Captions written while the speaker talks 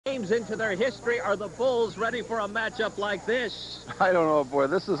games into their history. Are the Bulls ready for a matchup like this? I don't know, boy.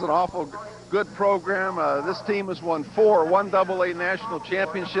 This is an awful good program. This team has won 4 1AA national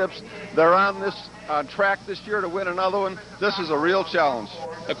championships. They're on this track this year to win another one. This is a real challenge.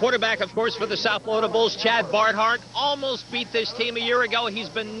 The quarterback, of course, for the South Florida Bulls, Chad Barnhart, almost beat this team a year ago. He's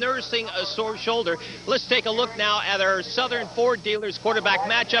been nursing a sore shoulder. Let's take a look now at our Southern Ford Dealers quarterback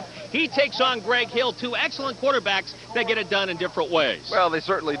matchup. He takes on Greg Hill, two excellent quarterbacks that get it done in different ways. Well, they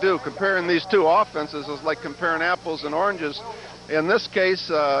certainly do. Comparing these two offenses is like comparing apples and oranges. In this case,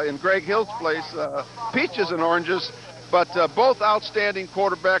 in Greg Hill's place, peaches and oranges, but both outstanding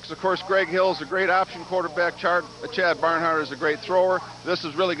quarterbacks. Of course, Greg Hill is a great option quarterback. Chad Barnhart is a great thrower. This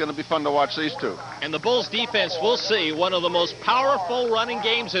is really going to be fun to watch these two. And the Bulls defense, we'll see, one of the most powerful running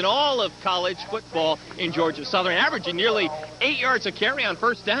games in all of college football in Georgia Southern, averaging nearly 8 yards a carry on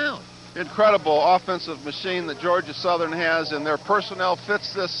first down. Incredible offensive machine that Georgia Southern has, and their personnel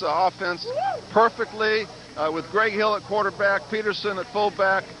fits this offense perfectly. With Greg Hill at quarterback, Peterson at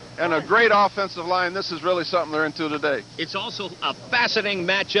fullback, and a great offensive line. This is really something they're into today. It's also a fascinating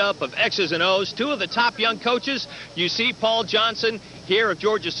matchup of X's and O's. Two of the top young coaches. You see Paul Johnson here of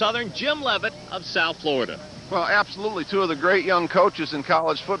Georgia Southern, Jim Leavitt of South Florida. Well, absolutely. Two of the great young coaches in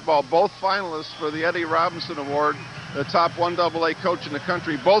college football, both finalists for the Eddie Robinson Award, the top 1AA coach in the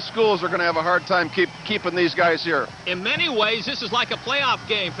country. Both schools are going to have a hard time keeping these guys here. In many ways, this is like a playoff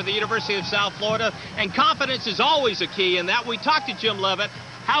game for the University of South Florida, and confidence is always a key in that. We talked to Jim Leavitt,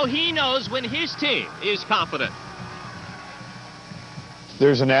 how he knows when his team is confident.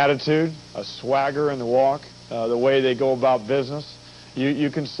 There's an attitude, a swagger in the walk, the way they go about business. You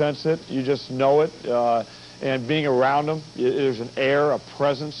can sense it. You just know it. And being around them, there's an air, a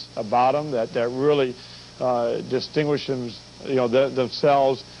presence about them that really distinguishes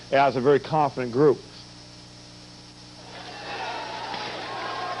themselves as a very confident group.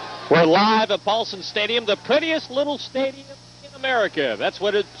 We're live at Paulson Stadium, the prettiest little stadium in America. That's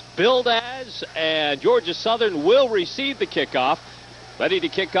what it's billed as, and Georgia Southern will receive the kickoff. Ready to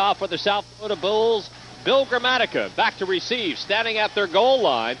kick off for the South Florida Bulls. Bill Gramatica back to receive. Standing at their goal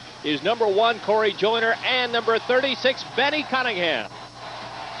line is number 1, Corey Joyner, and number 36, Benny Cunningham.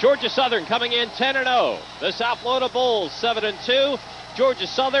 Georgia Southern coming in 10-0. The South Florida Bulls 7-2. Georgia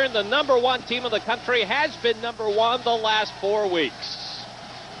Southern, the number 1 team in the country, has been number 1 the last 4 weeks.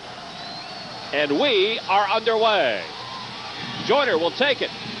 And we are underway. Joyner will take it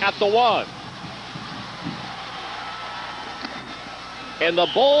at the 1. And the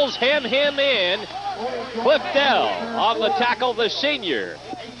Bulls hem him in. Cliff Dell on the tackle, the senior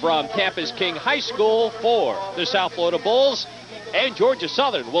from Campus King High School for the South Florida Bulls. And Georgia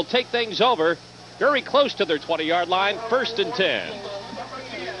Southern will take things over very close to their 20-yard line, 1st and 10.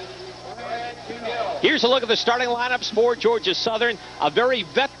 Here's a look at the starting lineups for Georgia Southern. A very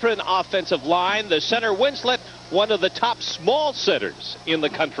veteran offensive line. The center, Winslet, one of the top small centers in the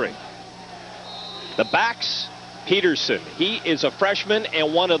country. The backs, Peterson. He is a freshman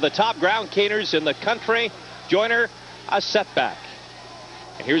and one of the top ground gainers in the country. Joyner, a setback.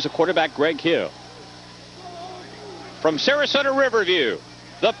 And here's a quarterback, Greg Hill. From Sarasota Riverview,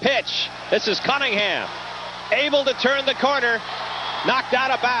 the pitch. This is Cunningham. Able to turn the corner. Knocked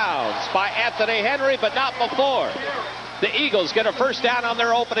out of bounds by Anthony Henry, but not before. The Eagles get a first down on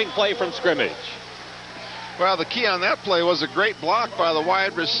their opening play from scrimmage. Well, the key on that play was a great block by the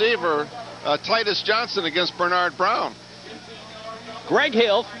wide receiver, Titus Johnson, against Bernard Brown. Greg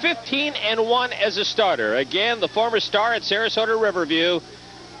Hill, 15-1 as a starter. Again, the former star at Sarasota Riverview.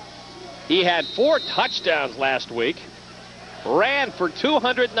 He had 4 touchdowns last week. Ran for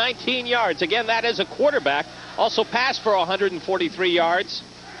 219 yards. Again, that is a quarterback. Also passed for 143 yards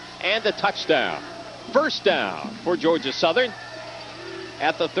and a touchdown. First down for Georgia Southern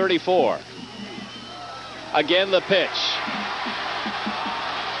at the 34. Again, the pitch.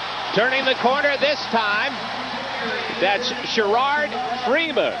 Turning the corner this time. That's Sherrard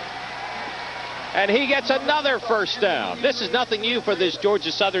Freeman. And he gets another first down. This is nothing new for this Georgia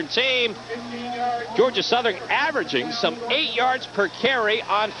Southern team. Georgia Southern averaging some 8 yards per carry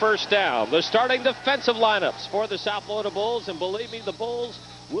on first down. The starting defensive lineups for the South Florida Bulls, and believe me, the Bulls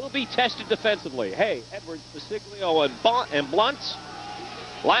will be tested defensively. Hey, Edwards, Basiglio, and Blunt.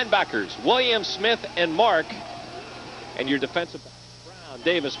 Linebackers, Williams, Smith, and Mark. And your defensive Brown,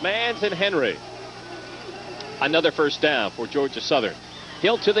 Davis, Manns, and Henry. Another first down for Georgia Southern.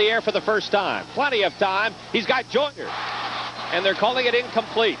 Hill to the air for the first time. Plenty of time. He's got Joyner. And they're calling it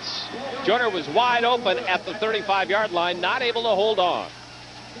incomplete. Joyner was wide open at the 35-yard line, not able to hold on.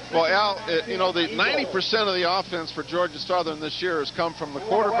 Well, Al, you know, the 90% of the offense for Georgia Southern this year has come from the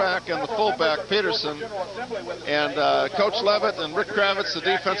quarterback and the fullback, Peterson. And Coach Levitt and Rick Kravitz, the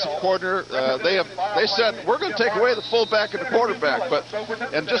defensive coordinator, they said, we're going to take away the fullback and the quarterback,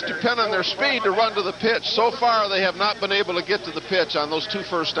 and just depend on their speed to run to the pitch. So far, they have not been able to get to the pitch on those 2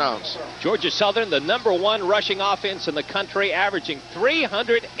 first downs. Georgia Southern, the #1 rushing offense in the country, averaging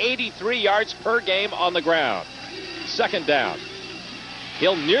 383 yards per game on the ground. Second down.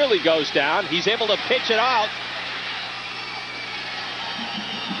 Hill nearly goes down. He's able to pitch it out.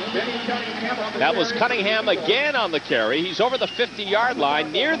 That was Cunningham again on the carry. He's over the 50-yard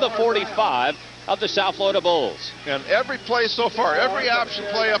line, near the 45 of the South Florida Bulls. And every play so far, every option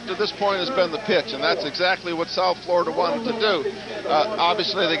play up to this point has been the pitch, and that's exactly what South Florida wanted to do.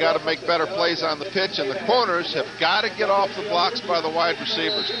 Obviously, they got to make better plays on the pitch, and the corners have got to get off the blocks by the wide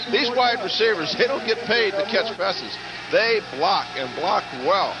receivers. These wide receivers, they don't get paid to catch passes. They block, and block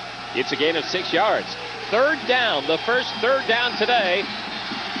well. It's a gain of 6 yards. Third down, the first third down today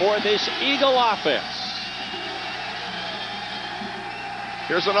for this Eagle offense.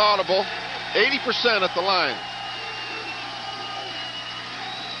 Here's an audible. 80% at the line.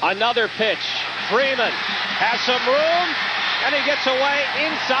 Another pitch. Freeman has some room, and he gets away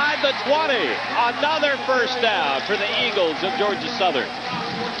inside the 20. Another first down for the Eagles of Georgia Southern.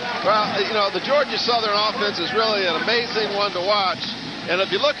 Well, you know, the Georgia Southern offense is really an amazing one to watch. And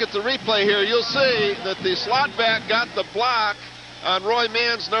if you look at the replay here, you'll see that the slot back got the block on Roy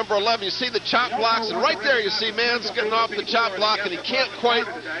Mann's number 11. You see the chop blocks, and right there you see Mann's getting off the chop block, and he can't quite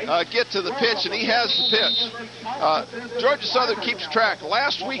get to the pitch, and he has the pitch. Georgia Southern keeps track.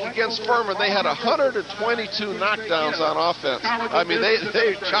 Last week against Furman, they had 122 knockdowns on offense. I mean,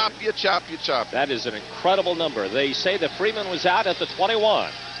 they chop you, chop you, chop. That is an incredible number. They say that Freeman was out at the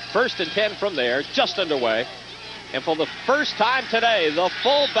 21. First and 10 from there, just underway. And for the first time today, the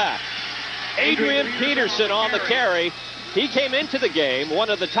fullback, Adrian Peterson on the carry. He came into the game, one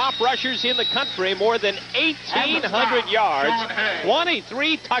of the top rushers in the country, more than 1,800 yards,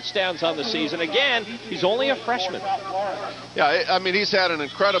 23 touchdowns on the season. Again, he's only a freshman. Yeah, I mean, he's had an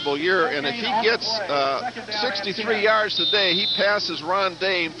incredible year, and if he gets 63 yards today, he passes Ron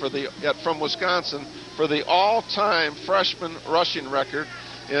Dame from Wisconsin for the all-time freshman rushing record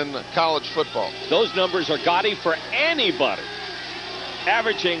in college football. Those numbers are gaudy for anybody,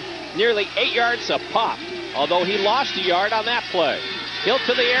 averaging nearly 8 yards a pop. Although he lost a yard on that play. Hill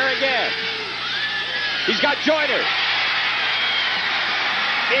to the air again. He's got Joyner.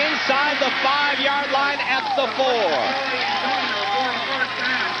 Inside the 5-yard line at the 4.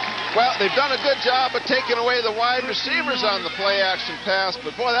 Well, they've done a good job of taking away the wide receivers on the play-action pass,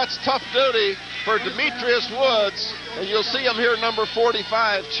 but boy, that's tough duty for Demetrius Woods. And you'll see him here, number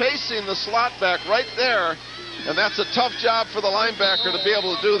 45, chasing the slot back right there. And that's a tough job for the linebacker to be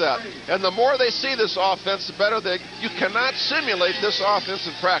able to do that. And the more they see this offense, the better you cannot simulate this offense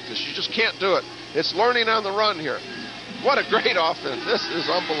in practice. You just can't do it. It's learning on the run here. What a great offense. This is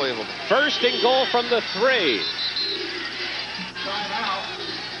unbelievable. First and goal from the 3.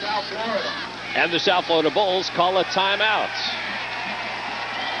 And the South Florida Bulls call a timeout.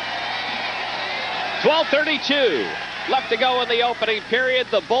 12:32 left to go in the opening period.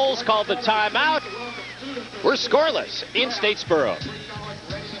 The Bulls called the timeout. We're scoreless in Statesboro.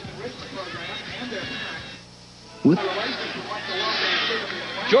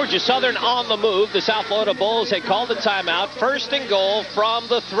 Georgia Southern on the move. The South Florida Bulls had called the timeout. First and goal from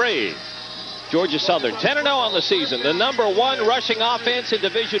the 3. Georgia Southern 10-0 on the season. The #1 rushing offense in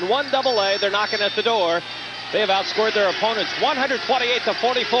Division I AA. They're knocking at the door. They have outscored their opponents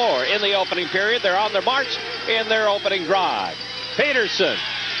 128-44 in the opening period. They're on their march in their opening drive. Peterson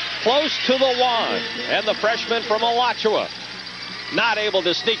close to the 1, and the freshman from Alachua not able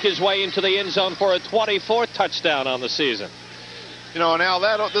to sneak his way into the end zone for a 24th touchdown on the season. You know, now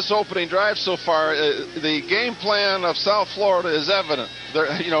this opening drive so far, the game plan of South Florida is evident.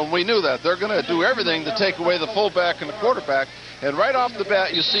 We knew that. They're going to do everything to take away the fullback and the quarterback. And right off the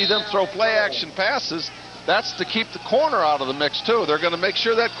bat, you see them throw play-action passes. That's to keep the corner out of the mix, too. They're going to make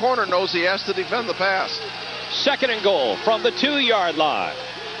sure that corner knows he has to defend the pass. Second and goal from the 2-yard line.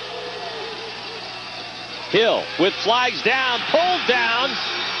 Hill with flags down, pulled down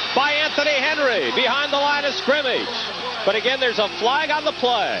by Anthony Henry behind the line of scrimmage. But again, there's a flag on the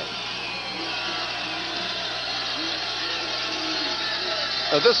play.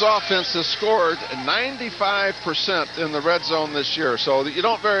 This offense has scored 95% in the red zone this year, so you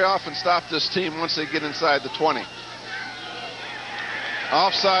don't very often stop this team once they get inside the 20.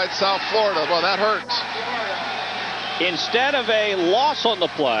 Offside, South Florida. Well, that hurts. Instead of a loss on the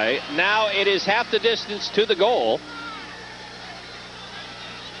play, now it is half the distance to the goal.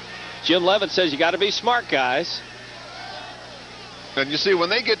 Jim Levitt says you got to be smart, guys. And you see, when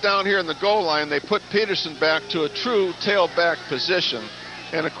they get down here in the goal line, they put Peterson back to a true tailback position.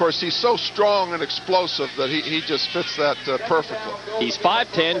 And, of course, he's so strong and explosive that he just fits that perfectly. He's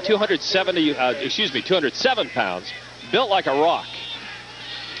 5'10", 207 pounds, built like a rock.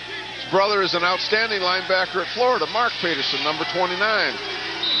 His brother is an outstanding linebacker at Florida, Mark Peterson, number 29.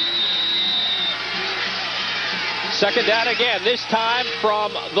 Second down again, this time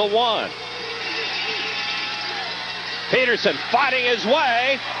from the 1. Peterson fighting his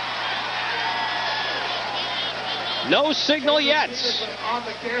way. No signal yet.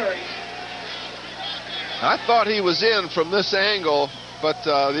 I thought he was in from this angle, but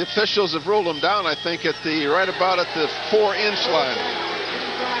the officials have ruled him down, I think, at right about at the 4-inch line.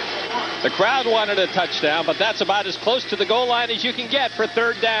 The crowd wanted a touchdown, but that's about as close to the goal line as you can get for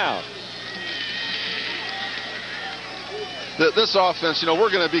third down. This offense,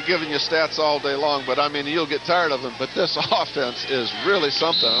 we're going to be giving you stats all day long, but I mean, you'll get tired of them. But this offense is really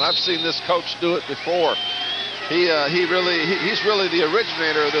something, and I've seen this coach do it before. He's really the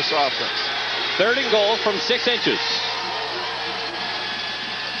originator of this offense. Third and goal from 6 inches.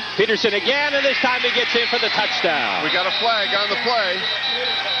 Peterson again, and this time he gets in for the touchdown. We got a flag on the play.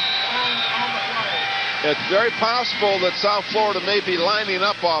 It's very possible that South Florida may be lining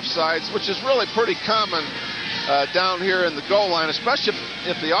up offsides, which is really pretty common down here in the goal line, especially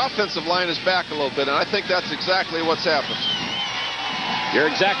if the offensive line is back a little bit, and I think that's exactly what's happened. You're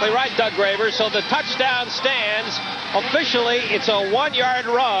exactly right, Doug Graver. So the touchdown stands. Officially, it's a 1-yard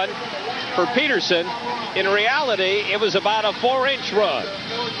run for Peterson. In reality, it was about a 4-inch run.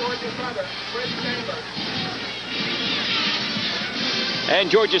 And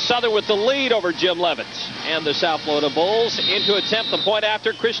Georgia Southern with the lead over Jim Levitt and the South Florida Bulls. In to attempt the point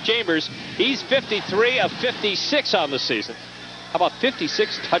after, Chris Chambers. He's 53 of 56 on the season. How about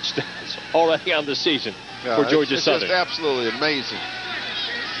 56 touchdowns already on the season for Georgia Southern? It's just absolutely amazing.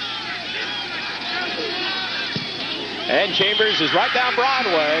 And Chambers is right down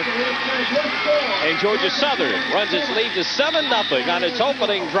Broadway. And Georgia Southern runs its lead to 7-0 on its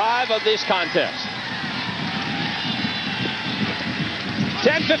opening drive of this contest.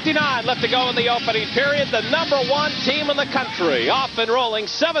 10:59 left to go in the opening period. The #1 team in the country off and rolling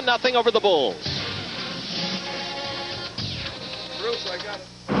 7-0 over the Bulls. Bruce, I got it.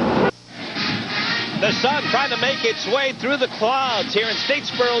 The sun trying to make its way through the clouds here in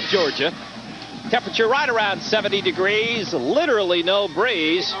Statesboro, Georgia. Temperature right around 70 degrees, literally no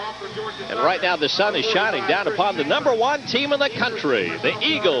breeze. And right now the sun is shining down upon the #1 team in the country, the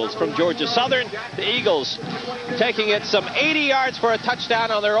Eagles from Georgia Southern. The Eagles taking it some 80 yards for a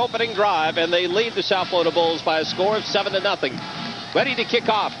touchdown on their opening drive, and they lead the South Florida Bulls by a score of 7-0. Ready to kick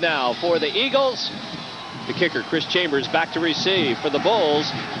off now for the Eagles. The kicker, Chris Chambers, back to receive for the Bulls.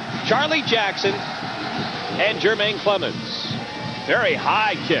 Charlie Jackson and Jermaine Clemens. Very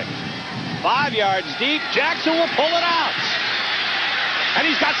high kick. 5 yards deep. Jackson will pull it out. And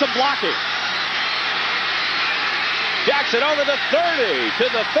he's got some blocking. Jackson over the 30 to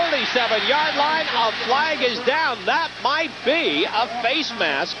the 37-yard line. A flag is down. That might be a face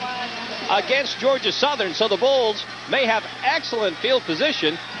mask against Georgia Southern. So the Bulls may have excellent field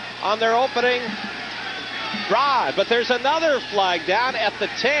position on their opening drive. But there's another flag down at the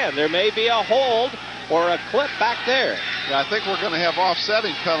 10. There may be a hold or a clip back there. Yeah, I think we're going to have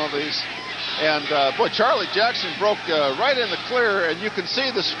offsetting penalties. And, boy, Charlie Jackson broke right in the clear, and you can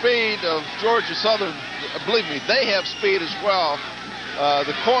see the speed of Georgia Southern. Believe me, they have speed as well.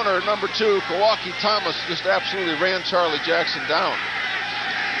 The corner, #2, Kawaki Thomas, just absolutely ran Charlie Jackson down.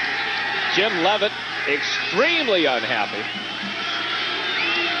 Jim Levitt extremely unhappy.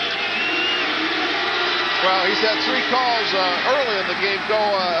 Well, he's had 3 calls early in the game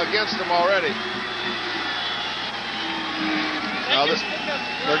go against him already. Now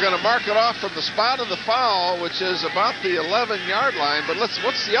they're going to mark it off from the spot of the foul, which is about the 11-yard line. But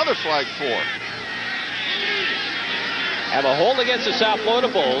what's the other flag for? Have a hold against the South Florida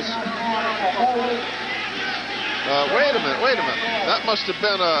Bulls. Wait a minute. That must have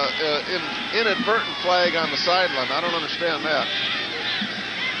been an inadvertent flag on the sideline. I don't understand that.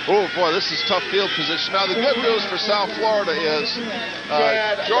 Oh, boy, this is tough field position. Now, the good news for South Florida is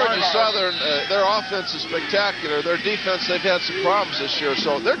Georgia Southern, their offense is spectacular. Their defense, they've had some problems this year,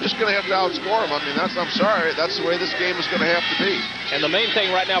 so they're just going to have to outscore them. I mean, I'm sorry, that's the way this game is going to have to be. And the main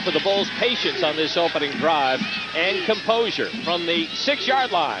thing right now for the Bulls, patience on this opening drive and composure from the 6-yard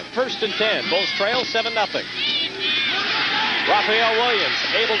line. 1st and 10. Bulls trail 7-0. Raphael Williams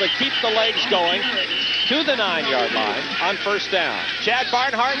able to keep the legs going. to the 9-yard line on first down. Chad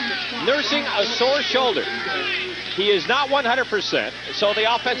Barnhart nursing a sore shoulder. He is not 100%, so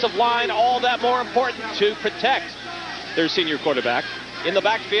the offensive line all that more important to protect their senior quarterback. In the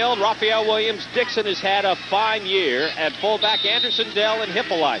backfield, Raphael Williams-Dixon has had a fine year. At fullback, Anderson, Dell, and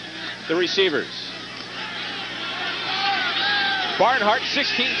Hippolyte, the receivers. Barnhart,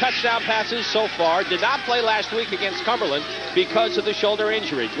 16 touchdown passes so far. Did not play last week against Cumberland because of the shoulder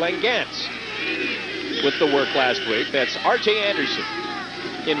injury. Glenn Gantz with the work last week. That's R.J. Anderson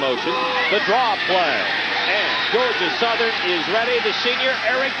in motion. The draw play. And Georgia Southern is ready. The senior,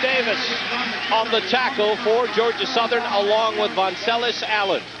 Eric Davis, on the tackle for Georgia Southern, along with Voncellis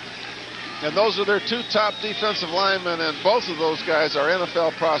Allen. And those are their two top defensive linemen, and both of those guys are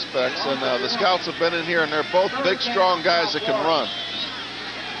NFL prospects. And the scouts have been in here, and they're both big, strong guys that can run.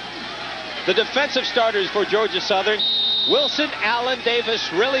 The defensive starters for Georgia Southern, Wilson, Allen,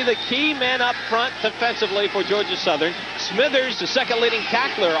 Davis, really the key men up front defensively for Georgia Southern. Smithers, the second leading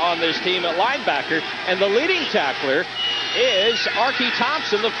tackler on this team at linebacker, and the leading tackler is Archie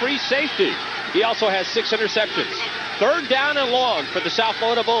Thompson, the free safety. He also has 6 interceptions. Third down and long for the South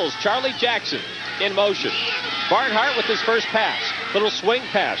Florida Bulls. Charlie Jackson in motion. Barnhart with his first pass. Little swing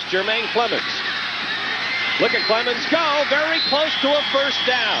pass. Jermaine Clemens. Look at Clemens go. Very close to a first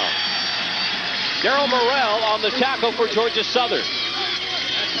down. Daryl Morrell on the tackle for Georgia Southern.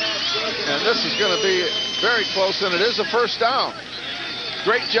 And this is going to be very close, and it is a first down.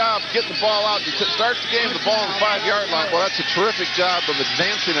 Great job getting the ball out. You start the game, the ball on the 5-yard line. Well, that's a terrific job of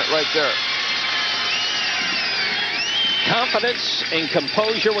advancing it right there. Confidence and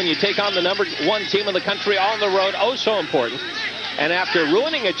composure when you take on the #1 team in the country on the road, oh so important. And after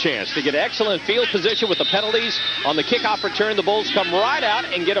ruining a chance to get excellent field position with the penalties on the kickoff return, the Bulls come right out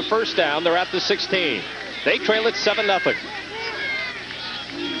and get a first down. They're at the 16. They trail it 7-0.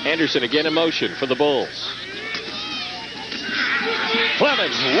 Anderson again in motion for the Bulls.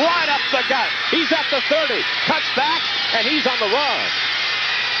 Clemens right up the gut. He's at the 30. Cuts back, and he's on the run.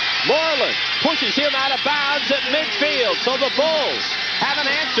 Moreland pushes him out of bounds at midfield. So the Bulls have an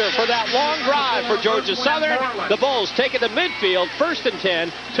answer for that long drive for Georgia Southern. The Bulls take it to midfield, 1st and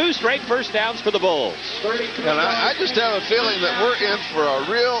 10. 2 straight first downs for the Bulls. And I just have a feeling that we're in for a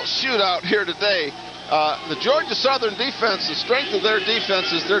real shootout here today. The Georgia Southern defense, the strength of their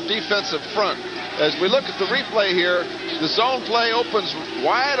defense is their defensive front. As we look at the replay here, the zone play opens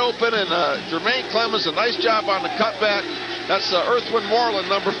wide open, and Jermaine Clemens, a nice job on the cutback. That's Earthwind Moreland,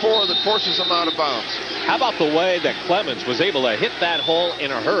 number 4, that forces him out of bounds. How about the way that Clemens was able to hit that hole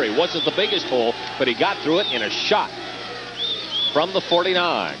in a hurry? Wasn't the biggest hole, but he got through it in a shot. From the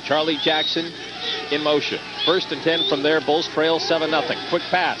 49, Charlie Jackson in motion. 1st and 10 from there. Bulls trail 7-0. Quick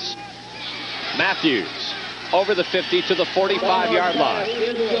pass. Matthews over the 50 to the 45-yard line.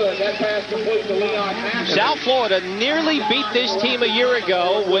 South Florida nearly beat this team a year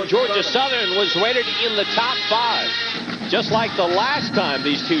ago when Georgia Southern was rated in the top 5. Just like the last time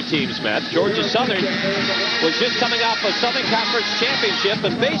these two teams met, Georgia Southern was just coming off a Southern Conference championship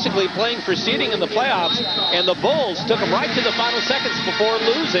and basically playing for seeding in the playoffs, and the Bulls took them right to the final seconds before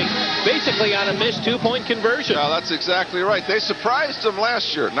losing, basically on a missed 2-point conversion. No, that's exactly right. They surprised them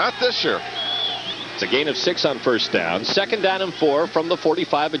last year, not this year. It's a gain of 6 on first down. 2nd down and 4 from the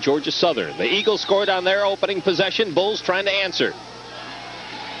 45 of Georgia Southern. The Eagles scored on their opening possession. Bulls trying to answer.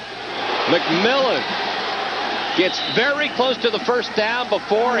 McMillan gets very close to the first down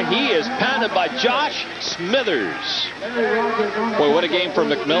before he is pounded by Josh Smithers. Boy, what a game for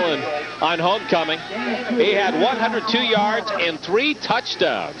McMillan on homecoming. He had 102 yards and 3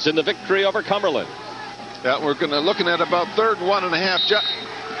 touchdowns in the victory over Cumberland. Yeah, we're looking at about 3rd and 1.5.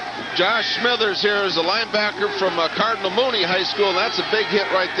 Josh Smithers here is a linebacker from Cardinal Mooney High School, and that's a big hit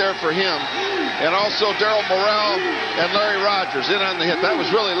right there for him. And also Daryl Morrell and Larry Rogers in on the hit. That was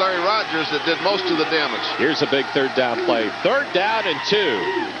really Larry Rogers that did most of the damage. Here's a big 3rd down play. 3rd down and 2.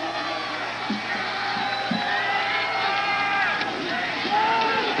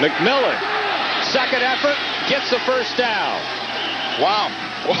 McMillan, second effort, gets the first down. Wow.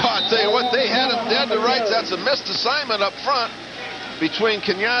 Well, I tell you what, they had him dead to rights. That's a missed assignment up front between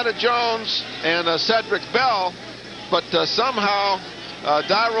Kenyatta Jones and Cedric Bell, but somehow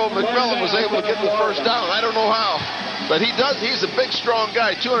Daryl McMillan was able to get the first down. I don't know how, but he does. He's a big, strong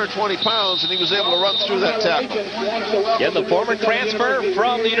guy, 220 pounds, and he was able to run through that tackle. And the former transfer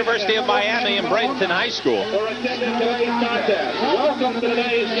from the University of Miami and Bradenton High School. Welcome to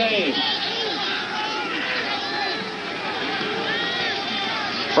today's game.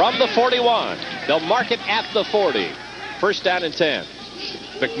 From the 41, they'll mark it at the 40. 1st down and 10.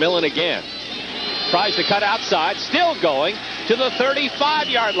 McMillan again. Tries to cut outside. Still going to the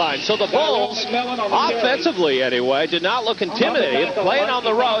 35-yard line. So the Bulls, offensively anyway, did not look intimidated, playing on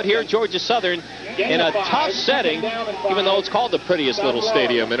the road here at Georgia Southern in a tough setting, even though it's called the prettiest little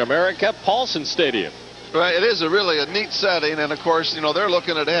stadium in America, Paulson Stadium. Right, it is really a neat setting, and of course, you know, they're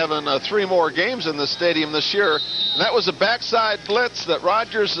looking at having 3 more games in the stadium this year. And that was a backside blitz that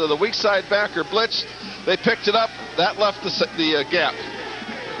Rogers, the weak side backer, blitzed. They picked it up. That left the gap.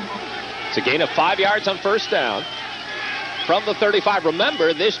 It's a gain of 5 yards on first down from the 35.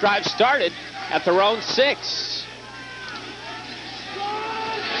 Remember, this drive started at their own 6.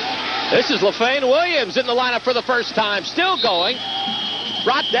 This is LaFane Williams in the lineup for the first time, still going.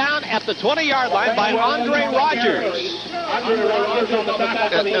 Brought down at the 20-yard line by Andre Rogers. And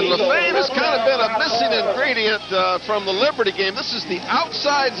LaFane has kind of been a missing ingredient from the Liberty game. This is the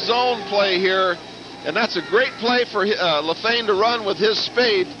outside zone play here, and that's a great play for LaFane to run with his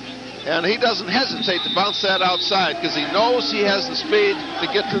speed. And he doesn't hesitate to bounce that outside because he knows he has the speed to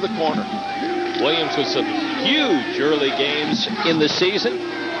get to the corner. Williams with some huge early games in the season.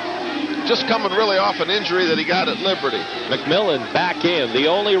 Just coming really off an injury that he got at Liberty. McMillan back in, the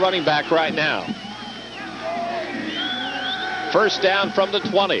only running back right now. First down from the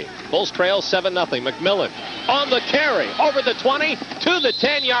 20. Bulls trail 7-0. McMillan on the carry over the 20 to the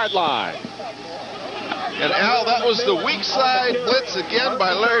 10-yard line. And Al, that was the weak side blitz again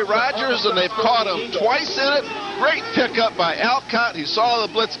by Larry Rogers, and they've caught him twice in it. Great pickup by Alcott. He saw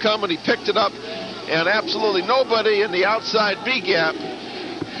the blitz coming, he picked it up, and absolutely nobody in the outside B gap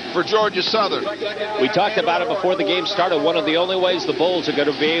for Georgia Southern. We talked about it before the game started. One of the only ways the Bulls are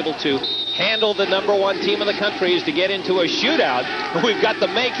going to be able to handle the #1 team in the country is to get into a shootout. We've got the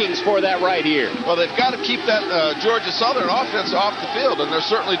makings for that right here. Well, they've got to keep that Georgia Southern offense off the field, and they're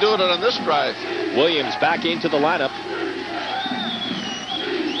certainly doing it on this drive. Williams back into the lineup.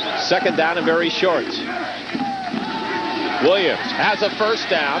 Second down and very short. Williams has a first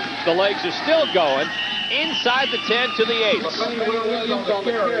down. The legs are still going. Inside the 10 to the 8.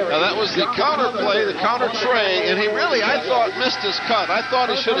 Now that was the counter play, the counter tray, and he really, I thought, missed his cut. I thought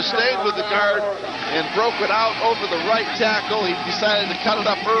he should have stayed with the guard and broke it out over the right tackle. He decided to cut it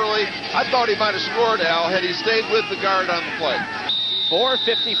up early. I thought he might have scored, Al, had he stayed with the guard on the play.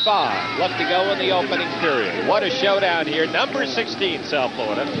 4:55 left to go in the opening period. What a showdown here. Number 16, South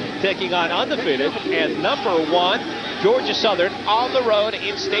Florida, taking on undefeated and #1 Georgia Southern on the road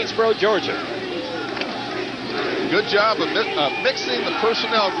in Statesboro, Georgia. Good job of mixing the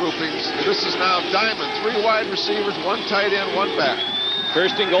personnel groupings. This is now diamond. 3 wide receivers, 1 tight end, 1 back.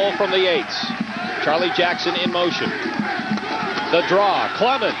 First and goal from the 8. Charlie Jackson in motion. The draw.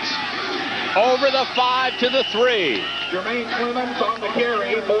 Clemens over the 5 to the 3. Jermaine Clemens on the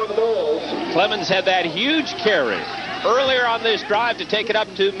carry for the Bulls. Clemens had that huge carry earlier on this drive to take it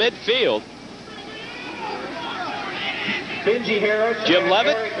up to midfield. Jim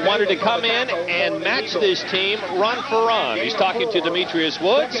Levitt wanted to come in and match this team run for run. He's talking to Demetrius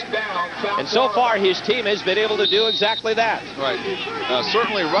Woods, and so far his team has been able to do exactly that. Right.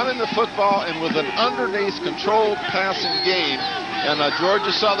 Certainly running the football and with an underneath controlled passing game, and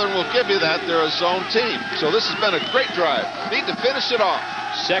Georgia Southern will give you that. They're a zone team. So this has been a great drive. Need to finish it off.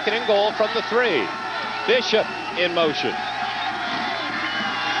 Second and goal from the 3. Bishop in motion.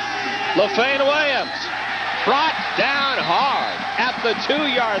 LaFane Williams. Brought down hard at the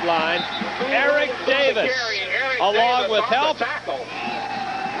 2-yard line. Eric Davis, along with help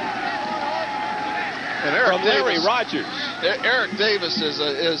from Larry Rogers. Eric Davis is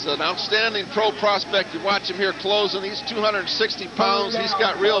an outstanding pro prospect. You watch him here closing. He's 260 pounds. He's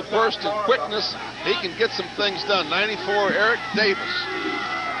got real burst and quickness. He can get some things done. 94, Eric Davis.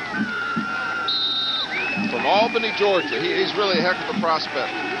 From Albany, Georgia. He's really a heck of a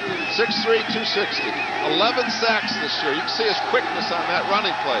prospect. 6'3", 260. 11 sacks this year. You can see his quickness on that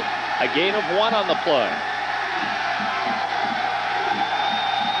running play. A gain of 1 on the play.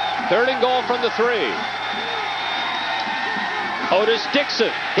 Third and goal from the 3. Otis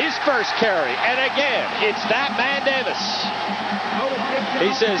Dixon, his first carry. And again, it's that man Davis.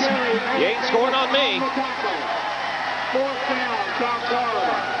 He says, you ain't scoring on me.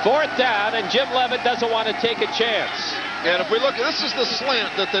 Fourth down, and Jim Levitt doesn't want to take a chance. And if we look, this is the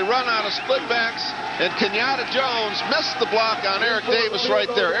slant that they run out of split backs, and Kenyatta Jones missed the block on Eric Davis right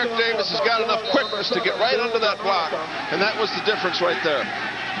there. Eric Davis has got enough quickness to get right under that block, and that was the difference right there.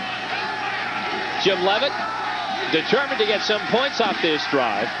 Jim Levitt determined to get some points off this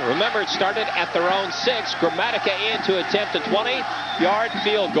drive. Remember, it started at their own 6. Gramatica in to attempt a 20-yard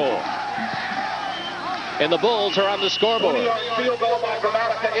field goal. And the Bulls are on the scoreboard. 20-yard field goal by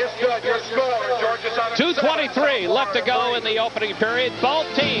Gramatica is good. Your score, Georgia Southern. 2:23 left to go in the opening period. Both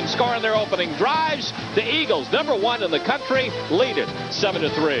teams scoring their opening drives. The Eagles, #1 in the country, lead it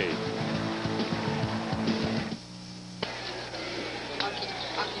 7-3.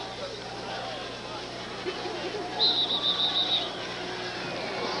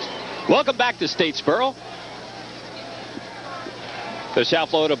 Welcome back to Statesboro. The South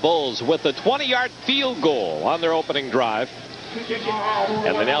Florida Bulls with the 20-yard field goal on their opening drive.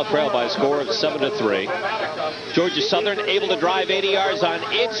 And they now trail by a score of 7-3. Georgia Southern able to drive 80 yards on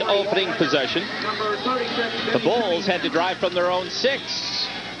its opening possession. The Bulls had to drive from their own 6.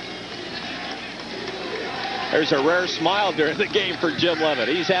 There's a rare smile during the game for Jim Levitt.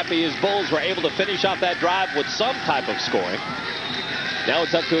 He's happy his Bulls were able to finish off that drive with some type of scoring. Now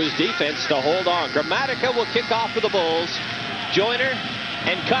it's up to his defense to hold on. Gramatica will kick off for the Bulls. Joyner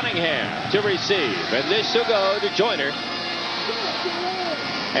and Cunningham to receive. And this will go to Joyner.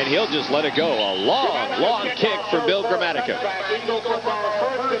 And he'll just let it go. A long, long kick for Bill Gramatica.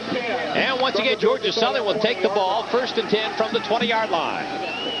 And once again, Georgia Southern will take the ball 1st and 10 from the 20-yard line.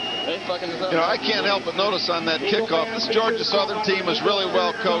 You know, I can't help but notice on that kickoff, this Georgia Southern team is really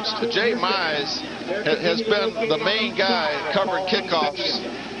well coached. Jay Mize has been the main guy covering kickoffs.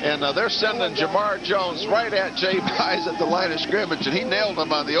 And they're sending Jamar Jones right at Jay Mize at the line of scrimmage, and he nailed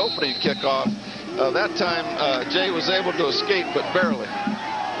him on the opening kickoff. That time, Jay was able to escape, but barely.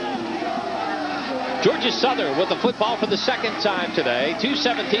 Georgia Southern with the football for the second time today.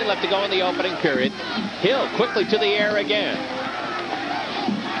 2:17 left to go in the opening period. Hill quickly to the air again.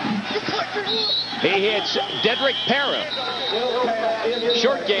 He hits Dedrick Parham.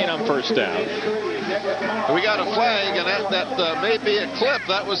 Short gain on 1st down. We got a flag, and that may be a clip.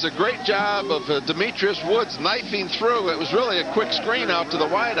 That was a great job of Demetrius Woods knifing through. It was really a quick screen out to the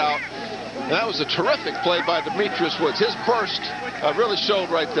wideout. And that was a terrific play by Demetrius Woods. His burst really showed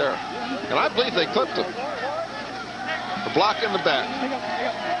right there. And I believe they clipped him. The block in the back.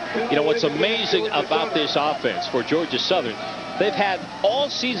 You know what's amazing about this offense for Georgia Southern? They've had all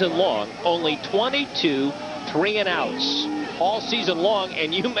season long only 22 3-and-outs. All season long,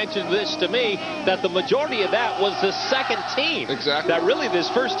 and you mentioned this to me, that the majority of that was the second team. Exactly. That really this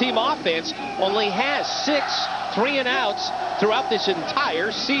first team offense only has 6 3-and-outs throughout this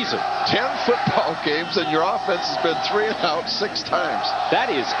entire season. 10 football games, and your offense has been 3-and-out 6 times. That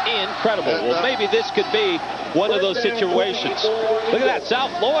is incredible. Well, maybe this could be one of those situations. Look at that.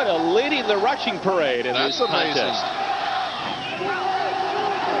 South Florida leading the rushing parade in this contest.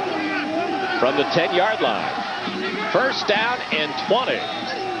 From the 10-yard line. 1st down and 20.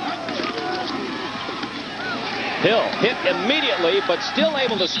 Hill hit immediately, but still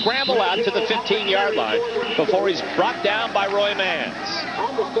able to scramble out to the 15-yard line before he's brought down by Roy Mans.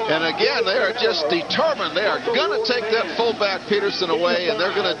 And again, they are just determined. They are going to take that fullback Peterson away, and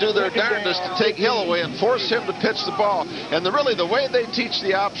they're going to do their darndest to take Hill away and force him to pitch the ball. And really, the way they teach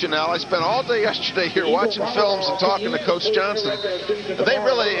the option now, I spent all day yesterday here watching films and talking to Coach Johnson. They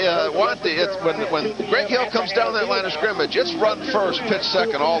really want when Greg Hill comes down that line of scrimmage, it's run first, pitch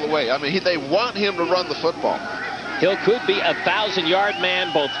second all the way. I mean, they want him to run the football. Hill could be a 1,000-yard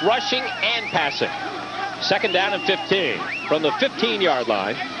man, both rushing and passing. 2nd down and 15 from the 15-yard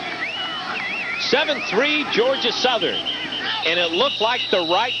line. 7-3 Georgia Southern. And it looked like the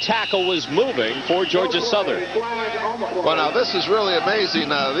right tackle was moving for Georgia Southern. Well, now this is really amazing.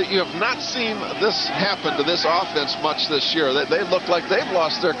 You have not seen this happen to this offense much this year. They look like they've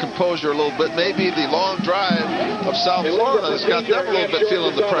lost their composure a little bit. Maybe the long drive of South Florida has got them a little bit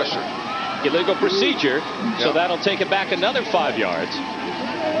feeling the pressure. Illegal procedure, so that'll take it back another 5 yards.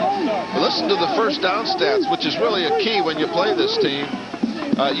 Listen to the 1st down stats, which is really a key when you play this team.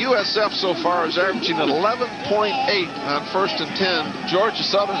 USF so far is averaging 11.8 on 1st and 10. Georgia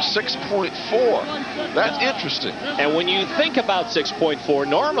Southern 6.4. That's interesting. And when you think about 6.4,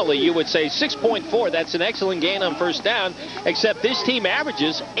 normally you would say 6.4. That's an excellent gain on 1st down, except this team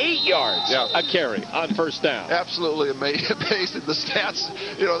averages 8 yards a carry on 1st down. Absolutely amazing. The stats,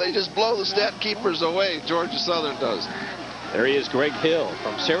 they just blow the stat keepers away. Georgia Southern does. There he is, Greg Hill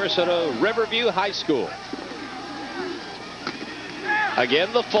from Sarasota Riverview High School.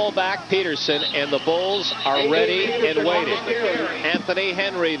 Again, the fullback, Peterson, and the Bulls are ready and waiting. Anthony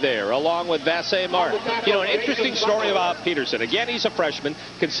Henry there, along with Vassay Martin. An interesting story about Peterson. Again, he's a freshman,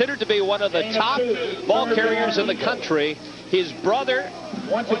 considered to be one of the top ball carriers in the country. His brother,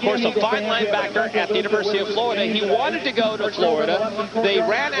 of course, a fine linebacker at the University of Florida. He wanted to go to Florida. They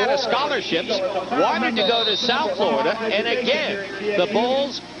ran out of scholarships, wanted to go to South Florida, and again, the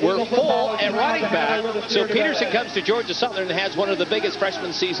Bulls were full at running back. So Peterson comes to Georgia Southern and has one of the biggest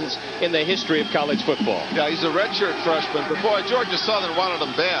freshman seasons in the history of college football. Yeah, he's a redshirt freshman, but boy, Georgia Southern wanted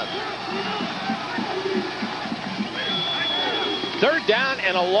him bad. Third down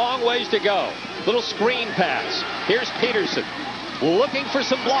and a long ways to go. Little screen pass. Here's Peterson looking for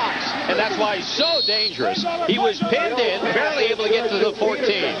some blocks, and that's why he's so dangerous. He was pinned in, barely able to get to the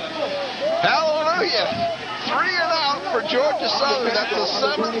 14. Hallelujah. 3 and out for Georgia Southern. That's the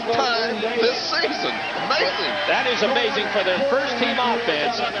 7th time this season. Amazing. That is amazing for their first team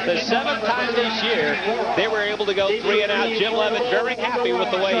offense. The 7th time this year they were able to go 3 and out. Jim Levitt very happy with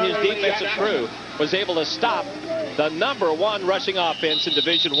the way his defensive crew was able to stop the #1 rushing offense in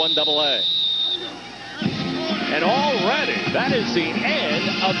Division I AA. And already, that is the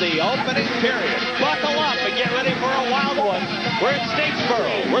end of the opening period. Buckle up and get ready for a wild one. We're at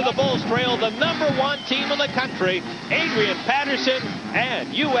Statesboro, where the Bulls trail the #1 team in the country, Adrian Patterson,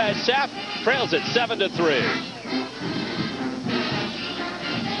 and USF trails at 7-3.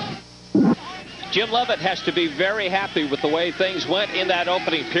 Jim Levitt has to be very happy with the way things went in that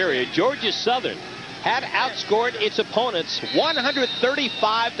opening period. Georgia Southern had outscored its opponents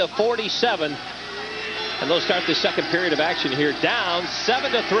 135-47. And they'll start the second period of action here, down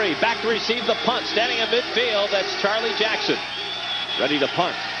 7-3. Back to receive the punt. Standing in midfield, that's Charlie Jackson. Ready to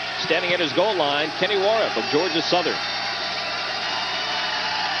punt. Standing at his goal line, Kenny Warren from Georgia Southern.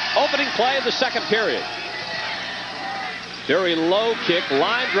 Opening play of the second period. Very low kick,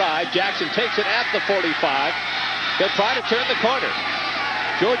 line drive. Jackson takes it at the 45. He'll try to turn the corner.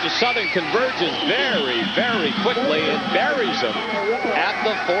 Georgia Southern converges very, very quickly and buries him at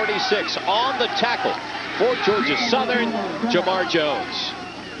the 46. On the tackle for Georgia Southern, Jamar Jones.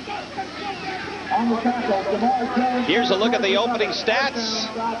 Here's a look at the opening stats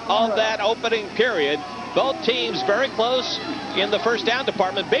of that opening period. Both teams very close in the first down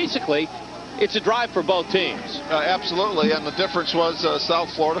department. Basically, it's a drive for both teams. Absolutely, and the difference was South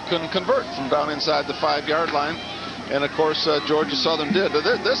Florida couldn't convert from down inside the 5-yard line. And, of course, Georgia Southern did.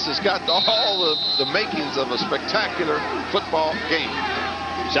 This has got all the makings of a spectacular football game.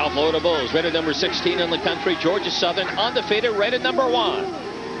 South Florida Bulls, rated number 16 in the country. Georgia Southern undefeated, rated number 1.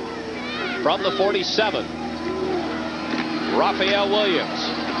 From the 47, Raphael Williams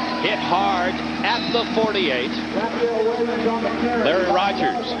hit hard at the 48. Larry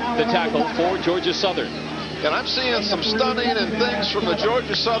Rogers, the tackle for Georgia Southern. And I'm seeing some stunning and things from the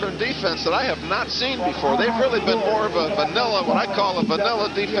Georgia Southern defense that I have not seen before. They've really been more of a vanilla, what I call a vanilla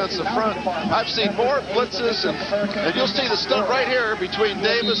defensive front. I've seen more blitzes, and you'll see the stunt right here between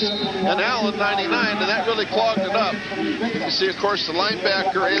Davis and Allen, 99, and that really clogged it up. You see, of course, the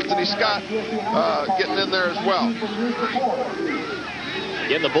linebacker, Anthony Scott, getting in there as well.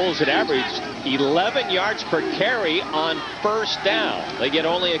 Again, the Bulls had averaged 11 yards per carry on first down. They get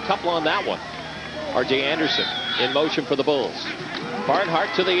only a couple on that one. R.J. Anderson in motion for the Bulls.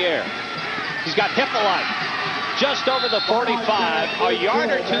 Barnhart to the air. He's got Hippolyte just over the 45, a yard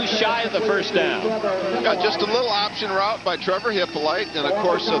or two shy of the first down. Got just a little option route by Trevor Hippolyte, and of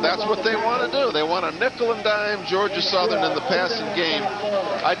course that's what they want to do. They want a nickel and dime Georgia Southern in the passing game.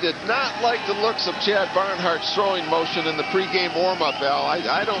 I did not like the looks of Chad Barnhart's throwing motion in the pregame warm-up, Al.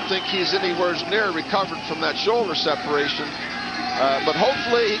 I don't think he's anywhere near recovered from that shoulder separation. But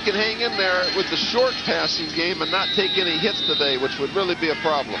hopefully he can hang in there with the short passing game and not take any hits today, which would really be a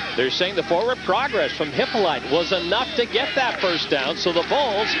problem. They're saying the forward progress from Hippolyte was enough to get that first down, so the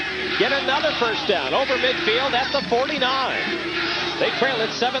Bulls get another first down over midfield at the 49. They trail at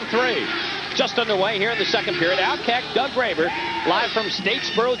 7-3. Just underway here in the second period. Outkick Doug Graber, live from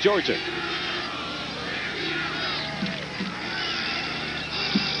Statesboro, Georgia.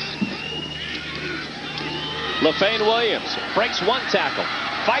 LaFane Williams breaks one tackle,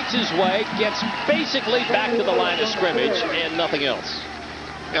 fights his way, gets basically back to the line of scrimmage, and nothing else.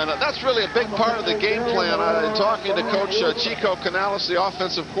 And that's really a big part of the game plan. Talking to Coach Chico Canales, the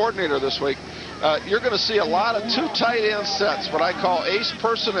offensive coordinator this week, you're going to see a lot of 2 tight end sets, what I call ace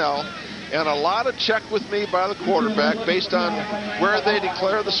personnel, and a lot of check with me by the quarterback based on where they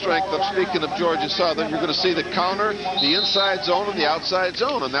declare the strength. I'm speaking of Georgia Southern. You're going to see the counter, the inside zone, and the outside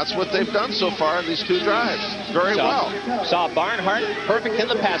zone, and that's what they've done so far in these 2 drives. Very well. Saw Barnhart perfect in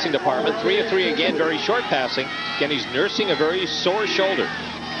the passing department. 3 of 3 again, very short passing. Again, he's nursing a very sore shoulder.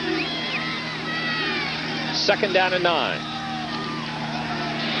 Second down and 9.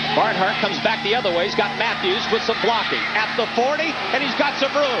 Barnhart comes back the other way. He's got Matthews with some blocking at the 40, and he's got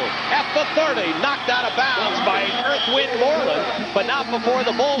some room at the 30. Knocked out of bounds by Earthwind Moreland, but not before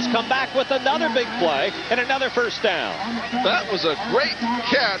the Bulls come back with another big play and another first down. That was a great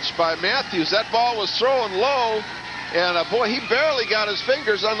catch by Matthews. That ball was thrown low, and boy, he barely got his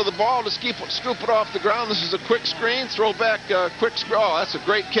fingers under the ball to scoop it off the ground. This is a quick screen, throw back, quick screen. Oh, that's a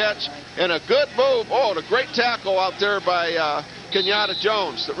great catch and a good move. Oh, and a great tackle out there by Kenyatta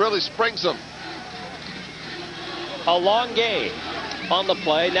Jones that really springs them. A long game on the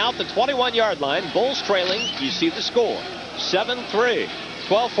play. Now at the 21-yard line, Bulls trailing. You see the score, 7-3.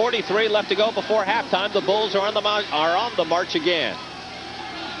 12:43 left to go before halftime. The Bulls are on the march again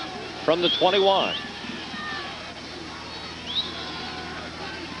from the 21.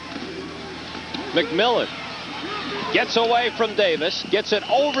 McMillan gets away from Davis, gets it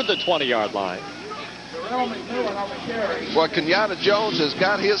over the 20-yard line. Well, Kenyatta Jones has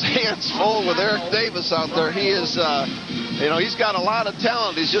got his hands full with Eric Davis out there. He is, he's got a lot of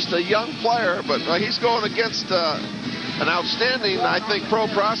talent. He's just a young player, but he's going against an outstanding, I think, pro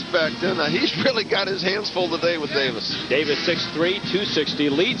prospect, and he's really got his hands full today with Davis. Davis, 6'3", 260,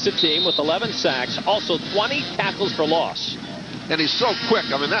 leads the team with 11 sacks, also 20 tackles for loss. And he's so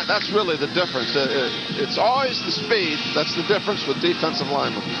quick. I mean, that's really the difference. It's always the speed. That's the difference with defensive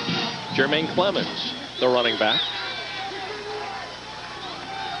linemen. Jermaine Clemens, the running back.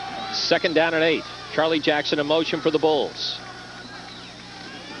 2nd down and 8. Charlie Jackson in motion for the Bulls.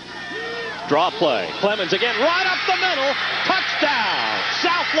 Draw play. Clemens again, right up the middle. Touchdown,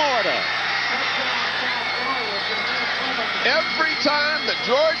 South Florida. Every time that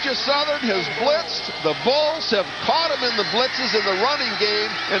Georgia Southern has blitzed, the Bulls have caught him in the blitzes in the running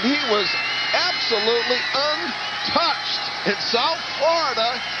game, and he was absolutely untouched. And South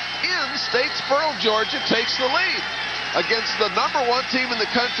Florida in Statesboro, Georgia, takes the lead against the #1 team in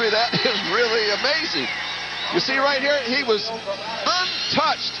the country. That is really amazing. You see right here, he was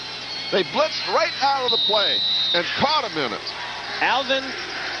untouched. They blitzed right out of the play and caught him in it.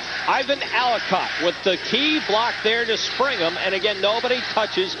 Ivan Allicott with the key block there to spring him, and again, nobody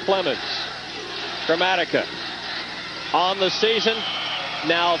touches Clemens. Gramatica on the season,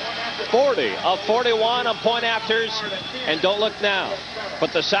 now 40 of 41 on point afters, and don't look now,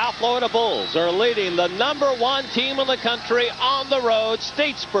 but the South Florida Bulls are leading the #1 team in the country on the road,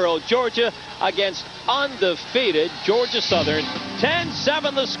 Statesboro, Georgia, against undefeated Georgia Southern.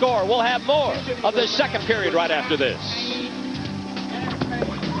 10-7 the score. We'll have more of the second period right after this.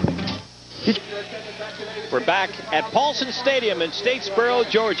 We're back at Paulson Stadium in Statesboro,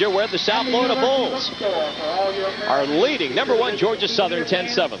 Georgia, where the South Florida Bulls are leading #1 Georgia Southern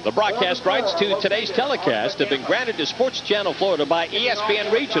 10-7. The broadcast rights to today's telecast have been granted to Sports Channel Florida by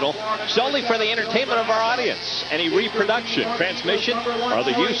ESPN Regional solely for the entertainment of our audience. Any reproduction, transmission, or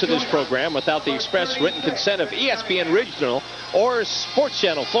the use of this program without the express written consent of ESPN Regional or Sports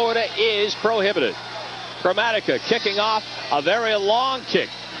Channel Florida is prohibited. Gramatica kicking off a very long kick.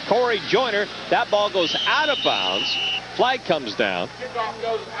 Corey Joyner, that ball goes out of bounds. Flag comes down.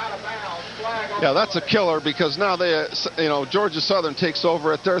 Yeah, that's a killer because now Georgia Southern takes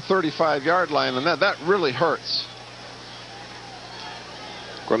over at their 35-yard line, and that really hurts.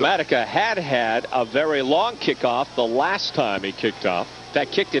 Gramatica had a very long kickoff the last time he kicked off. In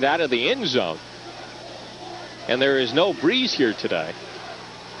fact, kicked it out of the end zone. And there is no breeze here today.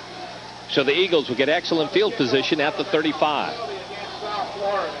 So the Eagles will get excellent field position at the 35.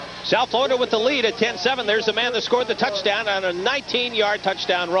 South Florida with the lead at 10-7. There's the man that scored the touchdown on a 19-yard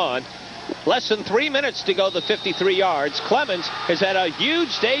touchdown run. Less than 3 minutes to go the 53 yards. Clemens has had a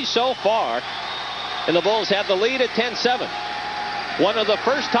huge day so far, and the Bulls have the lead at 10-7. One of the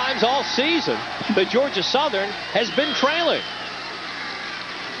first times all season that Georgia Southern has been trailing.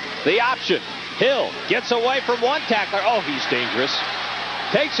 The option. Hill gets away from one tackler. Oh, he's dangerous.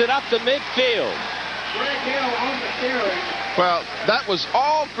 Takes it up to midfield. Well, that was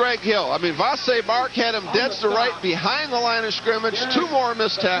all Greg Hill. I mean, Vasse Mark had him dead to right behind the line of scrimmage. 2 more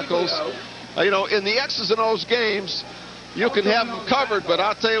missed tackles. In the X's and O's games, you can have him covered, but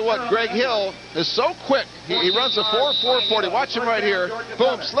I'll tell you what, Greg Hill is so quick. He runs a 4.40. Watch him right here.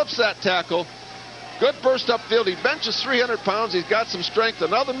 Boom, slips that tackle. Good burst upfield. He benches 300 pounds. He's got some strength.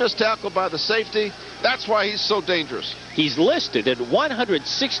 Another missed tackle by the safety. That's why he's so dangerous. He's listed at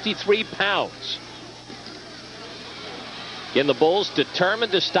 163 pounds. Again, the Bulls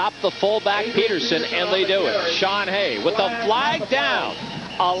determined to stop the fullback Peterson, and they do it. Sean Hay with the flag down.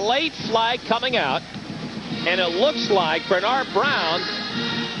 A late flag coming out, and it looks like Bernard Brown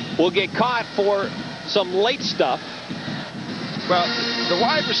will get caught for some late stuff. Well, the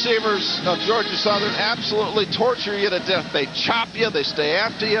wide receivers of Georgia Southern absolutely torture you to death. They chop you. They stay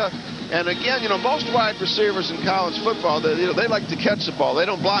after you. And again, most wide receivers in college football, they like to catch the ball. They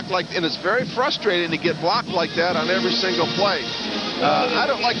don't block and it's very frustrating to get blocked like that on every single play. I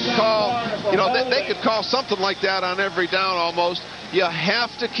don't like to call, they could call something like that on every down almost. You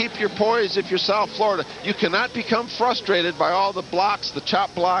have to keep your poise if you're South Florida. You cannot become frustrated by all the blocks, the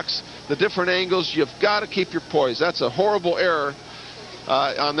chop blocks, the different angles. You've got to keep your poise. That's a horrible error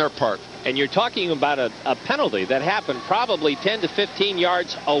on their part. And you're talking about a penalty that happened probably 10 to 15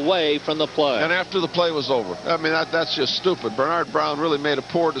 yards away from the play. And after the play was over. I mean, that's just stupid. Bernard Brown really made a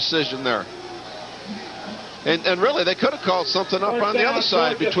poor decision there. And really, they could have called something up on the other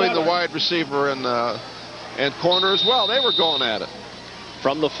side between the wide receiver and corner as well. They were going at it.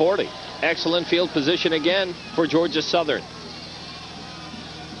 From the 40. Excellent field position again for Georgia Southern.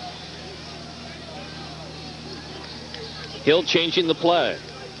 Hill changing the play.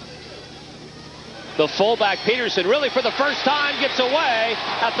 The fullback, Peterson, really for the first time gets away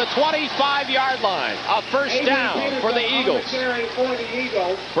at the 25-yard line. A first down for the Eagles.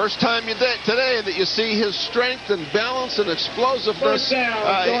 First time today that you see his strength and balance and explosiveness.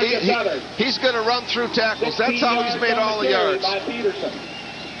 He's going to run through tackles. That's how he's made all the yards.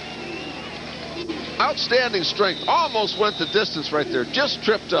 Outstanding strength. Almost went the distance right there. Just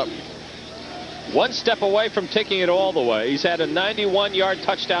tripped up. One step away from taking it all the way. He's had a 91-yard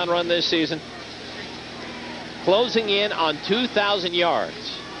touchdown run this season. Closing in on 2,000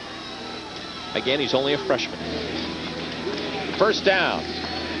 yards. Again, he's only a freshman. First down.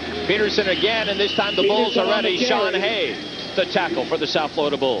 Peterson again, and this time the Bulls are ready. Sean Hayes, the tackle for the South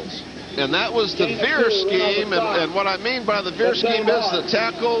Florida Bulls. And that was the veer scheme, and what I mean by the veer scheme is the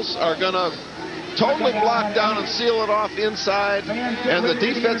tackles are going to totally block down and seal it off inside, and the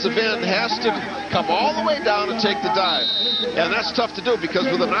defensive end has to come all the way down and take the dive. And that's tough to do because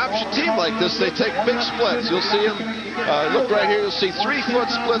with an option team like this, they take big splits. You'll see them, look right here, you'll see 3-foot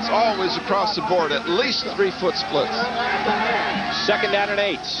splits always across the board, at least 3-foot splits. Second down and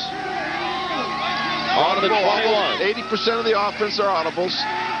 8. Audible, 80% of the offense are audibles.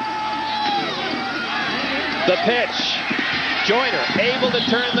 The pitch. Joyner able to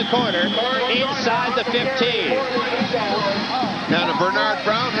turn the corner inside the 15. And Bernard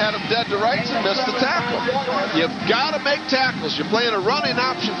Brown had him dead to rights and missed the tackle. You've got to make tackles. You're playing a running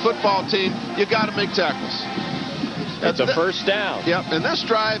option football team. You've got to make tackles. It's a first down. Yep, and this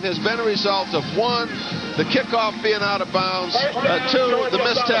drive has been a result of 1, the kickoff being out of bounds, 2, the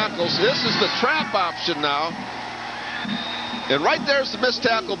missed tackles. This is the trap option now. And right there's the missed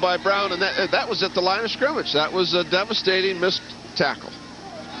tackle by Brown, and that was at the line of scrimmage. That was a devastating missed tackle.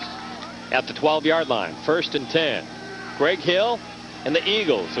 At the 12-yard line, 1st and 10. Greg Hill and the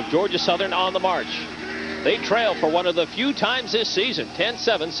Eagles of Georgia Southern on the march. They trail for one of the few times this season,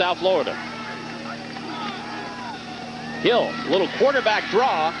 10-7 South Florida. Hill, little quarterback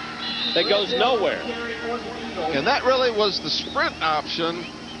draw that goes nowhere. And that really was the sprint option,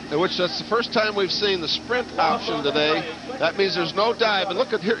 which that's the first time we've seen the sprint option today. That means there's no dive. And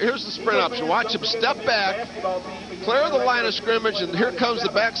look at here's the sprint option. Watch him step back, clear the line of scrimmage, and here comes the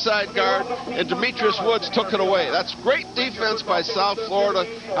backside guard, and Demetrius Woods took it away. That's great defense by South Florida.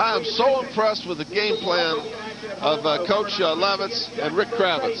 I am so impressed with the game plan of Coach Levitz and Rick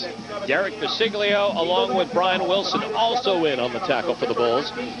Kravitz. Derek Basiglio along with Brian Wilson also in on the tackle for the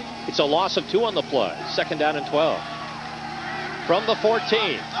Bulls. It's a loss of 2 on the play. 2nd down and 12. From the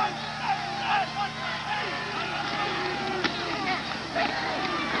 14.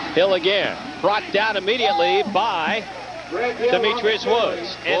 Hill again, brought down immediately by Demetrius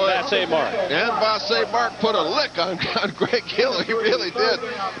Woods and Vassay Mark. And Vassay Mark put a lick on Greg Hill. He really did.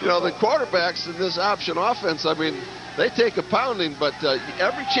 You know, the quarterbacks in this option offense, I mean, they take a pounding, but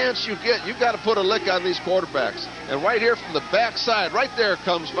every chance you get, you've got to put a lick on these quarterbacks. And right here from the backside, right there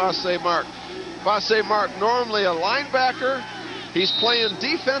comes Vassay Mark. Vassay Mark, normally a linebacker. He's playing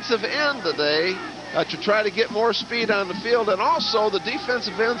defensive end today to try to get more speed on the field. And also, the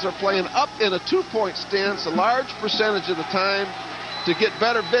defensive ends are playing up in a 2-point stance a large percentage of the time to get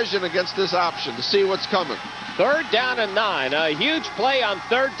better vision against this option, to see what's coming. 3rd down and 9. A huge play on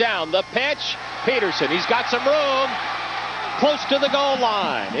 3rd down. The pitch, Peterson. He's got some room close to the goal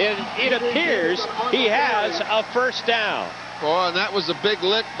line. It appears he has a first down. Oh, and that was a big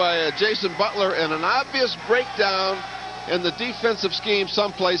lick by Jason Butler and an obvious breakdown in the defensive scheme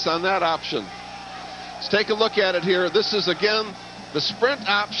someplace on that option. Let's take a look at it here. This is, again, the sprint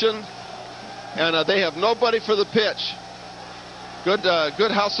option, and they have nobody for the pitch.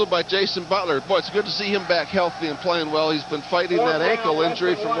 Good hustle by Jason Butler. Boy, it's good to see him back healthy and playing well. He's been fighting that ankle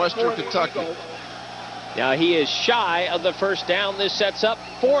injury from Western Kentucky. Now he is shy of the first down. This sets up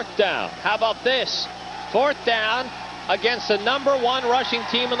 4th down. How about this? 4th down against the #1 rushing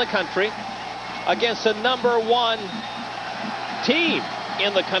team in the country, against the #1 team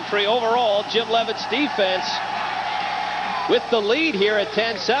in the country overall. Jim Levitt's defense with the lead here at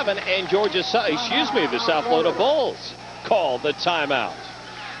 10-7, and the South Florida Bulls call the timeout.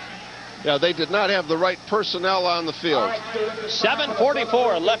 Yeah, they did not have the right personnel on the field.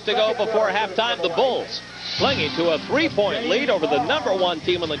 7:44 left to go before halftime. The Bulls clinging to a 3-point lead over the #1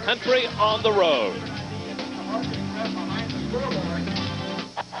 team in the country on the road.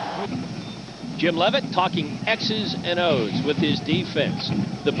 Jim Levitt talking X's and O's with his defense.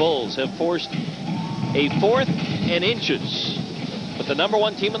 The Bulls have forced a 4th and inches. But the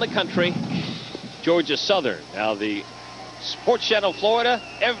 #1 team in the country, Georgia Southern. Now the Sports Channel Florida,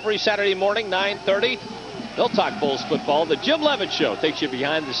 every Saturday morning, 9:30. They'll talk Bulls football. The Jim Levitt Show takes you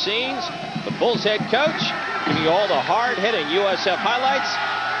behind the scenes. The Bulls head coach giving you all the hard-hitting USF highlights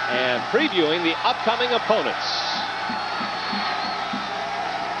and previewing the upcoming opponents.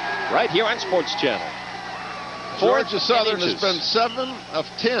 Right here on Sports Channel. Georgia Southern has been 7 of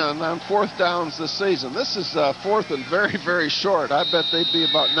 10 on 4th downs this season. This is 4th and very, very short. I bet they'd be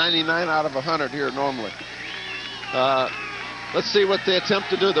about 99 out of 100 here normally. Let's see what they attempt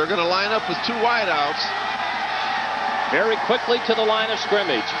to do. They're going to line up with 2 wideouts. Very quickly to the line of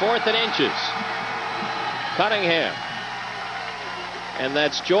scrimmage. 4th and inches. Cunningham. And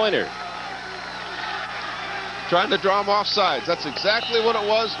that's Joyner. Trying to draw them off sides. That's exactly what it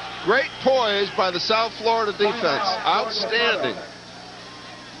was. Great poise by the South Florida defense. Outstanding.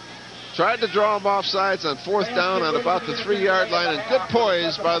 Tried to draw them off sides on 4th down on about the 3-yard line, and good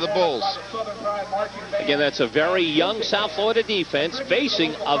poise by the Bulls. Again, that's a very young South Florida defense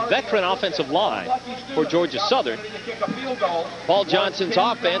facing a veteran offensive line for Georgia Southern. Paul Johnson's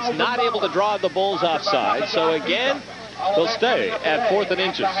offense not able to draw the Bulls offside, so again, they'll stay at 4th and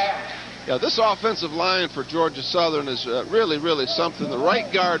inches. Yeah, this offensive line for Georgia Southern is really, really something. The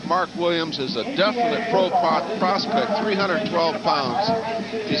right guard, Mark Williams, is a definite pro prospect, 312 pounds.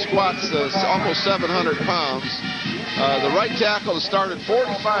 He squats almost 700 pounds. The right tackle has started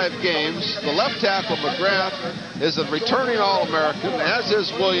 45 games. The left tackle, McGrath, is a returning All-American, as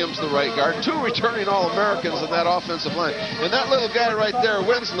is Williams, the right guard. 2 returning All-Americans in that offensive line. And that little guy right there,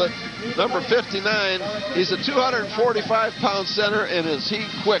 Winslet, number 59, he's a 245-pound center, and is he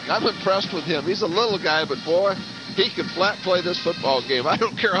quick. I'm impressed with him. He's a little guy, but boy, he can flat play this football game. I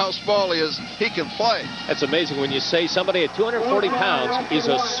don't care how small he is, he can play. That's amazing when you say somebody at 240 pounds is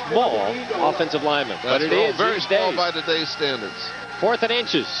a small offensive lineman. But it is very small by today's standards. 4th and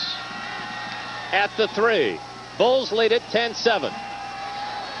inches at the 3. Bulls lead it 10-7.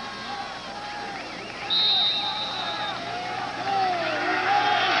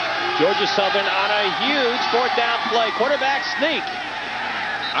 Georgia Southern on a huge 4th down play. Quarterback sneak.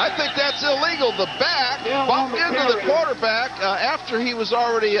 I think that's illegal. The back bumped into the quarterback after he was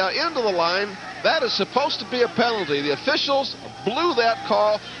already into the line. That is supposed to be a penalty. The officials blew that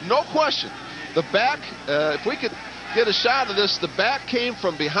call, no question. The back, if we could get a shot of this, the back came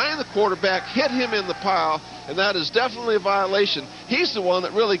from behind the quarterback, hit him in the pile, and that is definitely a violation. He's the one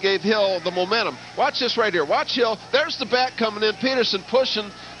that really gave Hill the momentum. Watch this right here. Watch Hill. There's the back coming in. Peterson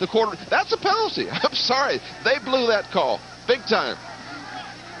pushing the quarter. That's a penalty. I'm sorry. They blew that call. Big time.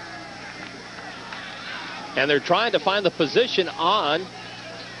 And they're trying to find the position on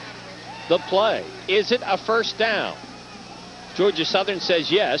the play. Is it a 1st down? Georgia Southern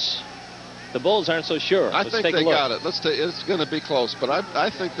says yes. The Bulls aren't so sure. I think they got it. It's going to be close, but I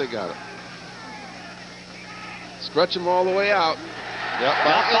think they got it. Stretch them all the way out. Yep,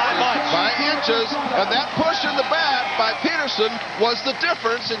 by inches. And that push in the back by Peterson was the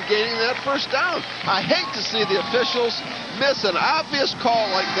difference in gaining that 1st down. I hate to see the officials miss an obvious call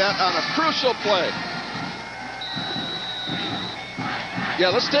like that on a crucial play. Yeah,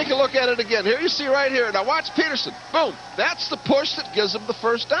 let's take a look at it again. Here you see right here. Now watch Peterson. Boom. That's the push that gives him the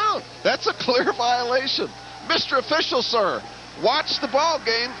 1st down. That's a clear violation. Mr. Official, sir, watch the ball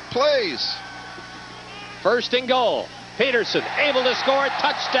game, please. 1st and goal. Peterson able to score.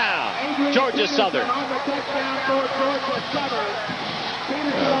 Touchdown. Georgia Southern.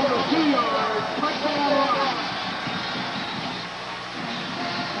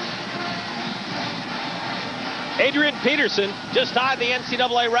 Adrian Peterson just tied the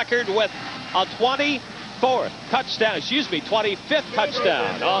NCAA record with a 25th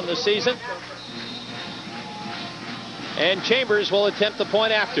touchdown on the season. And Chambers will attempt the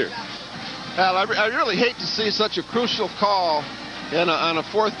point after. Al, I really hate to see such a crucial call on a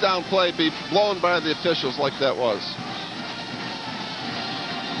 4th down play be blown by the officials like that was.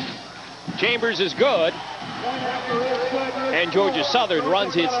 Chambers is good. And Georgia Southern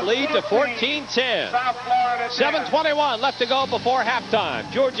runs its lead to 14-10. 7:21 left to go before halftime.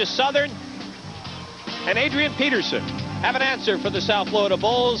 Georgia Southern and Adrian Peterson have an answer for the South Florida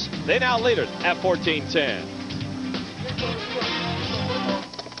Bulls. They now lead it at 14-10.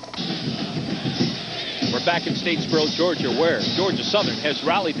 We're back in Statesboro, Georgia, where Georgia Southern has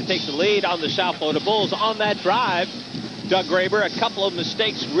rallied to take the lead on the South Florida Bulls. On that drive, Doug Graber, a couple of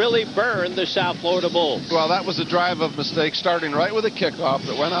mistakes really burned the South Florida Bulls. Well, that was a drive of mistakes, starting right with a kickoff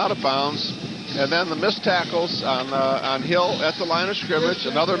that went out of bounds. And then the missed tackles on Hill at the line of scrimmage.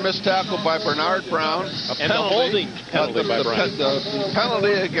 Another missed tackle by Bernard Brown. And the holding penalty by Brown. The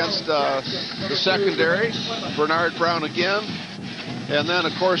penalty against the secondary. Bernard Brown again. And then,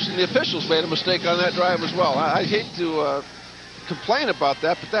 of course, the officials made a mistake on that drive as well. I hate to complain about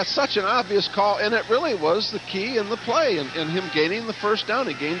that, but that's such an obvious call, and it really was the key in the play, in him gaining the first down.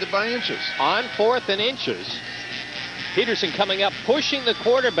 He gained it by inches. On 4th and inches, Peterson coming up, pushing the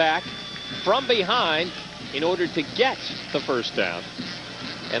quarterback from behind in order to get the first down.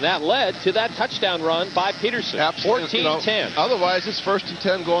 And that led to that touchdown run by Peterson. 14-10. Otherwise, it's 1st and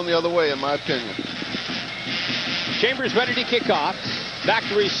 10 going the other way, in my opinion. Chambers ready to kick off. Back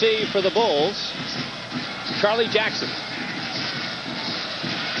to receive for the Bulls, Charlie Jackson.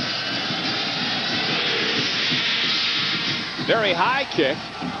 Very high kick.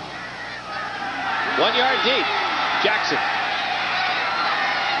 1 yard deep. Jackson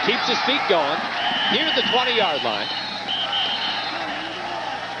keeps his feet going near the 20-yard line.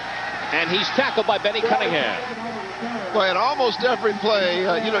 And he's tackled by Benny Cunningham. Well, in almost every play,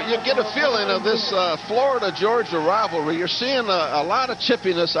 you get a feeling of this Florida-Georgia rivalry. You're seeing a lot of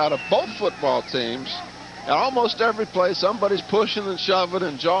chippiness out of both football teams. At almost every play, somebody's pushing and shoving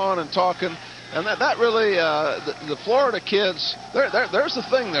and jawing and talking. And that really, the Florida kids, there's the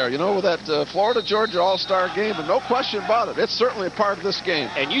thing there, with that Florida-Georgia All-Star game, and no question about it. It's certainly a part of this game.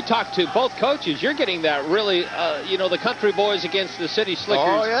 And you talk to both coaches, you're getting that really, the country boys against the city slickers.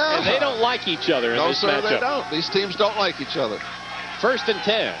 Oh, yeah. And they don't like each other in this matchup. No, sir, they don't. These teams don't like each other. 1st and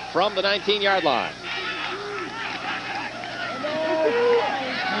 10 from the 19-yard line.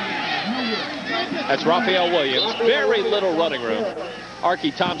 That's Raphael Williams. Very little running room.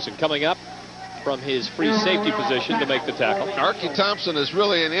 Archie Thompson coming up from his free safety position to make the tackle. Archie Thompson is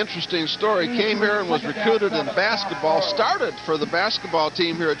really an interesting story. Came here and was recruited in basketball. Started for the basketball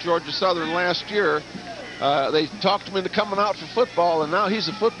team here at Georgia Southern last year. They talked him into coming out for football, and now he's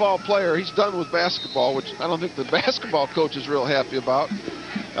a football player. He's done with basketball, which I don't think the basketball coach is real happy about.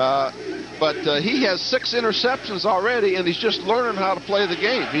 But he has 6 interceptions already, and he's just learning how to play the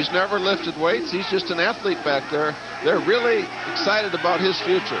game. He's never lifted weights. He's just an athlete back there. They're really excited about his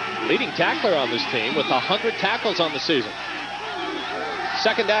future. Leading tackler on this team with 100 tackles on the season.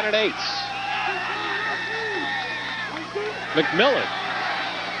 2nd down and 8. McMillan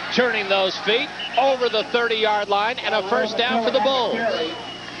turning those feet over the 30-yard line, and a first down for the Bulls.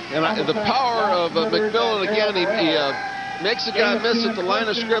 And the power of McMillan again, he makes a guy miss at the line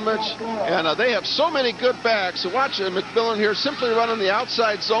of scrimmage, and they have so many good backs. So watch McMillan here simply running the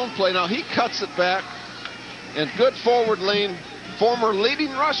outside zone play. Now he cuts it back, and good forward lean. Former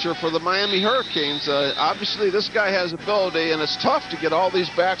leading rusher for the Miami Hurricanes. Obviously, this guy has ability, and it's tough to get all these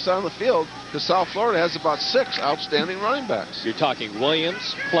backs on the field because South Florida has about 6 outstanding running backs. You're talking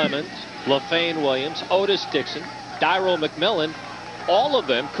Williams, Clement, LaFane Williams, Otis Dixon, Dyro McMillan. All of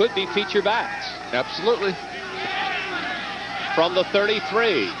them could be feature backs. Absolutely. From the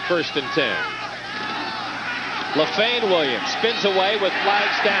 33, 1st and 10. LaFane Williams spins away with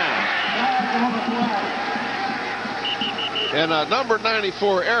flags down. And number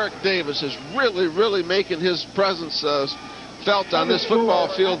 94, Eric Davis, is really making his presence felt on this football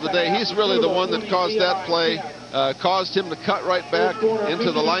field today. He's really the one that caused that play, caused him to cut right back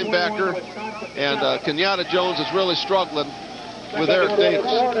into the linebacker. And Kenyatta Jones is really struggling with Eric Davis.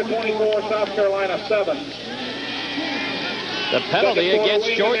 Florida 24, South Carolina 7. The penalty against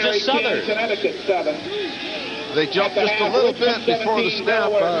Georgia Southern. Connecticut 7. They jumped just a little bit before the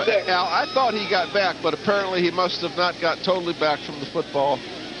snap. Al, I thought he got back, but apparently he must have not got totally back from the football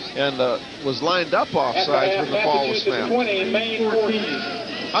and was lined up offside when the ball was snapped.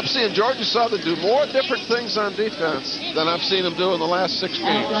 I'm seeing Georgia Southern do more different things on defense than I've seen them do in the last 6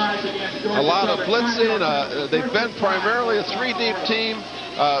 games. A lot of blitzing. They've been primarily a 3-deep team.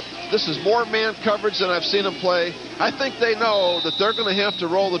 This is more man coverage than I've seen them play. I think they know that they're going to have to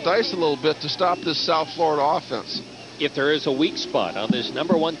roll the dice a little bit to stop this South Florida offense. If there is a weak spot on this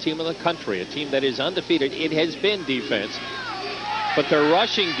 #1 team in the country, a team that is undefeated, it has been defense. But their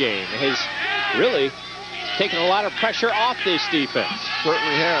rushing game has really taken a lot of pressure off this defense.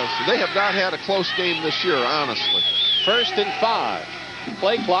 Certainly has. They have not had a close game this year, honestly. 1st and 5.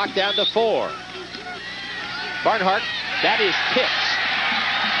 Play clock down to 4. Barnhart, that is tipped.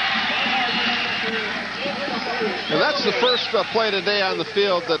 And that's the first play today on the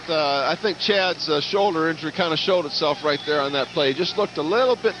field that I think Chad's shoulder injury kind of showed itself right there on that play. He just looked a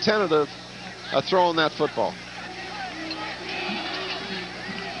little bit tentative throwing that football.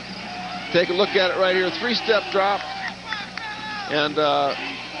 Take a look at it right here. 3-step drop. And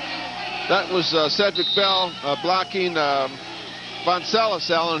that was Cedric Bell blocking Voncellis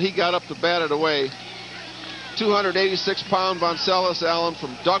Allen. He got up to bat it away. 286-pound Voncellis Allen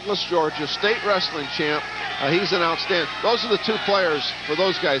from Douglas, Georgia, state wrestling champ. He's an outstanding. Those are the two players for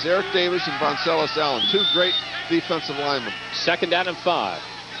those guys, Eric Davis and Voncellis Allen. Two great defensive linemen. 2nd down and 5.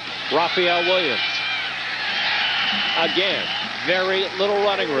 Raphael Williams. Again, very little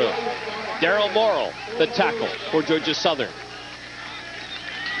running room. Daryl Morrill, the tackle for Georgia Southern.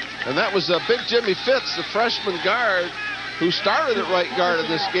 And that was Big Jimmy Fitz, the freshman guard, who started at right guard in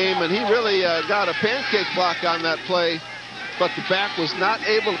this game, and he really got a pancake block on that play, but the back was not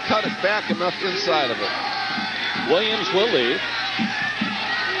able to cut it back enough inside of it. Williams will lead.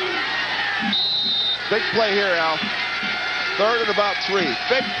 Big play here, Al. 3rd and about 3.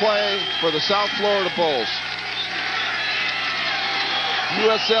 Big play for the South Florida Bulls.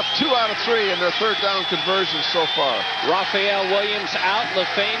 USF 2 out of 3 in their 3rd down conversions so far. Raphael Williams out,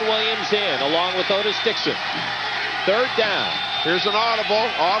 LaFane Williams in, along with Otis Dixon. 3rd down. Here's an audible.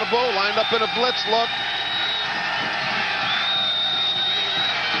 Audible lined up in a blitz look.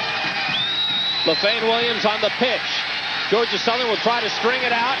 LaFane Williams on the pitch. Georgia Southern will try to string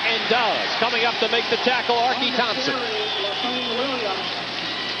it out and does. Coming up to make the tackle, Archie Thompson.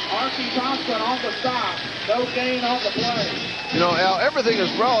 Archie Thompson on the stop. No gain on the play. You know, Al, everything is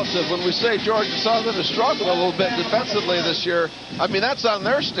relative. When we say Georgia Southern has struggled a little bit defensively this year, I mean, that's on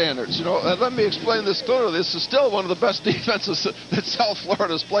their standards. You know, let me explain this clearly. This is still one of the best defenses that South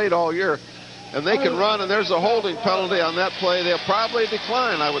Florida's played all year. And they can run, and there's a holding penalty on that play. They'll probably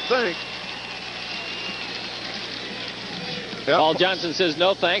decline, I would think. Yep. Paul Johnson says,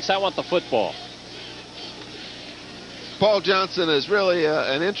 no thanks, I want the football. Paul Johnson is really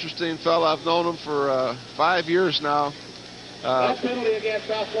an interesting fellow. I've known him for 5 years now. That penalty against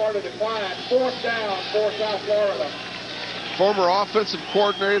South Florida declined. 4th down for South Florida. Former offensive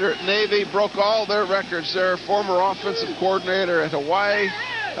coordinator at Navy, broke all their records there. Former offensive coordinator at Hawaii.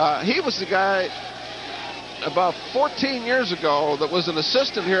 He was the guy about 14 years ago that was an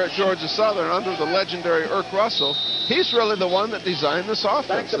assistant here at Georgia Southern under the legendary Irk Russell. He's really the one that designed this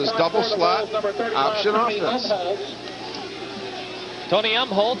offense, this double slot option offense. Tony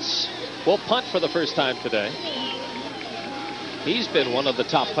Umholtz will punt for the first time today. He's been one of the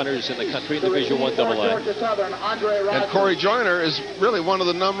top punters in the country in Division I AA. And Corey Joyner is really one of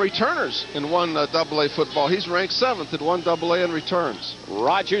the number returners in 1AA football. He's ranked 7th in 1AA in returns.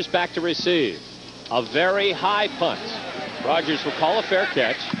 Rogers back to receive. A very high punt. Rogers will call a fair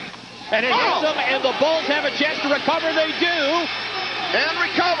catch. And it hits them, and the Bulls have a chance to recover. They do. And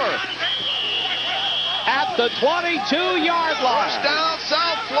recover. At the 22-yard line. First down,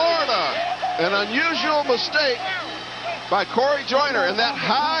 South Florida. An unusual mistake by Corey Joyner, and that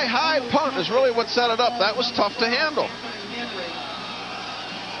high punt is really what set it up. That was tough to handle.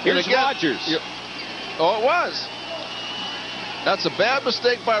 Here's Rogers. Oh, it was. That's a bad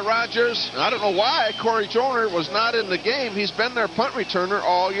mistake by Rogers. I don't know why Corey Joyner was not in the game. He's been their punt returner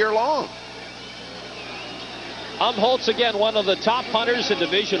all year long. Umholtz again, one of the top punters in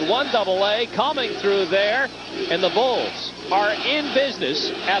Division I AA, coming through there, and the Bulls are in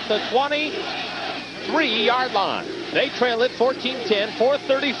business at the 23-yard line. They trail it 14-10,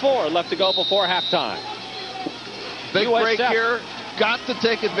 4:34 left to go before halftime. Big break here. Got to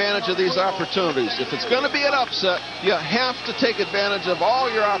take advantage of these opportunities. If it's going to be an upset, you have to take advantage of all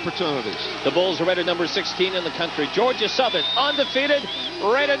your opportunities. The Bulls are rated number 16 in the country. Georgia Southern, undefeated,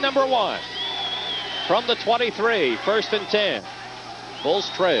 rated number 1. From the 23, 1st and 10. Bulls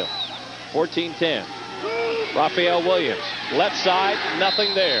trail, 14-10. Raphael Williams, left side,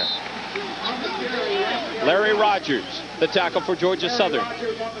 nothing there. Larry Rogers, the tackle for Georgia Southern.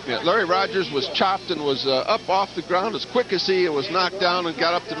 Yeah, Larry Rogers was chopped and was up off the ground as quick as he was knocked down and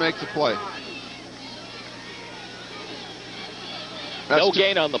got up to make the play. No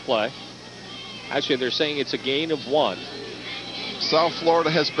gain on the play. Actually, they're saying it's a gain of 1. South Florida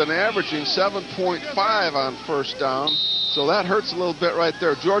has been averaging 7.5 on first down, so that hurts a little bit right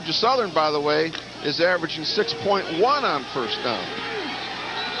there. Georgia Southern, by the way, is averaging 6.1 on first down.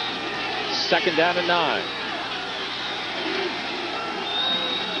 2nd down and 9.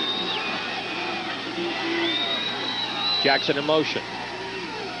 Jackson in motion.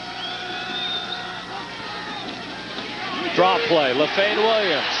 Draw play, LaFane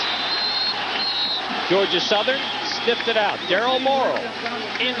Williams. Georgia Southern sniffed it out. Daryl Morrill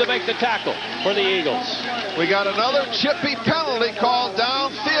in to make the tackle for the Eagles. We got another chippy penalty called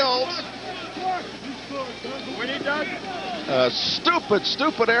downfield.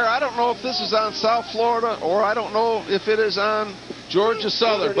 Stupid error. I don't know if this is on South Florida or I don't know if it is on Georgia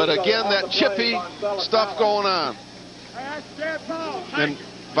Southern. But again, that chippy stuff going on. And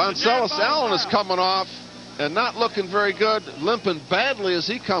Voncellis Allen is coming off and not looking very good, limping badly as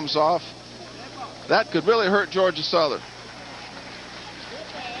he comes off. That could really hurt Georgia Southern.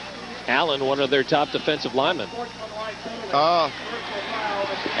 Allen, one of their top defensive linemen.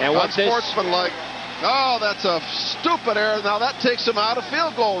 And what's unsportsmanlike. Oh, that's a stupid error. Now that takes him out of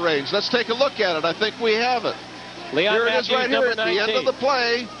field goal range. Let's take a look at it. I think we have it. Leon here Matthews, it is right here at 19. the end of the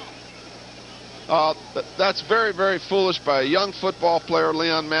play. That's very, very foolish by a young football player,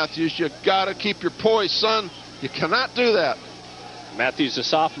 Leon Matthews. You got to keep your poise, son. You cannot do that. Matthews, a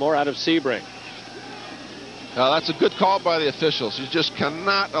sophomore out of Sebring. That's a good call by the officials. You just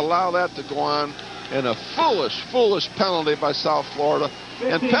cannot allow that to go on. And a foolish penalty by South Florida.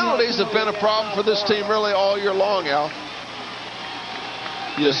 And penalties have been a problem for this team really all year long, Al.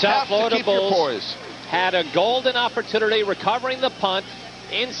 You South Florida keep your poise. Had a golden opportunity recovering the punt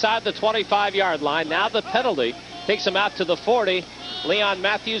inside the 25-yard line. Now the penalty takes them out to the 40. Leon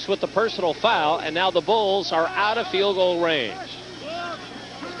Matthews with the personal foul, and now the Bulls are out of field goal range.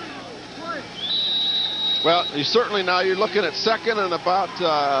 Well, you certainly now you're looking at second and about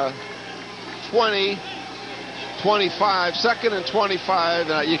 20, 25, second and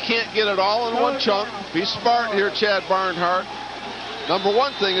 25. You can't get it all in one chunk. Be smart here, Chad Barnhart. Number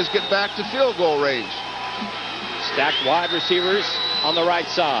one thing is get back to field goal range. Stacked wide receivers on the right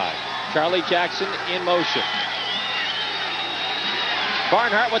side. Charlie Jackson in motion.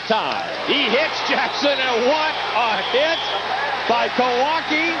 Barnhart with time. He hits Jackson, and what a hit by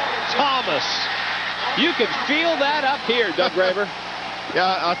Kawaki Thomas. You can feel that up here, Doug Graber.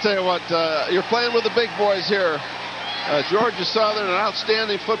 Yeah, I'll tell you what, you're playing with the big boys here. Georgia Southern, an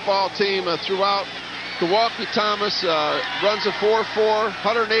outstanding football team throughout. Kawaki Thomas runs a 4.4,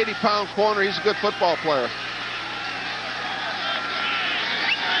 180-pound corner. He's a good football player.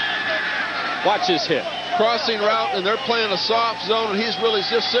 Watch his hit. Crossing route, and they're playing a soft zone, and he's really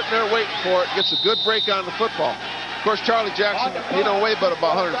just sitting there waiting for it. Gets a good break on the football. Of course, Charlie Jackson, he don't weigh but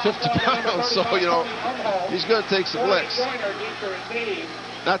about 150 pounds, so, you know, he's going to take some licks.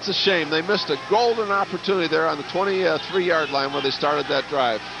 That's a shame. They missed a golden opportunity there on the 23-yard line where they started that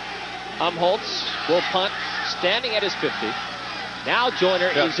drive. Umholtz will punt, standing at his 50. Now Joyner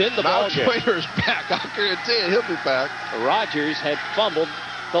is in the ball game. Now Joyner's back. I guarantee you he'll be back. Rogers had fumbled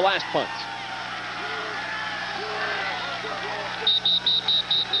the last punt.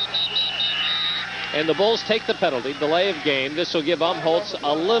 And the Bulls take the penalty, delay of game. This will give Umholtz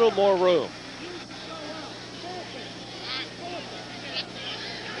a little more room.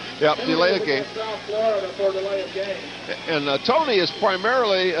 Yep, delay of game. And Tony is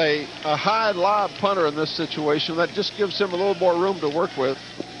primarily a high lob punter in this situation. That just gives him a little more room to work with.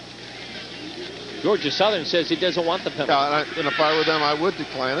 Georgia Southern says he doesn't want the penalty. Yeah, and if I were them, I would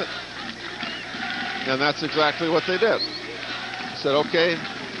decline it. And that's exactly what they did. He said, okay,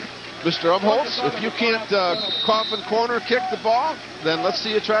 Mr. Umholtz, if you can't coffin corner kick the ball, then let's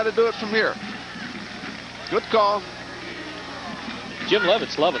see you try to do it from here. Good call. Jim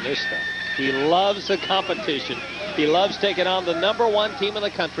Levitt's loving this stuff. He loves the competition. He loves taking on the #1 team in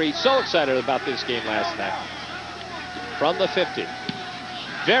the country. So excited about this game last night. From the 50.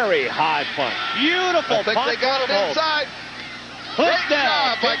 Very high punt. Beautiful I think punt. They got it inside.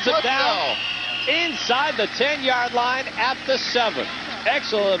 Clifton puts it down inside the 10-yard line at the 7.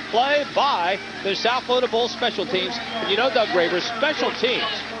 Excellent play by the South Florida Bulls special teams. And you know, Doug Graber, special teams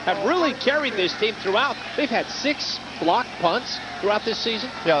have really carried this team throughout. They've had 6 blocked punts throughout this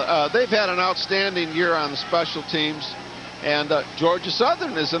season. Yeah, they've had an outstanding year on the special teams. And Georgia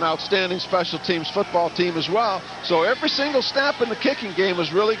Southern is an outstanding special teams football team as well. So every single snap in the kicking game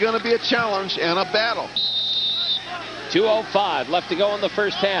is really going to be a challenge and a battle. 2:05 left to go in the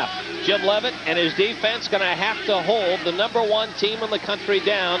first half. Jim Levitt and his defense going to have to hold the #1 team in the country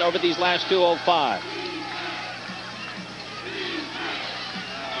down over these last 2:05.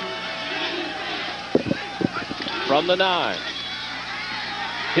 From the 9.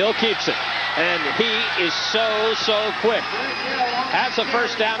 Hill keeps it. And he is so quick. Has a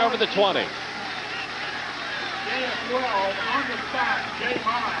first down over the 20.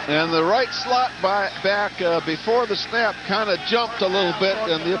 And the right slot back before the snap kind of jumped a little bit,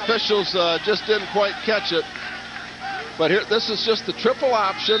 and the officials just didn't quite catch it. But here, this is just the triple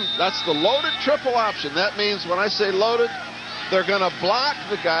option. That's the loaded triple option. That means when I say loaded, they're going to block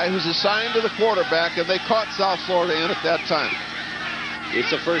the guy who's assigned to the quarterback, and they caught South Florida in at that time.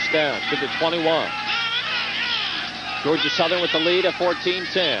 It's a first down to the 21. Georgia Southern with the lead at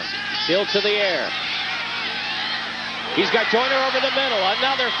 14-10. Hill to the air. He's got Joyner over the middle.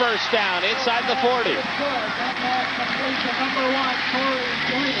 Another first down inside the 40.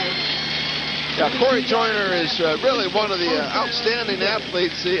 Yeah, Corey Joyner is really one of the outstanding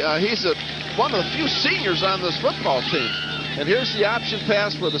athletes. He's one of the few seniors on this football team. And here's the option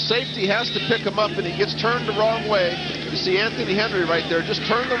pass where the safety has to pick him up, and he gets turned the wrong way. You see Anthony Henry right there, just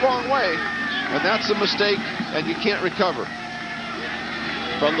turned the wrong way, and that's a mistake, and you can't recover.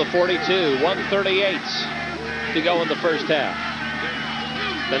 From the 42, 1:38 to go in the first half.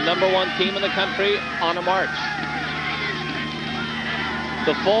 The #1 team in the country on a march.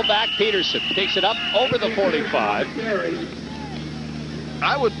 The fullback, Peterson, takes it up over the 45.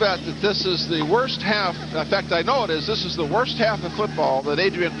 I would bet that this is the worst half. In fact, I know it is. This is the worst half of football that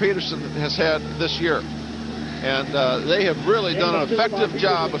Adrian Peterson has had this year. And they have really done an effective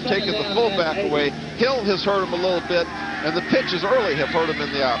job of taking the fullback away. Hill has hurt him a little bit, and the pitches early have hurt him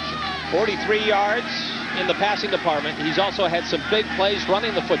in the option. 43 yards in the passing department. He's also had some big plays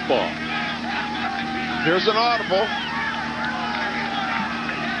running the football. Here's an audible.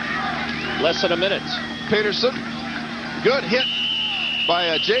 Less than a minute. Peterson, good hit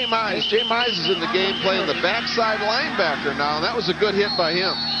by Jay Mize. Jay Mize is in the game playing the backside linebacker now, and that was a good hit by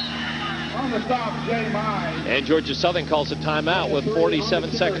him. On the stop, Jay Mize. And Georgia Southern calls a timeout with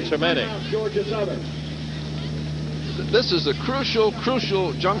 47 seconds remaining. Georgia Southern. This is a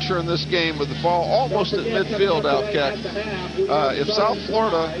crucial juncture in this game with the ball almost at midfield, Outcat. If South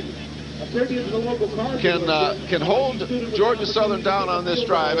Florida can hold Georgia Southern down on this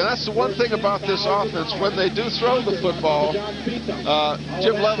drive, and that's the one thing about this offense. When they do throw the football,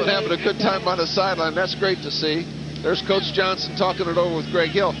 Jim Levitt having a good time on the sideline. That's great to see. There's Coach Johnson talking it over with Greg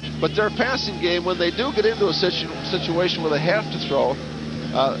Hill. But their passing game, when they do get into a situation where they have to throw,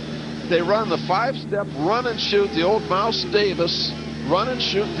 they run the 5-step run and shoot, the old Mouse Davis run and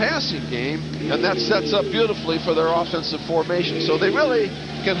shoot passing game, and that sets up beautifully for their offensive formation. So they really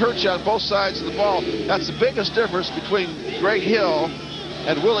can hurt you on both sides of the ball. That's the biggest difference between Greg Hill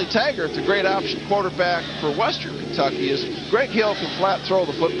and Willie Taggart, the great option quarterback for Western Kentucky, is Greg Hill can flat throw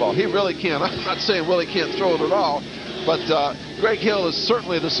the football. He really can. I'm not saying Willie can't throw it at all, but Greg Hill is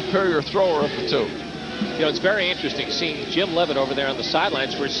certainly the superior thrower of the two. You know, it's very interesting seeing Jim Levitt over there on the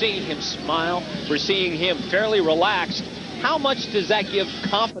sidelines. We're seeing him smile. We're seeing him fairly relaxed. How much does that give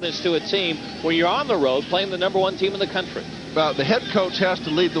confidence to a team when you're on the road playing the #1 team in the country? The head coach has to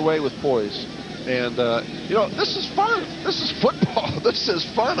lead the way with poise. And, you know, this is fun. This is football. This is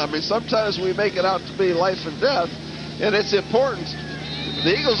fun. I mean, sometimes we make it out to be life and death, and it's important.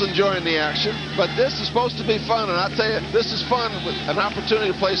 The Eagles enjoying the action, but this is supposed to be fun. And I'll tell you, this is fun with an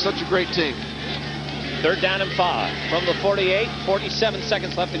opportunity to play such a great team. 3rd down and 5 from the 48. 47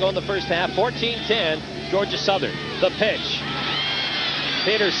 seconds left to go in the first half. 14-10, Georgia Southern. The pitch.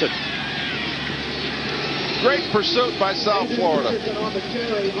 Peterson. Great pursuit by South Florida.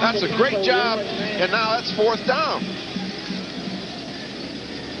 That's a great job, and now that's 4th down.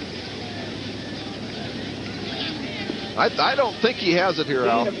 I don't think he has it here,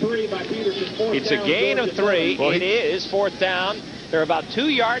 Al. It's a gain of 3. Well, it is 4th down. They're about 2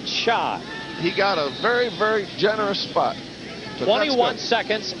 yards shy. He got a very, very generous spot. 21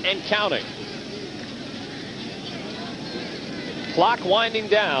 seconds and counting. Clock winding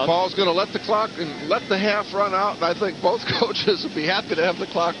down. Paul's going to let the clock and let the half run out, and I think both coaches would be happy to have the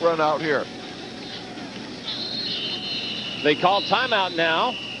clock run out here. They call timeout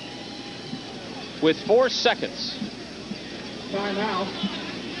now with 4 seconds. Timeout,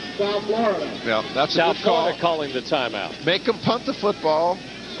 South Florida. Yeah, that's South a good call. Florida calling the timeout. Make them punt the football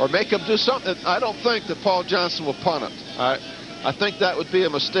or make them do something. I don't think that Paul Johnson will punt it. I think that would be a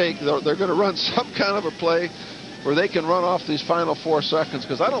mistake. They're going to run some kind of a play where they can run off these final 4 seconds,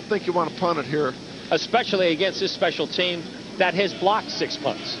 because I don't think you want to punt it here. Especially against this special team that has blocked 6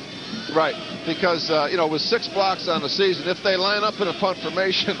 punts. Right, because, you know, with 6 blocks on the season, if they line up in a punt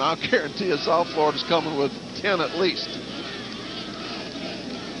formation, I'll guarantee you South Florida's coming with 10 at least.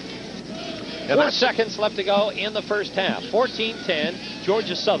 And 4 seconds left to go in the first half. 14-10,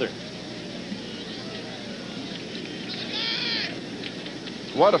 Georgia Southern.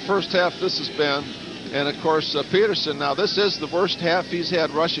 What a first half this has been. And, of course, Peterson, now this is the worst half he's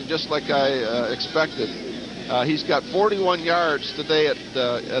had rushing, just like I expected. He's got 41 yards today at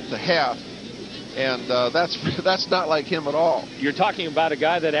the half, and that's not like him at all. You're talking about a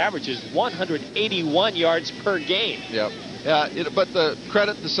guy that averages 181 yards per game. Yep. But the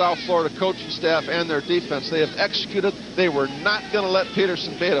credit to South Florida coaching staff and their defense. They have executed. They were not going to let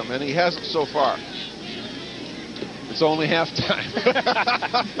Peterson beat him, and he hasn't so far. It's only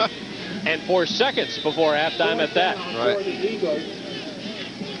halftime. And 4 seconds before halftime at that. Right.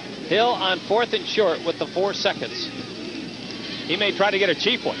 Hill on 4th and short with the 4 seconds. He may try to get a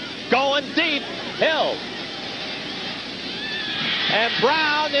cheap one. Going deep. Hill. And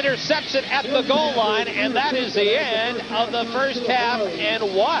Brown intercepts it at the goal line, and that is the end of the first half.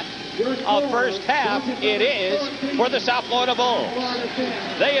 And what a first half it is for the South Florida Bulls.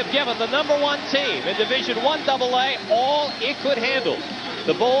 They have given the #1 team in Division I AA all it could handle.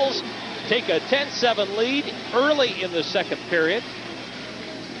 The Bulls take a 10-7 lead early in the second period,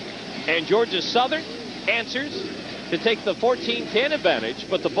 and Georgia Southern answers to take the 14-10 advantage,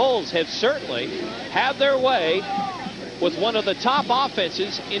 but the Bulls have certainly had their way with one of the top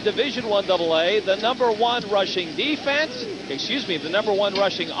offenses in Division I AA, the #1 rushing defense, the #1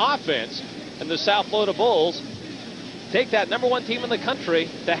 rushing offense, and the South Florida Bulls take that #1 team in the country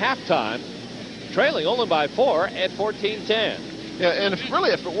to halftime, trailing only by 4 at 14-10. Yeah, and if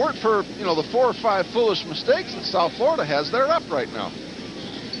it weren't for, the 4 or 5 foolish mistakes that South Florida has, they're up right now.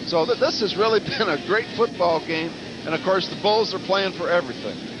 So this has really been a great football game, and of course the Bulls are playing for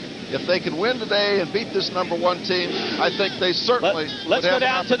everything. If they can win today and beat this #1 team, I think they certainly Let's go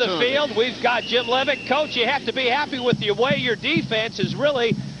down to the field. We've got Jim Levitt. Coach, you have to be happy with the way your defense has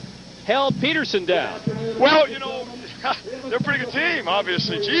really held Peterson down. Well, they're a pretty good team,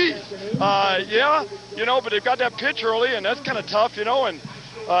 obviously. Geez. Yeah, but they've got that pitch early, and that's kind of tough, and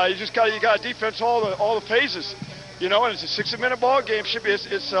you got defense all the phases, and it's a 60-minute ball game.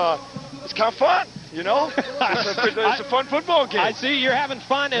 It's kind of fun. It's a fun football game. I see you're having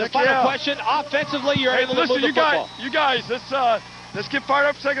fun. And final question, offensively, you're able to move the football. You guys, let's get fired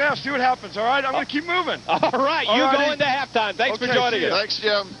up second half, see what happens, all right? I'm going to keep moving. All right, you go into halftime. Thanks for joining us. Thanks,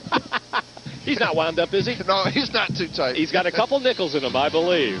 Jim. He's not wound up, is he? No, he's not too tight. He's got a couple nickels in him, I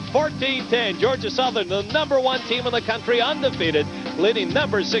believe. 14-10, Georgia Southern, the #1 team in the country, undefeated, leading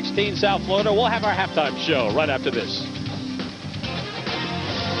 #16 South Florida. We'll have our halftime show right after this.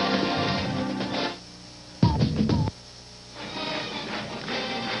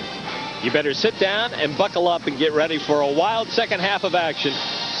 You better sit down and buckle up and get ready for a wild second half of action.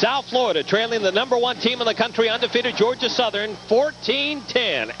 South Florida trailing the #1 team in the country, undefeated Georgia Southern,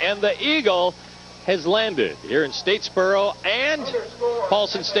 14-10. And the Eagle has landed here in Statesboro and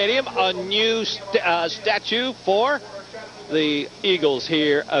Paulson Stadium. A new statue for the Eagles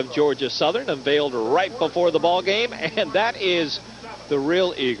here of Georgia Southern, unveiled right before the ball game. And that is the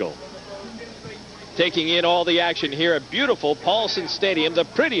real Eagle, taking in all the action here at beautiful Paulson Stadium, the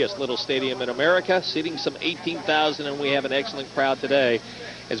prettiest little stadium in America, seating some 18,000, and we have an excellent crowd today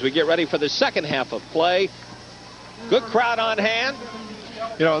as we get ready for the second half of play. Good crowd on hand.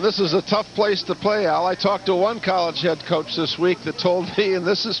 This is a tough place to play, Al. I talked to one college head coach this week that told me, and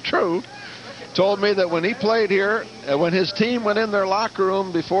this is true, told me that when he played here, when his team went in their locker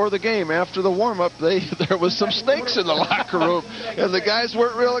room before the game, after the warm-up, there was some snakes in the locker room, and the guys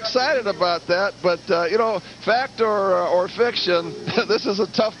weren't real excited about that. But, fact or fiction, this is a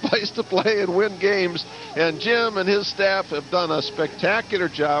tough place to play and win games, and Jim and his staff have done a spectacular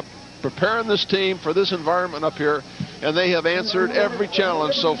job preparing this team for this environment up here, and they have answered every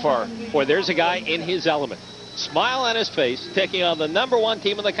challenge so far. Boy, there's a guy in his element. Smile on his face, taking on the #1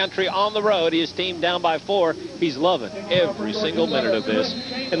 team in the country on the road. His team down by 4. He's loving every single minute of this.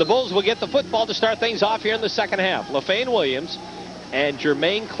 And the Bulls will get the football to start things off here in the second half. LaFane Williams and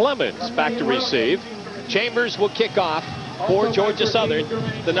Jermaine Clemens back to receive. Chambers will kick off for Georgia Southern,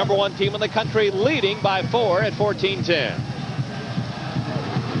 the #1 team in the country, leading by 4 at 14-10.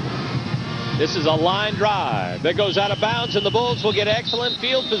 This is a line drive that goes out of bounds, and the Bulls will get excellent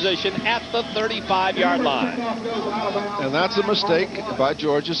field position at the 35-yard line. And that's a mistake by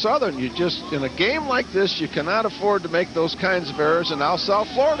Georgia Southern. In a game like this, you cannot afford to make those kinds of errors, and now South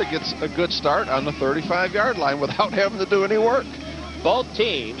Florida gets a good start on the 35-yard line without having to do any work. Both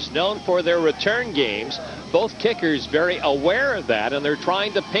teams known for their return games, both kickers very aware of that, and they're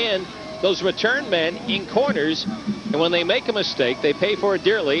trying to pin those return men in corners, and when they make a mistake, they pay for it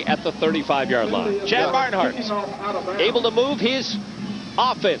dearly at the 35-yard line. Chad Barnhart able to move his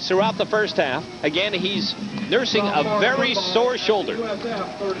offense throughout the first half. Again, he's nursing a very sore shoulder.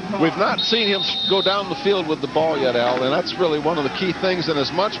 We've not seen him go down the field with the ball yet, Al, and that's really one of the key things. And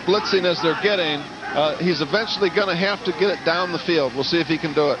as much blitzing as they're getting, he's eventually going to have to get it down the field. We'll see if he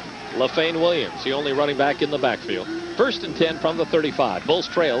can do it. LaFane Williams, the only running back in the backfield. 1st and 10 from the 35. Bulls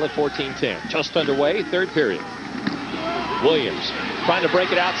trail at 14-10. Just underway, third period. Williams trying to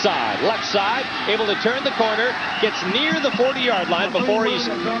break it outside. Left side, able to turn the corner. Gets near the 40-yard line before he's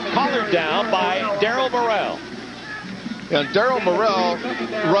collared down by Daryl Morrell. And Daryl Morrell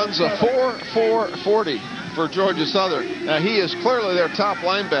runs a 4.40 for Georgia Southern. Now, he is clearly their top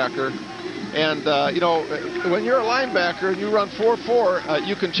linebacker. And, when you're a linebacker and you run 4.4,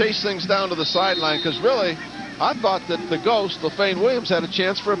 you can chase things down to the sideline because really I thought that the ghost, LaFane Williams, had a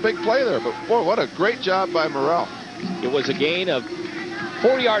chance for a big play there. But, boy, what a great job by Morrell. It was a gain of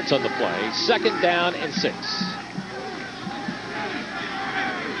 4 yards on the play. 2nd down and 6.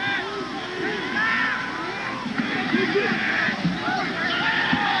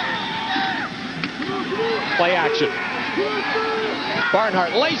 Play action.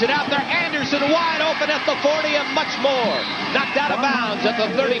 Barnhart lays it out there. Anderson wide open at the 40 and much more. Knocked out of bounds at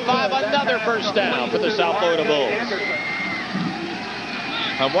the 35. Another first down for the South Florida Bulls.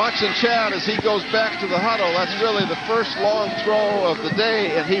 I'm watching Chad as he goes back to the huddle. That's really the first long throw of the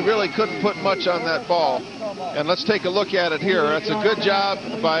day, and he really couldn't put much on that ball. And let's take a look at it here. That's a good job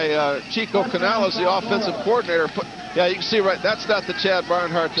by Chico Canales, the offensive coordinator. Yeah, you can see right, that's not the Chad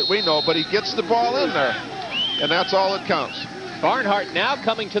Barnhart that we know, but he gets the ball in there, and that's all that counts. Barnhart now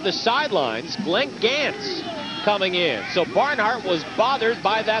coming to the sidelines. Glenn Gantz coming in. So Barnhart was bothered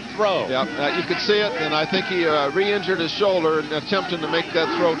by that throw. Yeah, you could see it, and I think he re-injured his shoulder in attempting to make that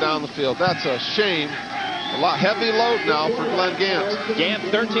throw down the field. That's a shame. A lot heavy load now for Glenn Gantz. Gant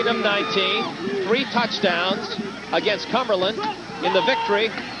 13 of 19, 3 touchdowns against Cumberland in the victory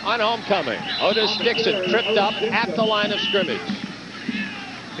on homecoming. Otis Dixon tripped up at the line of scrimmage.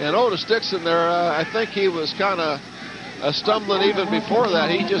 And Otis Dixon there, I think he was kind of stumbling even before that.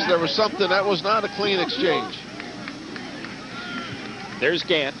 There was something that was not a clean exchange. There's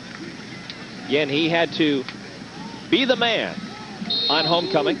Gant. Again, he had to be the man on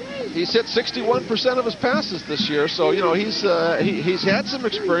homecoming. He's hit 61% of his passes this year, so you know he's had some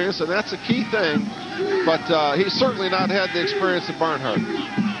experience, and that's a key thing. But he's certainly not had the experience of Barnhart.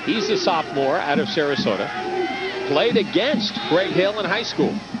 He's a sophomore out of Sarasota. Played against Greg Hill in high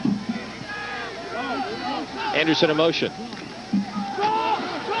school. Anderson in motion.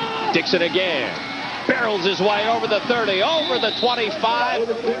 Dixon again. Barrels his way over the 30, over the 25,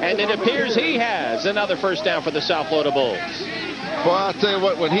 and it appears he has another first down for the South Florida Bulls. Well, I'll tell you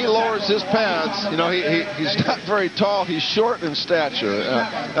what, when he lowers his pads, you know, he's not very tall. He's short in stature.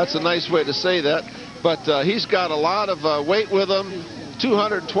 That's a nice way to say that. But he's got a lot of weight with him,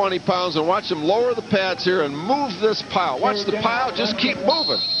 220 pounds, and watch him lower the pads here and move this pile. Watch the pile just keep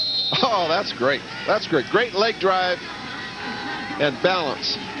moving. Oh, that's great. That's great. Great leg drive and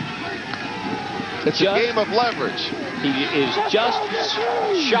balance. It's a game of leverage. He is just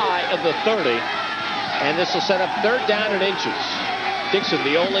shy of the 30, and this will set up 3rd down and inches. Dixon,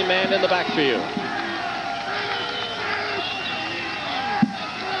 the only man in the backfield.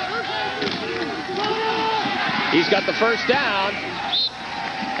 He's got the first down,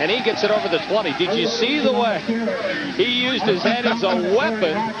 and he gets it over the 20. Did you see the way he used his head as a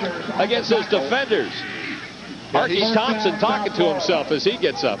weapon against those defenders? Archie Thompson talking to himself as he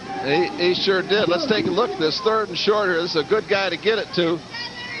gets up. He sure did. Let's take a look. This 3rd and short here. This is a good guy to get it to.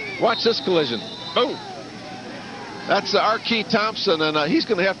 Watch this collision. Boom. That's Archie Thompson, and he's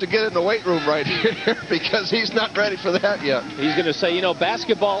going to have to get in the weight room right here because he's not ready for that yet. He's going to say, you know,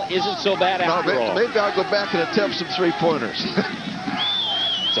 basketball isn't so bad after all. Maybe I'll go back and attempt some 3-pointers.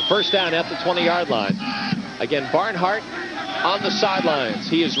 It's a first down at the 20-yard line. Again, Barnhart on the sidelines.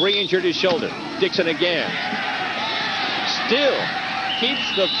 He has re-injured his shoulder. Dixon again. Still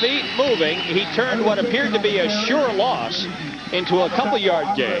keeps the feet moving. He turned what appeared to be a sure loss into a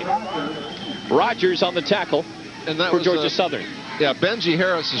couple-yard gain. Rogers on the tackle and that for was Georgia Southern. Yeah, Benji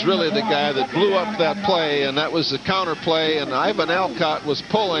Harris is really the guy that blew up that play, and that was the counter play, and Ivan Alcott was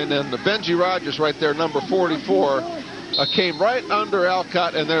pulling, and the Benji Rogers right there, number 44, came right under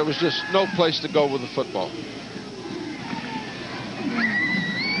Alcott, and there was just no place to go with the football.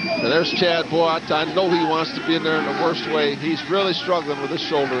 And there's Chad Boy. I know he wants to be in there in the worst way. He's really struggling with his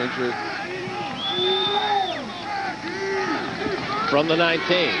shoulder injury. From the 19,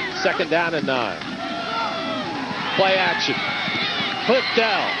 2nd down and 9. Play action. Cliff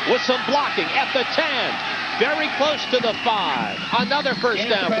Dell with some blocking at the 10. Very close to the 5. Another first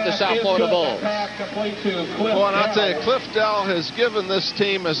down for the South Florida Bulls. Well, and I'll tell you, Cliff Dell has given this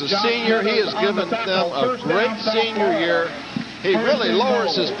team as a senior. He has given them a great senior year. He really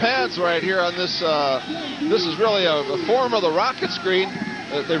lowers his pads right here on this. This is really a form of the rocket screen.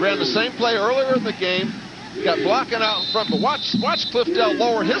 They ran the same play earlier in the game. Got blocking out in front, but watch Cliff Dell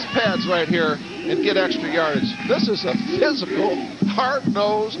lower his pads right here and get extra yardage. This is a physical,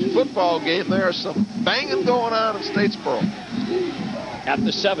 hard-nosed football game. There's some banging going on in Statesboro. At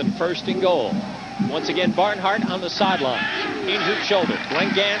the 7, 1st and goal. Once again, Barnhart on the sideline. Injured shoulder.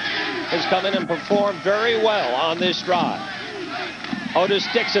 Glenn Gant has come in and performed very well on this drive. Otis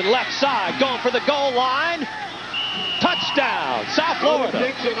Dixon left side, going for the goal line. Touchdown, South Florida.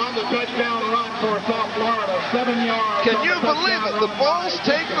 Dixon on the touchdown run for South Florida, 7 yards. Can you believe it? The Bulls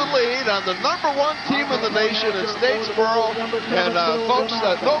take the lead on the #1 team in the nation in Statesboro. And folks,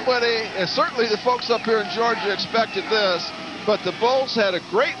 nobody, and certainly the folks up here in Georgia, expected this. But the Bulls had a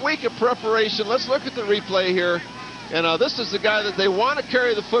great week of preparation. Let's look at the replay here. And this is the guy that they want to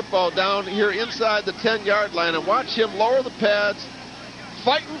carry the football down here inside the 10-yard line. And watch him lower the pads,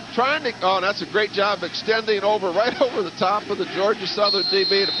 fighting, trying to, oh, that's a great job extending over, right over the top of the Georgia Southern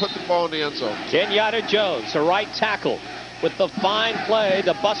DB to put the ball in the end zone. Kenyatta Jones, the right tackle, with the fine play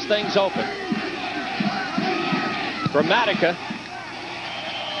to bust things open. Grammatica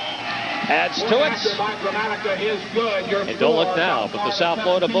adds to it. And don't look now, but the South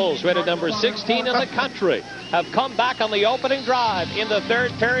Florida Bulls, rated number 16 in the country, have come back on the opening drive in the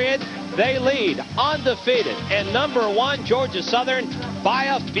third period. They lead undefeated and #1 Georgia Southern by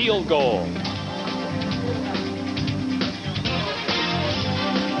a field goal.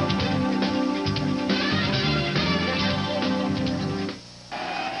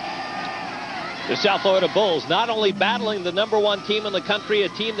 The South Florida Bulls not only battling the #1 team in the country, a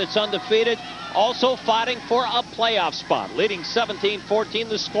team that's undefeated, also fighting for a playoff spot, leading 17-14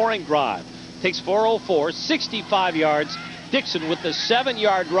 the scoring drive. Takes 4:04, 65 yards. Dixon with the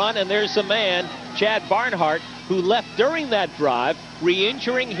 7-yard run, and there's the man, Chad Barnhart, who left during that drive,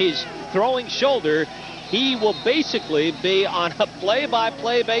 re-injuring his throwing shoulder. He will basically be on a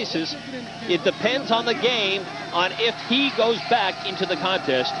play-by-play basis. It depends on the game on if he goes back into the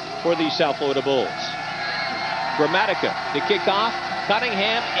contest for the South Florida Bulls. Grammatica, the kickoff.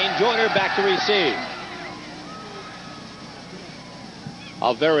 Cunningham and Joyner back to receive.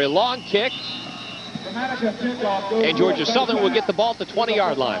 A very long kick. And Georgia Southern will get the ball at the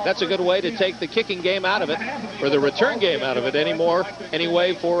 20-yard line. That's a good way to take the kicking game out of it, or the return game out of it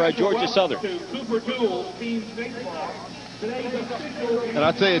anyway for Georgia Southern. And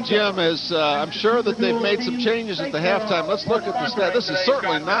I'll tell you, Jim, I'm sure that they've made some changes at the halftime. Let's look at the stat. This is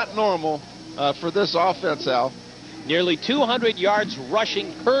certainly not normal for this offense, Al. Nearly 200 yards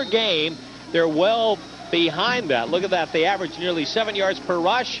rushing per game. They're well behind that. Look at that. They average nearly 7 yards per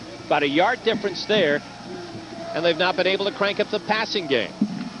rush, about a yard difference there. And they've not been able to crank up the passing game.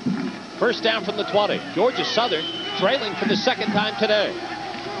 First down from the 20. Georgia Southern trailing for the second time today.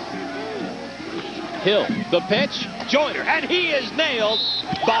 Hill, the pitch, Joyner, and he is nailed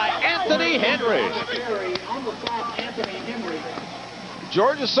by Anthony Henry.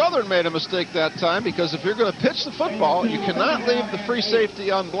 Georgia Southern made a mistake that time, because if you're going to pitch the football, you cannot leave the free safety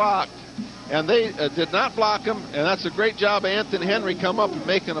unblocked. And they did not block him, and that's a great job of Anthony Henry come up and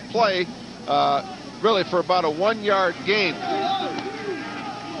making a play, really for about a 1-yard gain.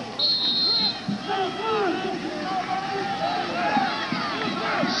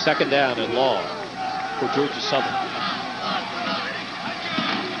 Second down and long for Georgia Southern.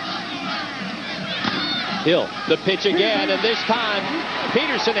 Hill, the pitch again, and this time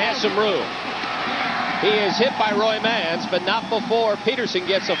Peterson has some room. He is hit by Roy Mans, but not before Peterson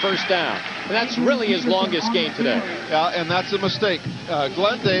gets a first down. And that's really his longest gain today. Yeah, and that's a mistake.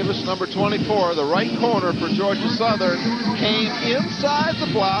 Glenn Davis, number 24, the right corner for Georgia Southern, came inside the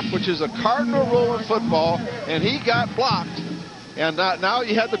block, which is a cardinal rule in football, and he got blocked. And now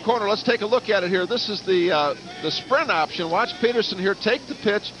you had the corner. Let's take a look at it here. This is the sprint option. Watch Peterson here take the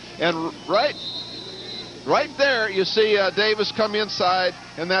pitch, and right there you see Davis come inside,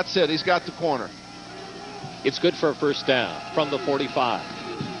 and that's it. He's got the corner. It's good for a first down from the 45.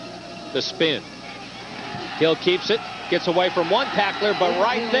 The spin. Hill keeps it, gets away from one tackler, but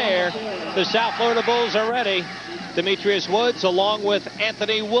right there, the South Florida Bulls are ready. Demetrius Woods along with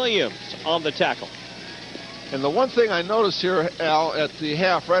Anthony Williams on the tackle. And the one thing I notice here, Al, at the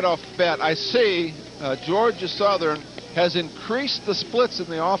half, right off the bat, I see Georgia Southern has increased the splits in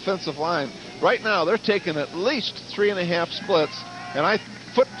the offensive line. Right now, they're taking at least 3.5 splits, and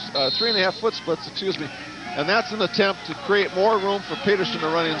 3.5 foot splits, excuse me. And that's an attempt to create more room for Peterson to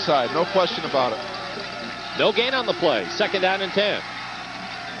run inside. No question about it. No gain on the play. Second down and 10.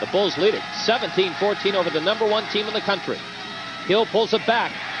 The Bulls lead it 17-14 over the #1 team in the country. Hill pulls it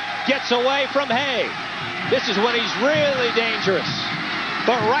back. Gets away from Hay. This is when he's really dangerous.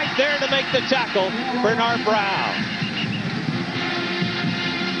 But right there to make the tackle, Bernard Brown.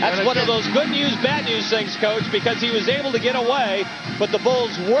 That's one of those good news, bad news things, Coach, because he was able to get away, but the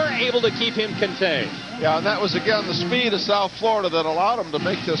Bulls were able to keep him contained. Yeah, and that was, again, the speed of South Florida that allowed him to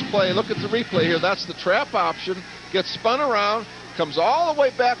make this play. Look at the replay here. That's the trap option. Gets spun around, comes all the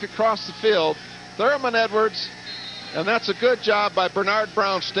way back across the field. Thurman Edwards, and that's a good job by Bernard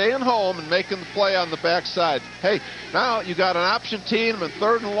Brown staying home and making the play on the backside. Hey, now you got an option team and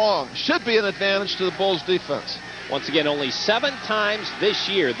 3rd and long. Should be an advantage to the Bulls defense. Once again, only 7 times this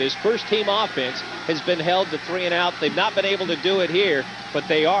year this first-team offense has been held to 3 and out. They've not been able to do it here, but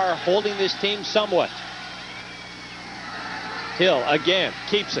they are holding this team somewhat. Hill again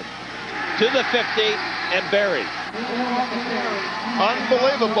keeps it to the 50 and buried.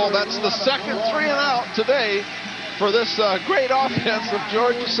 Unbelievable. That's the second 3 and out today for this great offense of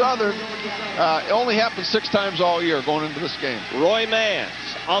Georgia Southern. It only happened 6 times all year going into this game. Roy Mans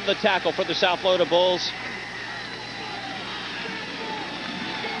on the tackle for the South Florida Bulls.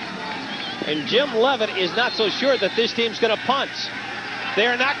 And Jim Levitt is not so sure that this team's going to punt. They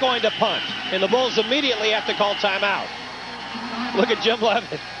are not going to punt. And the Bulls immediately have to call timeout. Look at Jim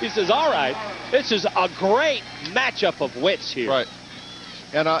Levitt. He says, all right, this is a great matchup of wits here. Right.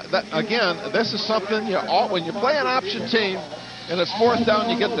 And again, this is something when you play an option team and it's 4th down,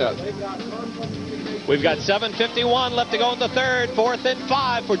 you get that. We've got 7:51 left to go in the third. 4th and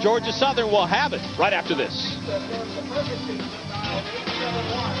 5 for Georgia Southern. We'll have it right after this.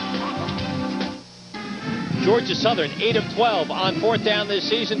 Georgia Southern 8 of 12 on 4th down this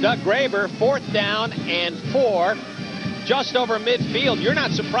season. Doug Graber, 4th down and 4. Just over midfield. You're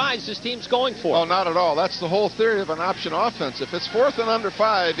not surprised this team's going for it. Oh, not at all. That's the whole theory of an option offense. If it's 4th and under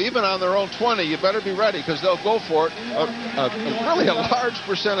 5, even on their own 20, you better be ready because they'll go for it really a large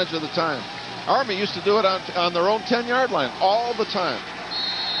percentage of the time. Army used to do it on their own 10-yard line all the time.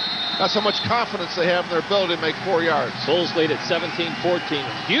 That's how much confidence they have in their ability to make 4 yards. Bulls lead at 17-14.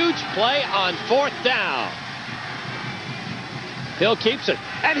 Huge play on 4th down. Hill keeps it,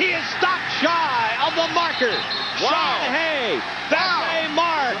 and he is stopped shy of the marker. Wow. Sean Hay, Bay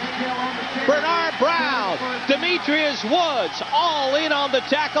Mark, Bernard Brown, Demetrius Woods, all in on the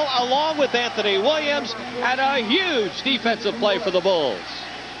tackle, along with Anthony Williams, and a huge defensive play for the Bulls.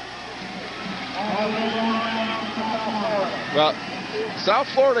 Well, South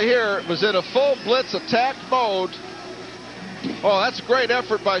Florida here was in a full blitz attack mode. Oh, that's a great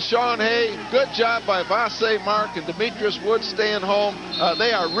effort by Sean Hay. Good job by Vasse Mark and Demetrius Woods staying home.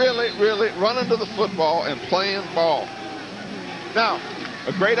 They are really, really running to the football and playing ball. Now,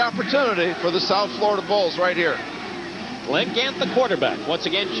 a great opportunity for the South Florida Bulls right here. Glenn Gant, the quarterback. Once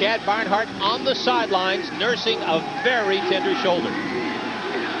again, Chad Barnhart on the sidelines, nursing a very tender shoulder.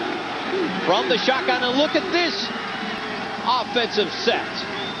 From the shotgun, and look at this offensive set.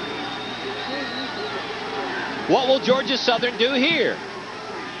 What will Georgia Southern do here?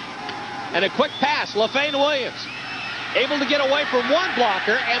 And a quick pass, LaFane Williams. Able to get away from one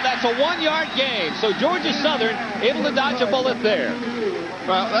blocker, and that's a 1-yard gain. So Georgia Southern able to dodge a bullet there.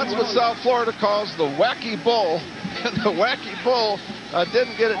 Well, that's what South Florida calls the wacky bull. And the wacky bull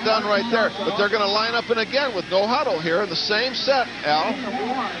didn't get it done right there. But they're going to line up and again with no huddle here in the same set, Al.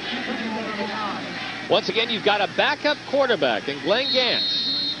 Once again, you've got a backup quarterback in Glenn Gant,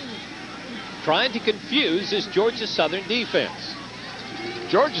 trying to confuse this Georgia Southern defense.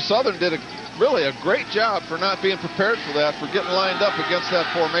 Georgia Southern did really a great job for not being prepared for that, for getting lined up against that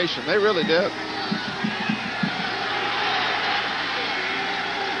formation. They really did.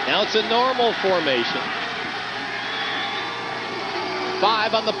 Now it's a normal formation.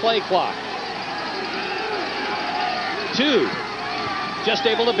 5 on the play clock. 2. Just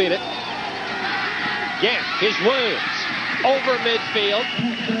able to beat it. Gant, his Williams, over midfield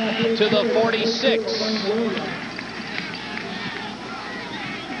to the 46.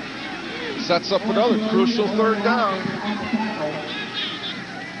 Sets up another crucial 3rd down.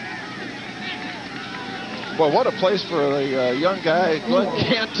 Well, what a place for a young guy, Glenn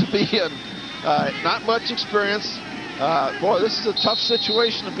Gant, to be in. Not much experience. Boy, this is a tough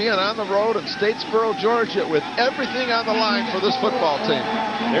situation to be in on the road in Statesboro, Georgia, with everything on the line for this football team.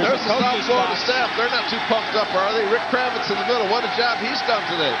 There's the South Florida staff. They're not too pumped up, are they? Rick Kravitz in the middle. What a job he's done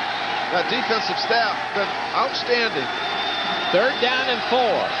today. That defensive staff been outstanding. 3rd down and 4.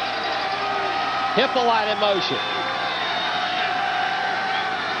 Hippolyte in motion.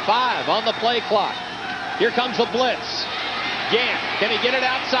 5 on the play clock. Here comes the blitz. Gant, can he get it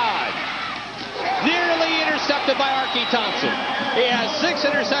outside? Nearly intercepted by Archie Thompson. He has 6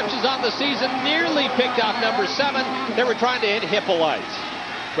 interceptions on the season, nearly picked off number 7. They were trying to hit Hippolyte.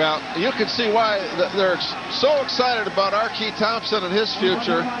 Well, you can see why they're so excited about Archie Thompson and his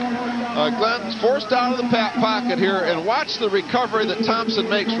future. Glenn's forced out of the pocket here, and watch the recovery that Thompson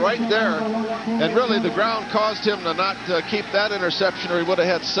makes right there. And really, the ground caused him to not keep that interception, or he would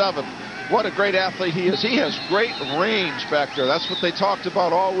have had 7. What a great athlete he is. He has great range back there. That's what they talked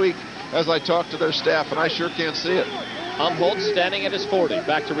about all week as I talked to their staff, and I sure can't see it. Humboldt standing at his 40.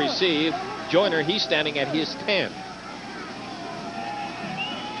 Back to receive. Joyner, he's standing at his 10.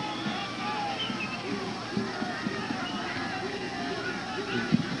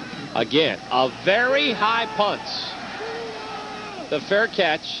 Again, a very high punt. the fair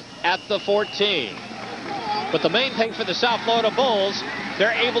catch at the 14. But the main thing for the South Florida Bulls,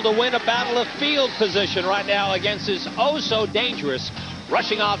 they're able to win a battle of field position right now against this oh-so-dangerous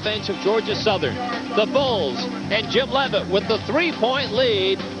rushing offense of Georgia Southern. The Bulls and Jim Leavitt with the 3-point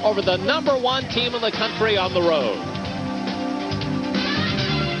lead over the #1 team in the country on the road.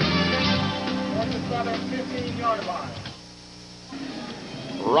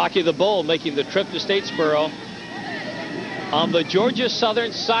 Rocky the Bull making the trip to Statesboro on the Georgia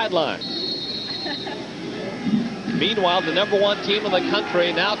Southern sideline. Meanwhile, the #1 team in the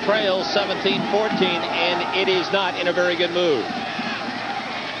country now trails 17-14, and it is not in a very good mood.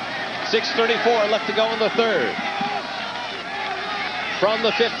 6:34 left to go in the third. From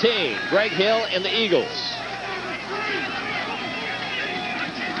the 15, Greg Hill and the Eagles.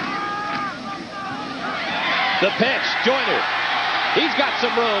 The pitch, Joyner. He's got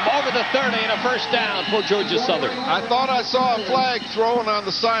some room over the 30 and a first down for Georgia Southern. I thought I saw a flag thrown on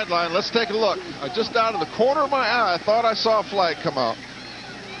the sideline. Let's take a look. Just out of the corner of my eye, I thought I saw a flag come out.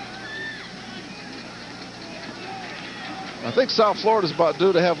 I think South Florida's about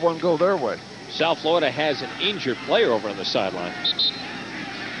due to have one go their way. South Florida has an injured player over on the sideline.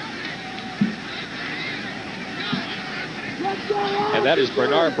 And that is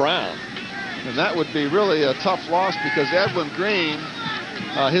Bernard Brown. And that would be really a tough loss because Edwin Green,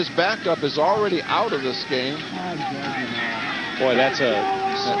 his backup, is already out of this game. Boy,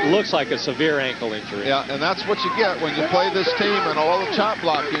 looks like a severe ankle injury. Yeah, and that's what you get when you play this team and all the chop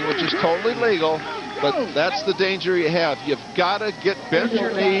blocking, which is totally legal. But that's the danger you have. You've got to bend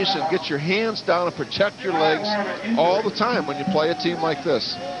your knees and get your hands down and protect your legs all the time when you play a team like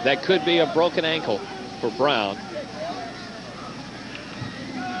this. That could be a broken ankle for Brown.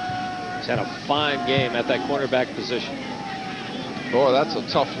 He's had a fine game at that cornerback position. Boy, that's a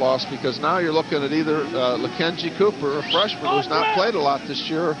tough loss because now you're looking at either LaKenzie Cooper, a freshman who's not played a lot this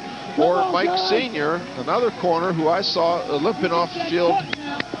year, or Mike Senior, another corner who I saw limping off the field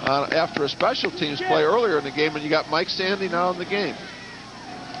after a special teams play earlier in the game, and you got Mike Sandy now in the game.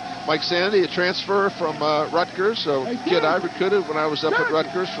 Mike Sandy, a transfer from Rutgers, a kid I recruited when I was up at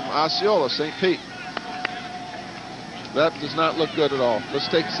Rutgers from Osceola, St. Pete. That does not look good at all.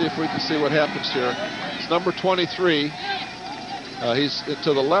 Let's see if we can see what happens here. It's number 23. He's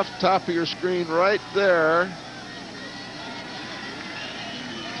to the left top of your screen right there.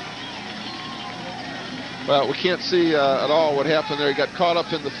 Well, we can't see at all what happened there. He got caught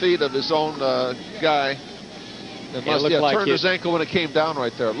up in the feet of his own guy. It must have turned his ankle when it came down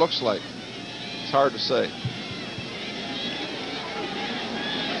right there, it looks like. It's hard to say.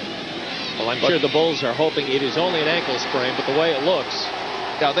 Well, I'm sure the Bulls are hoping it is only an ankle sprain, but the way it looks.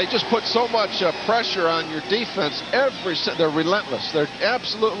 Yeah, they just put so much pressure on your defense. They're relentless. They're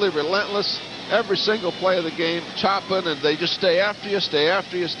absolutely relentless. Every single play of the game, chopping, and they just stay after you, stay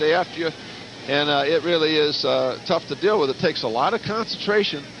after you, stay after you. And it really is tough to deal with. It takes a lot of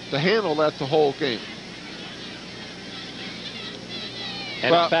concentration to handle that the whole game.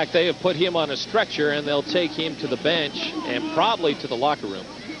 And in fact, they have put him on a stretcher, and they'll take him to the bench and probably to the locker room.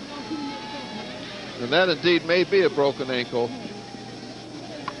 And that indeed may be a broken ankle.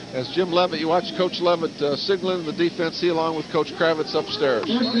 As Jim Leavitt, you watch Coach Leavitt signaling the defense, he along with Coach Kravitz upstairs.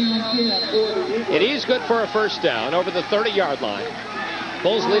 It is good for a first down over the 30-yard line.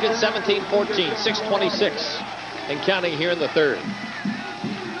 Bulls lead at 17-14, 6:26 and counting here in the third.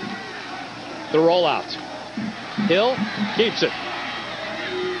 The rollout. Hill keeps it.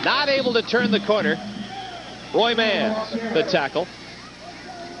 Not able to turn the corner. Roy Mann, the tackle.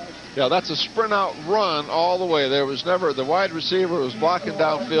 Yeah, that's a sprint out run all the way. There was never, the wide receiver was blocking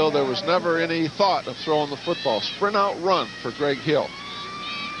downfield. There was never any thought of throwing the football. Sprint out run for Greg Hill.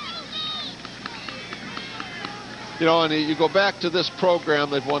 You know, and you go back to this program,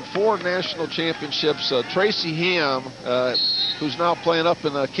 they've won 4 national championships. Tracy Ham, who's now playing up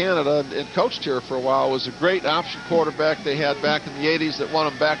in Canada and coached here for a while, was a great option quarterback they had back in the 80s that won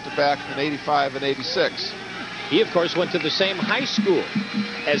them back-to-back in 85 and 86. He, of course, went to the same high school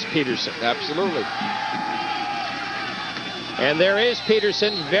as Peterson. Absolutely. And there is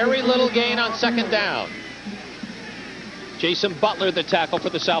Peterson. Very little gain on second down. Jason Butler, the tackle for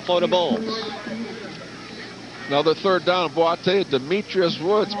the South Florida Bulls. Another third down. Boy, I'll tell you, Demetrius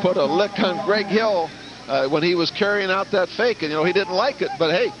Woods put a lick on Greg Hill when he was carrying out that fake. And, you know, he didn't like it.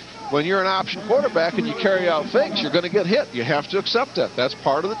 But, hey, when you're an option quarterback and you carry out fakes, you're going to get hit. You have to accept that. That's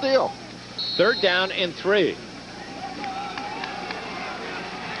part of the deal. Third down and 3.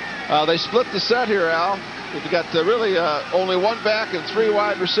 They split the set here, Al. We've got really only one back and 3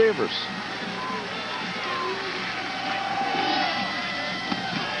 wide receivers.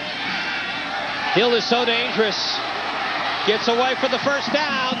 Hill is so dangerous. Gets away for the first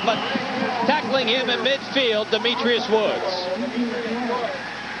down, but tackling him in midfield, Demetrius Woods.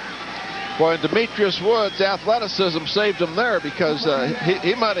 Boy, Demetrius Woods' athleticism saved him there because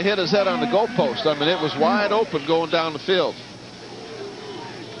he might have hit his head on the goalpost. I mean, it was wide open going down the field.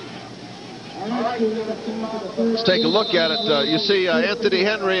 Let's take a look at it. You see Anthony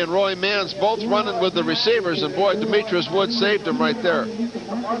Henry and Roy Manns both running with the receivers, and boy, Demetrius Woods saved him right there.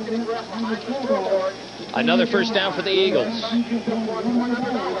 Another first down for the Eagles.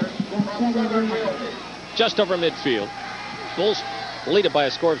 Just over midfield. Bulls lead it by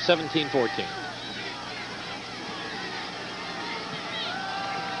a score of 17-14.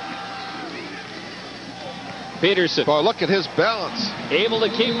 Peterson. Boy, look at his balance. Able to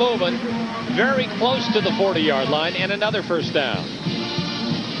keep moving. Very close to the 40-yard line, and another first down.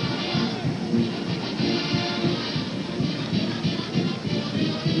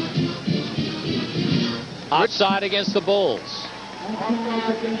 Outside against the Bulls.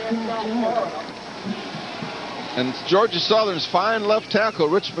 And Georgia Southern's fine left tackle,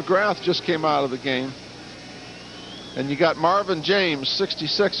 Rich McGrath, just came out of the game. And you got Marvin James,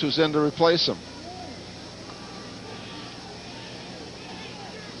 66, who's in to replace him.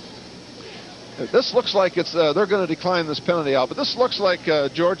 This looks like it's they're going to decline this penalty out, but this looks like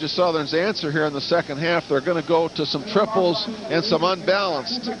Georgia Southern's answer here in the second half. They're going to go to some triples and some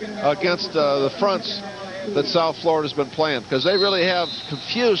unbalanced against the fronts that South Florida's been playing, because they really have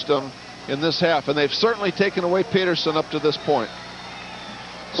confused them in this half, and they've certainly taken away Peterson up to this point.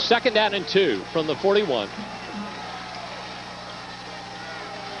 Second down and 2 from the 41.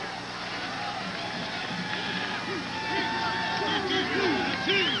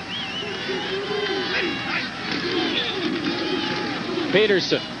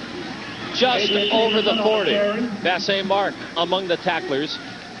 Peterson just over the 40. That's a mark among the tacklers,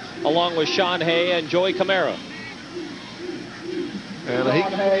 along with Sean Hay and Joey Camaro.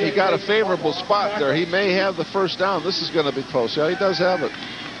 And he got a favorable spot there. He may have the first down. This is going to be close. Yeah, he does have it.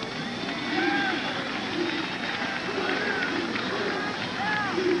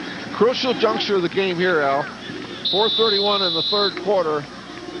 Crucial juncture of the game here, Al. 4:31 in the third quarter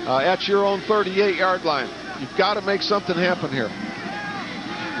at your own 38-yard line. You've got to make something happen here.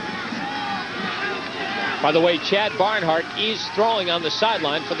 By the way, Chad Barnhart is throwing on the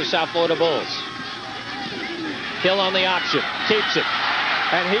sideline for the South Florida Bulls. Hill on the option, keeps it,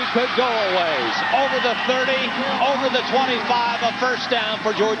 and he could go a ways. Over the 30, over the 25, a first down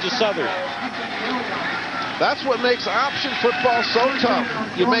for Georgia Southern. That's what makes option football so tough.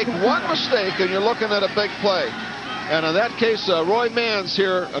 You make one mistake and you're looking at a big play. And in that case, Roy Manns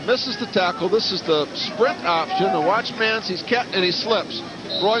here misses the tackle. This is the sprint option. And watch Manns, he's kept and he slips.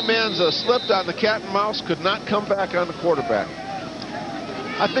 Roy Manns slipped on the cat and mouse, could not come back on the quarterback.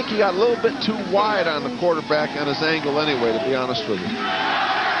 I think he got a little bit too wide on the quarterback and his angle anyway, to be honest with you.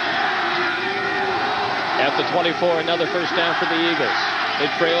 At the 24, another first down for the Eagles. They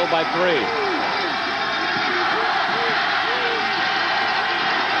trail by 3.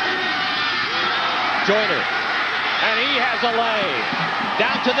 Joyner, and he has a lane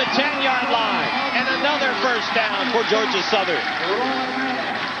down to the 10-yard line, and another first down for Georgia Southern.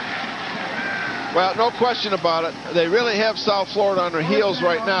 Well, no question about it. They really have South Florida on their heels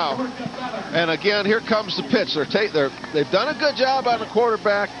right now. And again, here comes the pitch. They've done a good job on the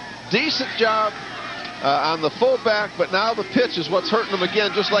quarterback, decent job on the fullback, but now the pitch is what's hurting them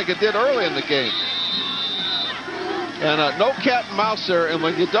again, just like it did early in the game. And no cat and mouse there, and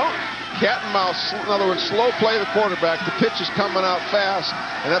when you don't cat and mouse, in other words, slow play the quarterback, the pitch is coming out fast,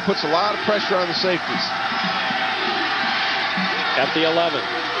 and that puts a lot of pressure on the safeties. At the 11,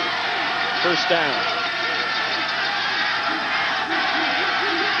 first down.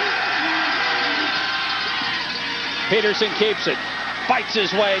 Peterson keeps it, fights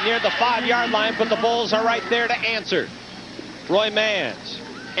his way near the 5-yard line, but the Bulls are right there to answer. Roy Manns,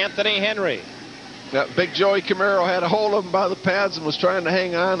 Anthony Henry. Yeah, big Joey Camaro had a hold of him by the pads and was trying to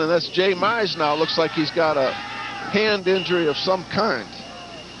hang on, and that's Jay Mize now. Looks like he's got a hand injury of some kind.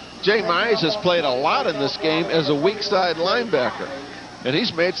 Jay Mize has played a lot in this game as a weak side linebacker, and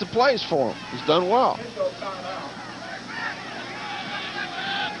he's made some plays for him. He's done well.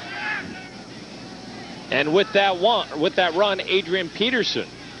 And with that run, Adrian Peterson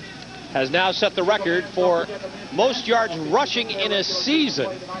has now set the record for most yards rushing in a season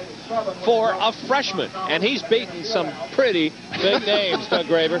for a freshman. And he's beaten some pretty big names, Doug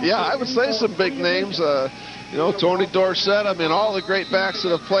Graber. Yeah, I would say some big names. You know, Tony Dorsett, I mean, all the great backs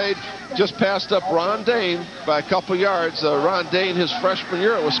that have played, just passed up Ron Dane by a couple yards. Ron Dane, his freshman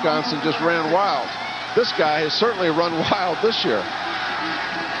year at Wisconsin, just ran wild. This guy has certainly run wild this year.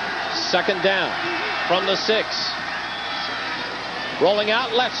 Second down from the 6. Rolling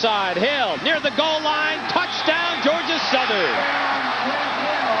out left side, Hill near the goal line, touchdown Georgia Southern.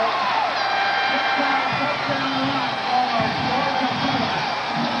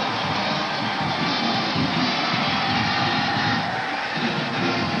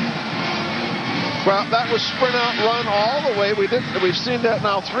 Well, that was sprint out run all the way. We've seen that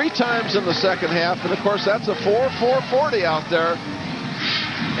now 3 times in the second half, and of course that's a 4.40 out there.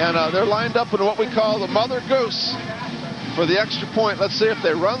 And they're lined up in what we call the mother goose for the extra point. Let's see if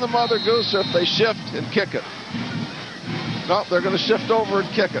they run the mother goose or if they shift and kick it. No, they're going to shift over and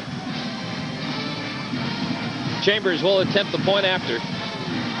kick it. Chambers will attempt the point after.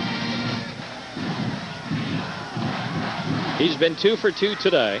 He's been 2 for 2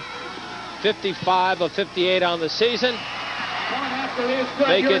 today. 55 of 58 on the season.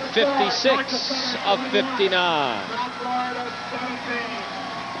 Make it 56 of 59.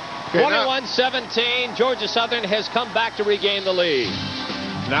 21-17. Georgia Southern has come back to regain the lead.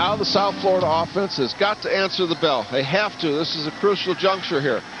 Now the South Florida offense has got to answer the bell. They have to. This is a crucial juncture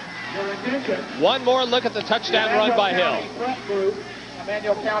here. One more look at the touchdown run by Hill.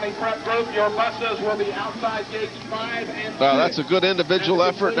 Emmanuel County prep group, your buses will be outside gates 5 and 6. That's a good individual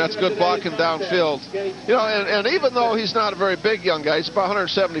effort, and that's good blocking downfield. You know, and even though he's not a very big young guy, he's about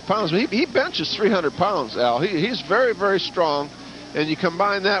 170 pounds, but he benches 300 pounds, Al. He's very, very strong, and you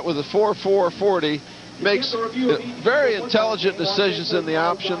combine that with a 4.40, makes very intelligent decisions in the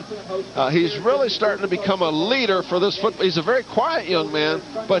option. He's really starting to become a leader for this football. He's a very quiet young man,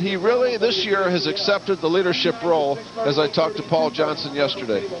 but he really this year has accepted the leadership role, as I talked to Paul Johnson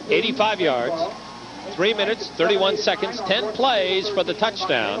yesterday. 85 yards, 3 minutes, 31 seconds, 10 plays for the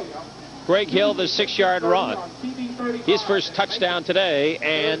touchdown. Greg Hill, the 6-yard run. His first touchdown today,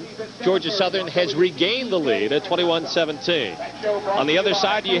 and Georgia Southern has regained the lead at 21-17. On the other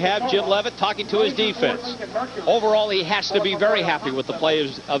side, you have Jim Levitt talking to his defense. Overall, he has to be very happy with the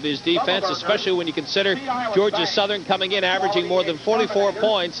play of his defense, especially when you consider Georgia Southern coming in averaging more than 44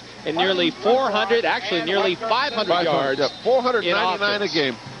 points and nearly 400, actually nearly 500 yards. Yeah, 499 a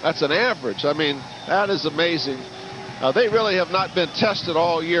game. That's an average. I mean, that is amazing. They really have not been tested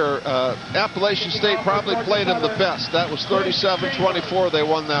all year. Appalachian State probably played them the best. That was 37-24. They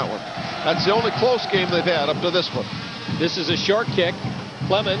won that one. That's the only close game they've had up to this one. This is a short kick.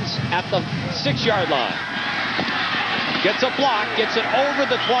 Clemens at the 6-yard line. Gets a block, gets it over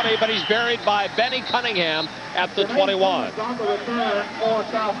the 20, but he's buried by Benny Cunningham at the 21.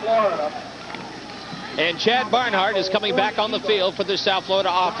 And Chad Barnhart is coming back on the field for the South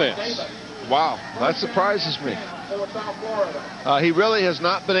Florida offense. Wow, that surprises me. He really has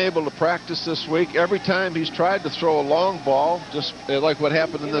not been able to practice this week. Every time he's tried to throw a long ball, just like what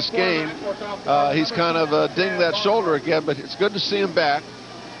happened in this game, he's kind of dinged that shoulder again, but it's good to see him back.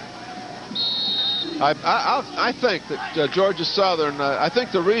 I think that Georgia Southern, I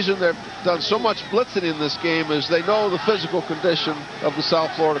think the reason they've done so much blitzing in this game is they know the physical condition of the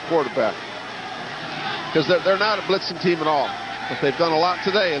South Florida quarterback. Because they're not a blitzing team at all. But they've done a lot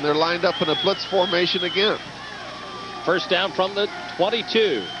today, and they're lined up in a blitz formation again. First down from the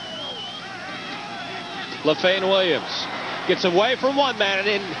 22. LaFane Williams gets away from one man,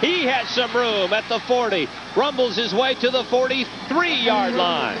 and he has some room at the 40. Rumbles his way to the 43-yard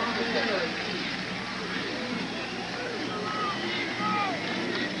line.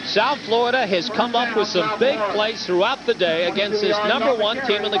 South Florida has come up with some big plays throughout the day against this #1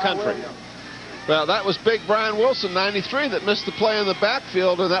 team in the country. Well, that was big Brian Wilson, 93, that missed the play in the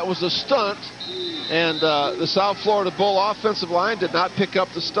backfield, and that was a stunt. And the South Florida Bull offensive line did not pick up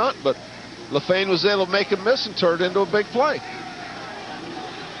the stunt, but LaFane was able to make him miss and turn it into a big play.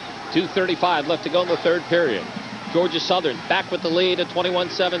 2:35 left to go in the third period. Georgia Southern back with the lead at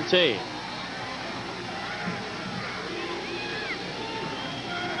 21-17.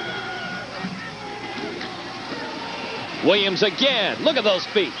 Williams again. Look at those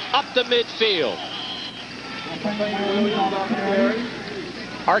feet. Up to midfield.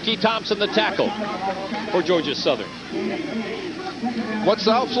 Archie Thompson, the tackle for Georgia Southern. What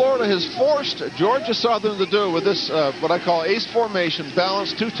South Florida has forced Georgia Southern to do with this, what I call ace formation,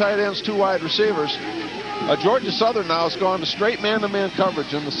 balanced, 2 tight ends, 2 wide receivers, Georgia Southern now has gone to straight man-to-man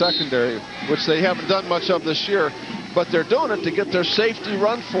coverage in the secondary, which they haven't done much of this year, but they're doing it to get their safety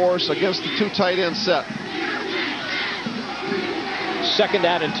run force against the 2 tight end set. Second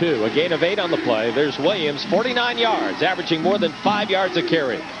down and 2. A gain of 8 on the play. There's Williams, 49 yards, averaging more than 5 yards a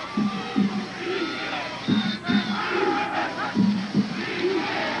carry.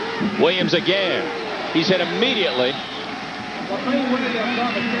 Williams again. He's hit immediately.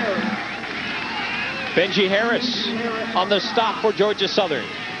 Benji Harris on the stop for Georgia Southern.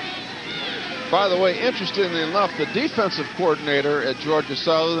 By the way, interestingly enough, the defensive coordinator at Georgia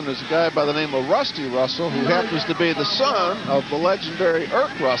Southern is a guy by the name of Rusty Russell, who happens to be the son of the legendary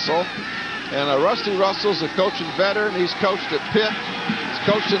Irk Russell. And Rusty Russell's a coaching veteran. He's coached at Pitt. He's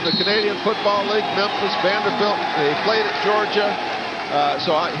coached in the Canadian Football League, Memphis, Vanderbilt. He played at Georgia.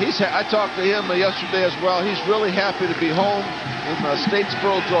 I talked to him yesterday as well. He's really happy to be home in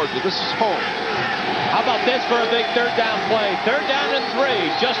Statesboro, Georgia. This is home. How about this for a big third down play? Third down and 3,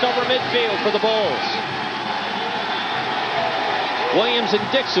 just over midfield for the Bulls. Williams and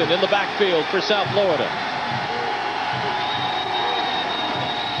Dixon in the backfield for South Florida.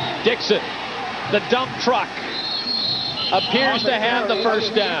 Dixon, the dump truck, appears to have the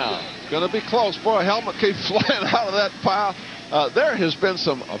first down. Going to be close. Boy, a helmet came flying out of that pile. There has been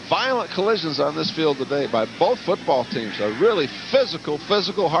some violent collisions on this field today by both football teams. A really physical,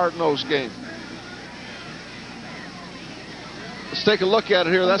 hard-nosed game. Let's take a look at it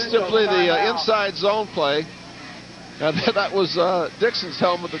here. That's simply the inside zone play. And that was Dixon's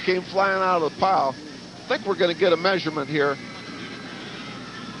helmet that came flying out of the pile. I think we're going to get a measurement here.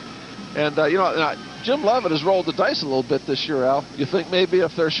 And, Jim Levitt has rolled the dice a little bit this year, Al. You think maybe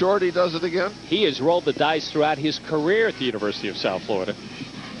if they're short, he does it again? He has rolled the dice throughout his career at the University of South Florida.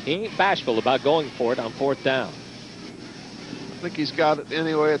 He ain't bashful about going for it on fourth down. I think he's got it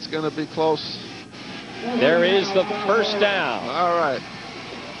anyway. It's going to be close. There is the first down. All right.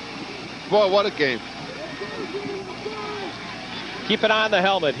 Boy, what a game. Keep an eye on the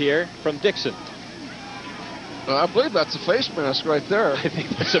helmet here from Dixon. I believe that's a face mask right there. I think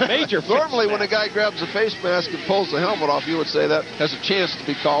that's a major Normally, when a guy grabs a face mask and pulls the helmet off, you would say that has a chance to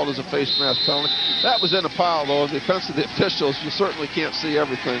be called as a face mask penalty. That was in a pile, though. In defense of the officials, you certainly can't see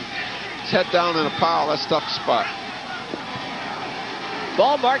everything. It's head down in a pile. That's a tough spot.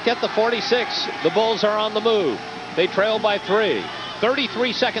 Ball marked at the 46. The Bulls are on the move. They trail by 3.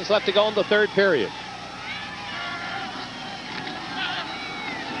 33 seconds left to go in the third period.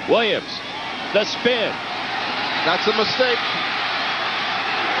 Williams, the spin. That's a mistake.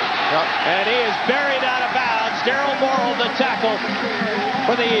 Yep. And he is buried out of bounds. Darryl Morrill, the tackle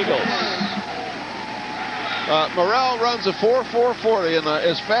for the Eagles. Morrell runs a 4.440, and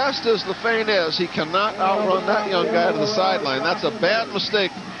as fast as LaFane is, he cannot outrun that young guy to the sideline. That's a bad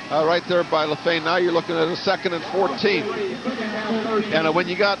mistake right there by LaFane. Now you're looking at a 2nd and 14. And when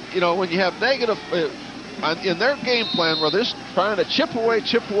you have negative in their game plan where they're trying to chip away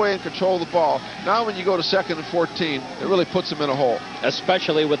and control the ball, now when you go to 2nd and 14, it really puts them in a hole.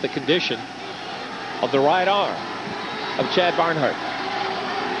 Especially with the condition of the right arm of Chad Barnhart.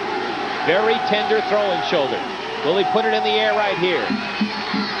 Very tender throwing shoulder. Will he put it in the air right here?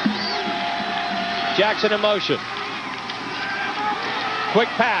 Jackson in motion. Quick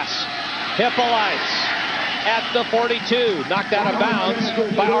pass. Hippolytes at the 42. Knocked out of bounds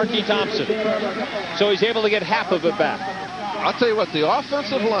by Archie Thompson. So he's able to get half of it back. I'll tell you what, the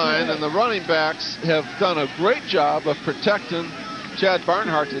offensive line and the running backs have done a great job of protecting Chad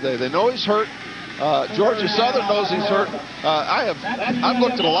Barnhart today. They know he's hurt. Georgia Southern knows he's hurt. I've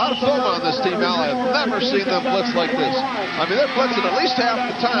looked at a lot of film on this team, Al. I've never seen them blitz like this. I mean, they're blitzing at least half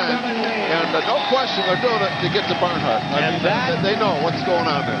the time, and no question they're doing it to get to Barnhart. They know what's going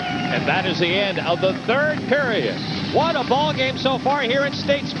on there. And that is the end of the third period. What a ball game so far here in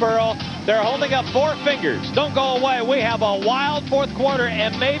Statesboro. They're holding up 4 fingers. Don't go away. We have a wild fourth quarter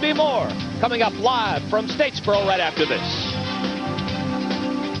and maybe more coming up live from Statesboro right after this.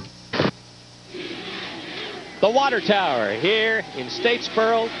 The Water Tower here in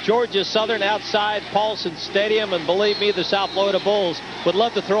Statesboro, Georgia Southern outside Paulson Stadium. And believe me, the South Florida Bulls would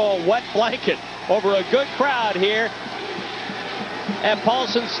love to throw a wet blanket over a good crowd here at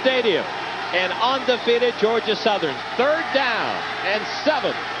Paulson Stadium. And undefeated Georgia Southern. 3rd down and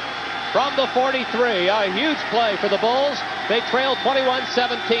 7 from the 43. A huge play for the Bulls. They trailed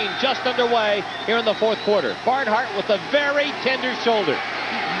 21-17 just underway here in the fourth quarter. Barnhart with a very tender shoulder.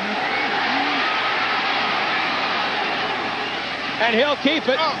 And he'll keep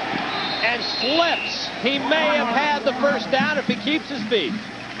it and slips. He may have had the first down if he keeps his feet.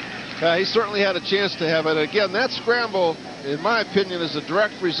 He certainly had a chance to have it. Again, that scramble, in my opinion, is a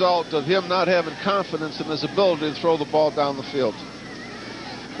direct result of him not having confidence in his ability to throw the ball down the field.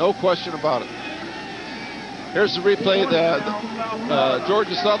 No question about it. Here's the replay.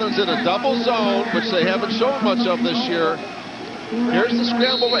 Georgia Southern's in a double zone, which they haven't shown much of this year. Here's the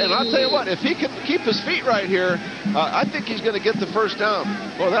scramble, and I'll tell you what, if he can keep his feet right here, I think he's going to get the first down.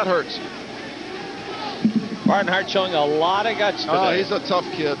 Boy, that hurts. Barnhart showing a lot of guts today. Oh, he's a tough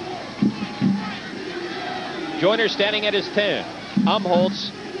kid. Joyner standing at his 10.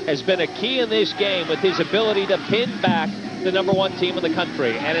 Umholtz has been a key in this game with his ability to pin back the #1 team in the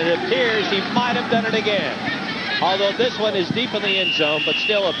country. And it appears he might have done it again. Although this one is deep in the end zone, but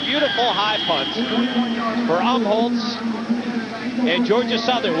still a beautiful high punt for Umholtz. And Georgia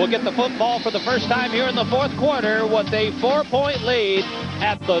Southern will get the football for the first time here in the fourth quarter with a 4-point lead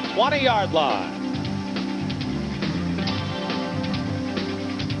at the 20-yard line.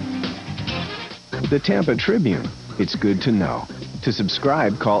 The Tampa Tribune. It's good to know. To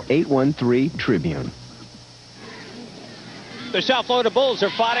subscribe, call 813-TRIBUNE. The South Florida Bulls are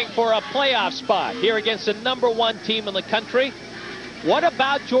fighting for a playoff spot here against the #1 team in the country. What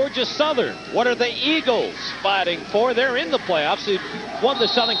about Georgia Southern? What are the Eagles fighting for? They're in the playoffs. They won the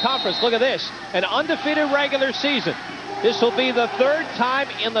Southern Conference. Look at this. An undefeated regular season. This will be the third time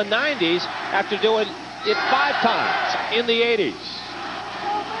in the 90s after doing it 5 times in the 80s.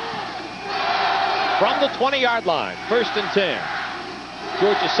 From the 20-yard line, 1st and 10.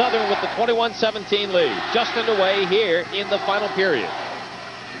 Georgia Southern with the 21-17 lead. Just underway here in the final period.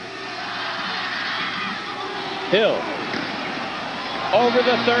 Hill. Over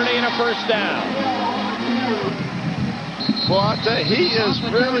the 30 and a first down. Well, I tell you, he is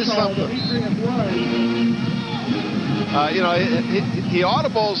really something. He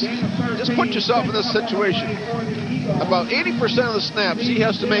audibles. Just put yourself in this situation. About 80% of the snaps, he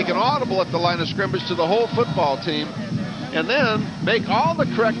has to make an audible at the line of scrimmage to the whole football team, and then make all the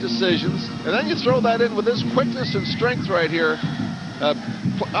correct decisions, and then you throw that in with his quickness and strength right here.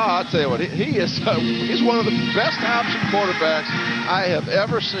 I'll tell you what, he's one of the best option quarterbacks I have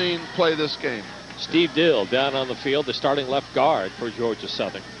ever seen play this game. Steve Dill down on the field, the starting left guard for Georgia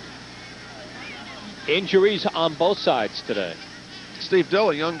Southern. Injuries on both sides today. Steve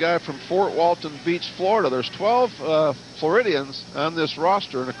Dill, a young guy from Fort Walton Beach, Florida. There's 12 Floridians on this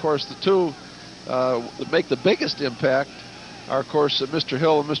roster, and of course the two that make the biggest impact are, of course, Mr.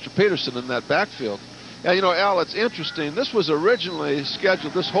 Hill and Mr. Peterson in that backfield. Yeah, you know, Al, it's interesting. This was originally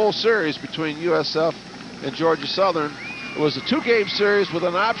scheduled, this whole series between USF and Georgia Southern. It was a 2-game series with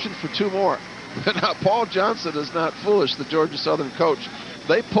an option for 2 more. Now, Paul Johnson is not foolish, the Georgia Southern coach.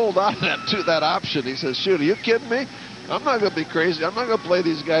 They pulled out that option. He says, shoot, are you kidding me? I'm not going to be crazy. I'm not going to play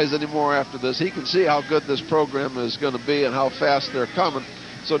these guys anymore after this. He can see how good this program is going to be and how fast they're coming.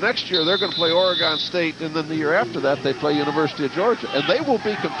 So next year, they're going to play Oregon State, and then the year after that, they play University of Georgia. And they will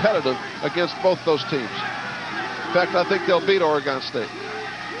be competitive against both those teams. In fact, I think they'll beat Oregon State.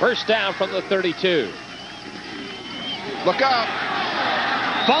 First down from the 32. Look out.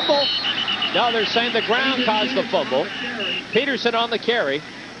 Fumble. No, they're saying the ground caused the fumble. Peterson on the carry.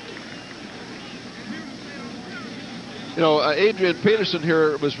 You know, Adrian Peterson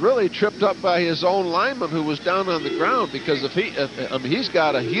here was really tripped up by his own lineman who was down on the ground, because if he's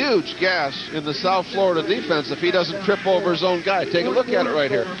got a huge gash in the South Florida defense if he doesn't trip over his own guy. Take a look at it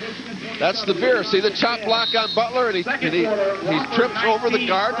right here. That's the veer. See the chop block on Butler, and he trips over the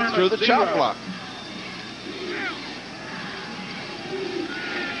guard through the chop block.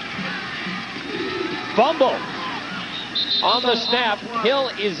 Fumble. On the snap, Hill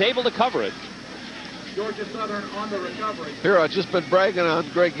is able to cover it. Georgia Southern on the recovery. Here, I've just been bragging on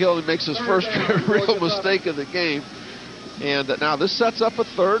Greg Hill. He makes his first real mistake of the game. And now this sets up a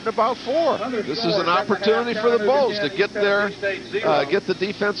 3rd and about 4. This is an opportunity for the Bulls to get the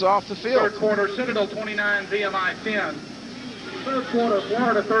defense off the field. Third quarter, Citadel 29, VMI 10. Third quarter,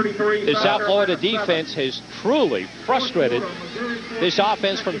 Florida 33. The South Florida defense has truly frustrated this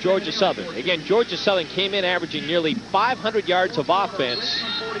offense from Georgia Southern. Again, Georgia Southern came in averaging nearly 500 yards of offense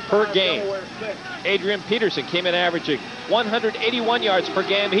per game. Adrian Peterson came in averaging 181 yards per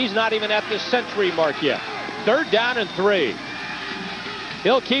game. He's not even at the century mark yet. 3rd down and 3.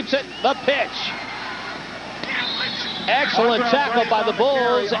 Hill keeps it. The pitch. Excellent tackle by the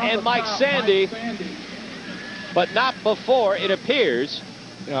Bulls and Mike Sandy, but not before it appears.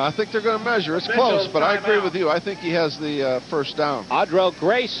 Yeah, I think they're going to measure. It's close, but I agree with you. I think he has the first down. Audrell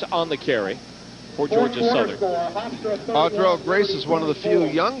Grace on the carry for Georgia Southern. Audrell Grace is one of the few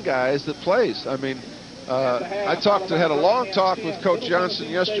young guys that plays. I mean, I had a long talk with Coach Johnson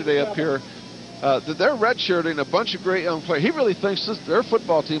yesterday up here. That they're redshirting a bunch of great young players. He really thinks their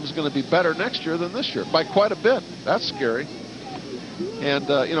football team is going to be better next year than this year by quite a bit. That's scary. And,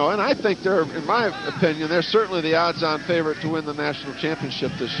 you know, and I think they're, in my opinion, they're certainly the odds-on favorite to win the national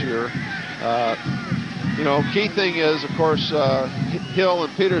championship this year. You know, key thing is, of course, Hill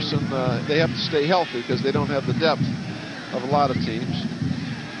and Peterson, they have to stay healthy because they don't have the depth of a lot of teams.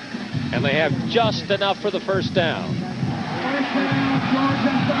 And they have just enough for the first down.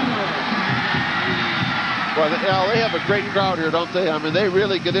 Well, they have a great crowd here, don't they? I mean, they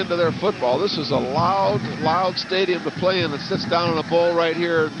really get into their football. This is a loud, loud stadium to play in. It sits down in a bowl right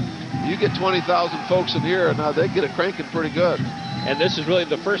here You get 20,000 folks in here, and now they get it cranking pretty good. And this is really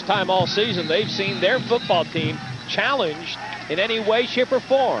the first time all season they've seen their football team challenged in any way, shape, or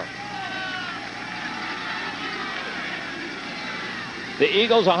form. The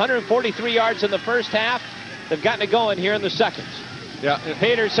Eagles 143 yards in the first half. They've gotten it going here in the second. Yeah.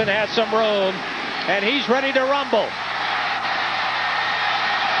 Peterson has some room, and he's ready to rumble.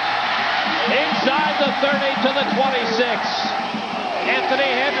 Inside the 30 to the 26. Anthony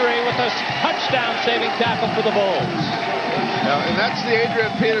Henry with a touchdown-saving tackle for the Bulls. Yeah, and that's the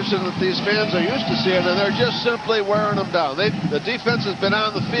Adrian Peterson that these fans are used to seeing, and they're just simply wearing them down. The defense has been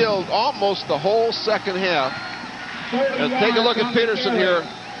on the field almost the whole second half. And take a look at Peterson here.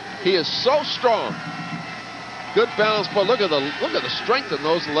 He is so strong. Good balance, but look at the strength in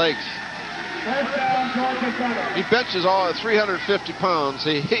those legs. He benches all at 350 pounds.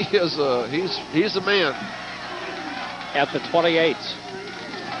 He's a man. At the 28.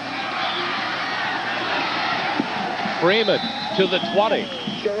 Freeman to the 20.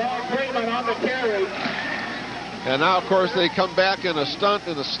 Sherrod Freeman on the carry. And now, of course, they come back in a stunt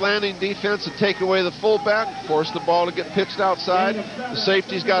in a slanting defense and take away the fullback, force the ball to get pitched outside. The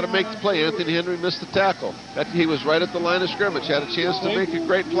safety's got to make the play. Anthony Henry missed the tackle. He was right at the line of scrimmage, had a chance to make a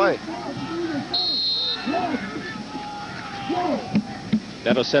great play.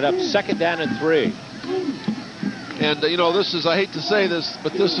 That'll set up 2nd down and 3. And, you know, this is, I hate to say this,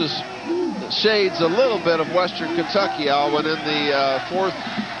 but this is shades a little bit of Western Kentucky, Al, when in the fourth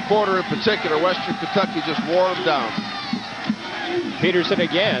quarter in particular, Western Kentucky just wore them down. Peterson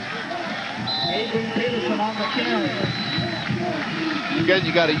again. Peterson on the carry. Again,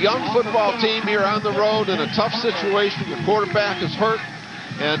 you got a young football team here on the road in a tough situation. The quarterback is hurt,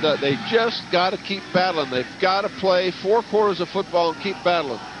 and they just got to keep battling. They've got to play 4 quarters of football and keep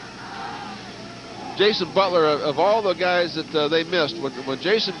battling. Jason Butler, of all the guys that they missed, when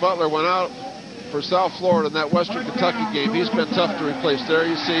Jason Butler went out for South Florida in that Western Kentucky game, he's been tough to replace. There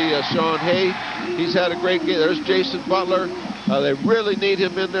you see Sean Hay. He's had a great game. There's Jason Butler. They really need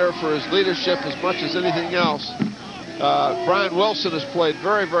him in there for his leadership as much as anything else. Brian Wilson has played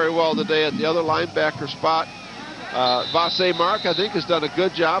very, very well today at the other linebacker spot. Vasse Mark, I think, has done a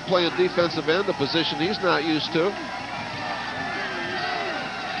good job playing defensive end, a position he's not used to.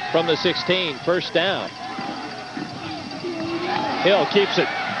 From the 16, 1st down. Hill keeps it.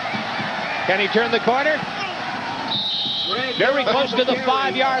 Can he turn the corner? Very close to the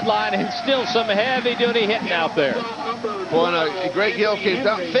 5-yard line, and still some heavy-duty hitting out there. Boy, Greg Hill came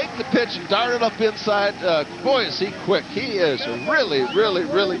down, faked the pitch, and darted up inside. Boy, is he quick. He is really, really,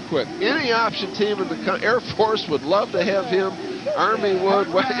 really quick. Any option team in the Air Force would love to have him. Army would.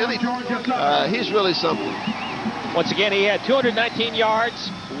 He's really something. Once again, he had 219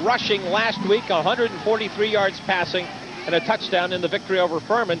 yards rushing last week, 143 yards passing, and a touchdown in the victory over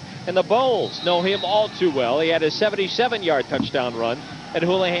Furman. And the Bulls know him all too well. He had a 77-yard touchdown run at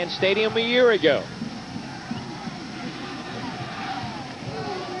Houlihan Stadium a year ago.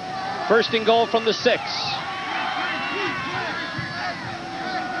 1st and goal from the 6.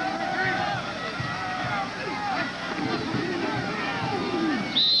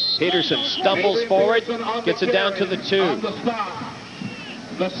 Peterson stumbles forward, gets it down to the 2.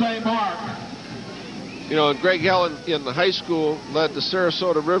 The same mark. You know, and Greg Hill in the high school led the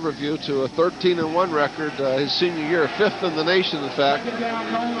Sarasota Riverview to a 13-1 record his senior year, 5th in the nation, in fact.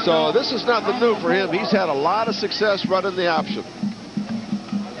 So this is nothing new for him. He's had a lot of success running the option.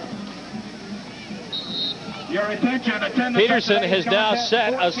 Peterson has now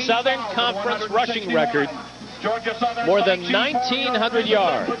set a Southern Conference rushing record, more than 1,900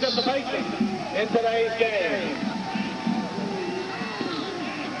 yards. In today's game.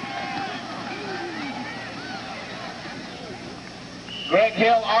 Greg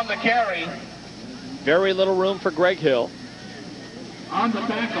Hill on the carry. Very little room for Greg Hill. On the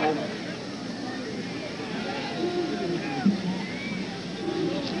tackle.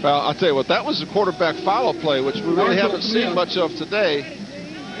 Well, I'll tell you what, that was a quarterback follow play, which we really haven't seen much of today.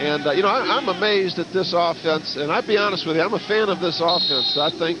 And, you know, I'm amazed at this offense. And I'll be honest with you, I'm a fan of this offense. I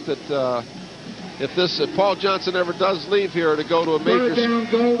think that if Paul Johnson ever does leave here to go to a major,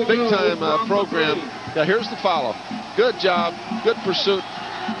 big-time program, now here's the follow. Good job, good pursuit.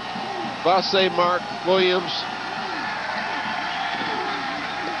 Vasse, Mark, Williams.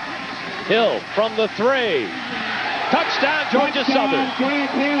 Hill from the 3. Touchdown, Georgia Southern. Greg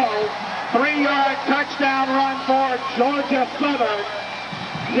Hill, 3-yard touchdown run for Georgia Southern.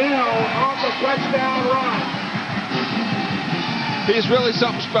 Hill on the touchdown run. He's really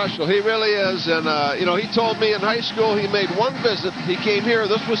something special. He really is. And, you know, he told me in high school he made one visit. He came here.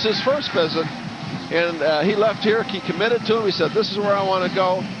 This was his first visit. And he left here. He committed to him. He said, this is where I want to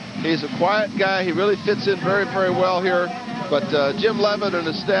go. He's a quiet guy. He really fits in very, very well here. But Jim Levitt and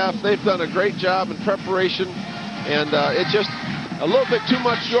his staff, they've done a great job in preparation. And it's just a little bit too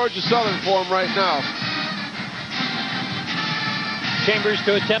much Georgia Southern for him right now. Chambers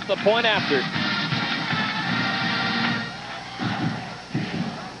to attempt the point after.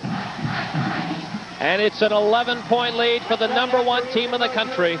 And it's an 11-point lead for the #1 team in the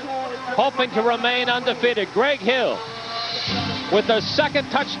country, hoping to remain undefeated. Greg Hill with the second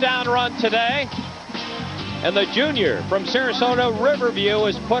touchdown run today. And the junior from Sarasota Riverview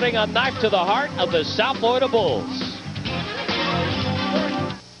is putting a knife to the heart of the South Florida Bulls.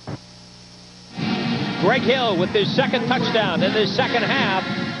 Greg Hill with his second touchdown in this second half.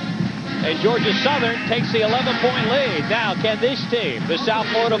 And Georgia Southern takes the 11-point lead. Now, can this team, the South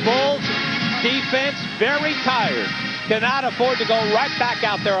Florida Bulls, defense very tired, cannot afford to go right back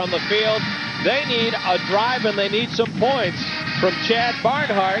out there on the field. They need a drive and they need some points from Chad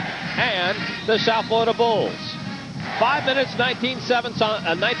Barnhart and the South Florida Bulls. 5 minutes, 19 seconds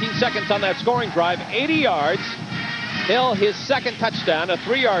on that scoring drive, 80 yards. Hill, his second touchdown, a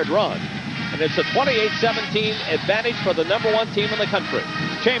 3-yard run. And it's a 28-17 advantage for the #1 team in the country.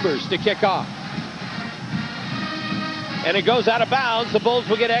 Chambers to kick off. And it goes out of bounds. The Bulls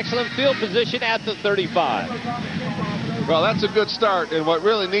will get excellent field position at the 35. Well, that's a good start. And what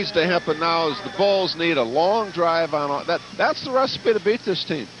really needs to happen now is the Bulls need a long drive on that. That's the recipe to beat this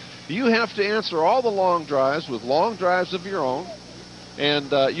team. You have to answer all the long drives with long drives of your own.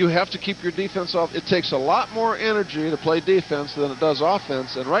 And you have to keep your defense off. It takes a lot more energy to play defense than it does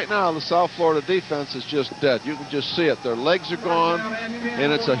offense. And right now, the South Florida defense is just dead. You can just see it. Their legs are gone,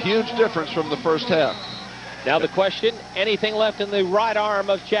 and it's a huge difference from the first half. Now the question, anything left in the right arm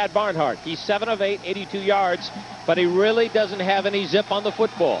of Chad Barnhart? He's 7 of 8, 82 yards, but he really doesn't have any zip on the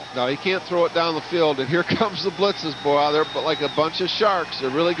football. No, he can't throw it down the field. And here comes the blitzes, boy. They're like a bunch of sharks. They're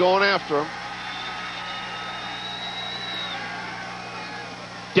really going after him.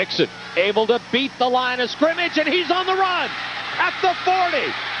 Dixon able to beat the line of scrimmage, and he's on the run at the 40,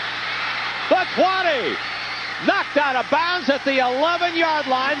 the 20, knocked out of bounds at the 11-yard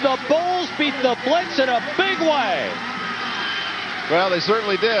line. The Bulls beat the blitz in a big way. Well, they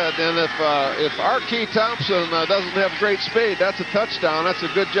certainly did. And if Archie Thompson doesn't have great speed, that's a touchdown. That's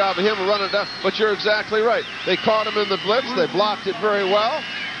a good job of him running down. But you're exactly right. They caught him in the blitz. They blocked it very well.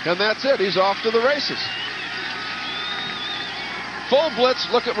 And that's it. He's off to the races. Full blitz.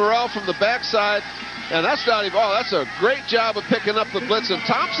 Look at Morrell from the backside. And that's not even, that's a great job of picking up the blitz. And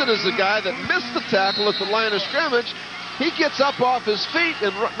Thompson is the guy that missed the tackle at the line of scrimmage. He gets up off his feet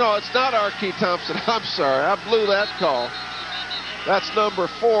and, no, it's not Archie Thompson. I'm sorry. I blew that call. That's number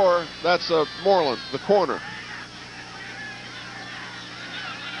 4. That's Moreland, the corner.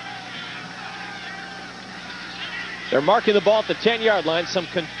 They're marking the ball at the 10-yard line. Some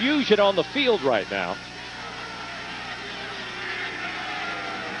confusion on the field right now.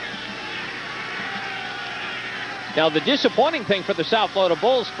 Now, the disappointing thing for the South Florida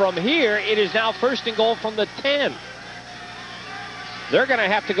Bulls, from here, it is now 1st and goal from the 10. They're going to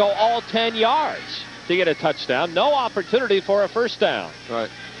have to go all 10 yards to get a touchdown. No opportunity for a first down. Right.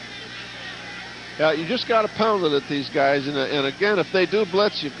 Yeah, you just got to pound it at these guys. And again, if they do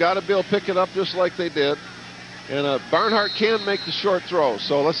blitz, you've got to be able to pick it up just like they did. And Barnhart can make the short throw.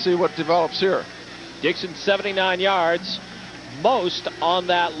 So let's see what develops here. Dixon, 79 yards. Most on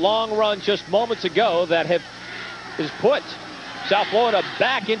that long run just moments ago that has put South Florida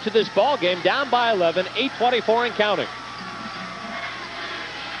back into this ball game, down by 11, 8:24 and counting.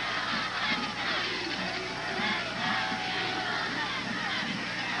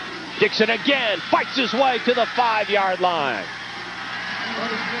 Dixon again fights his way to the 5-yard line.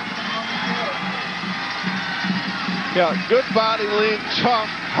 Yeah, good body lean, tough,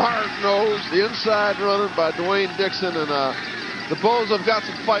 hard-nosed, the inside running by Dwayne Dixon, and the Bulls have got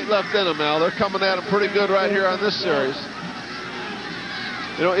some fight left in them now. They're coming at him pretty good right here on this series.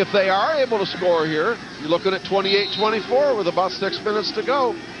 You know, if they are able to score here, you're looking at 28-24 with about 6 minutes to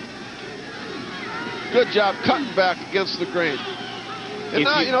go. Good job cutting back against the grain. And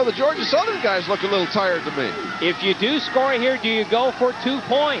now, you know, the Georgia Southern guys look a little tired to me. If you do score here, do you go for 2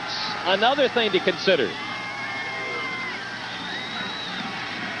 points? Another thing to consider.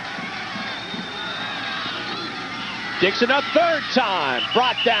 Dixon a third time,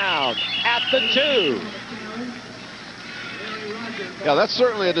 brought down at the 2. Yeah, that's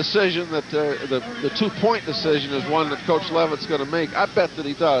certainly a decision that the 2-point decision is one that Coach Levitt's going to make. I bet that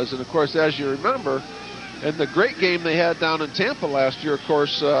he does. And, of course, as you remember, in the great game they had down in Tampa last year, of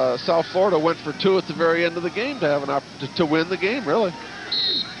course, South Florida went for 2 at the very end of the game to have an opportunity to win the game, really.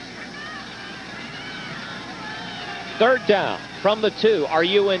 Third down. from the 2. Are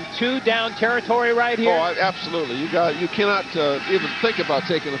you in 2-down territory right here? Oh, absolutely. You cannot even think about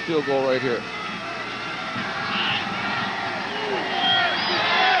taking a field goal right here.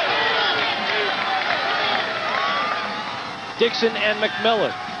 Dixon and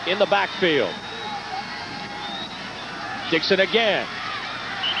McMillan in the backfield. Dixon again.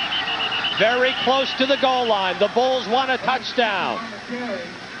 Very close to the goal line. The Bulls want a touchdown.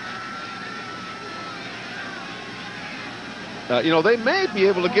 They may be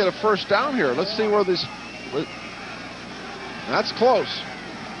able to get a first down here. Let's see where this... That's close.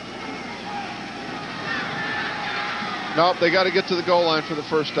 Nope, they got to get to the goal line for the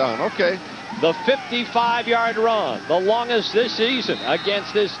first down. Okay. The 55-yard run, the longest this season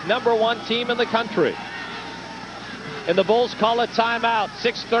against this #1 team in the country. And the Bulls call a timeout.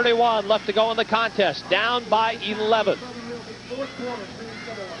 6:31 left to go in the contest. Down by 11.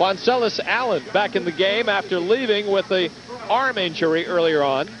 Boncellis Allen back in the game after leaving with the arm injury earlier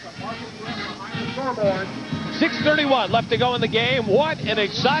on. 6:31 left to go in the game. What an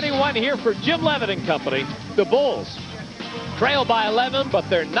exciting one here for Jim Levitt and company. The Bulls trail by 11, but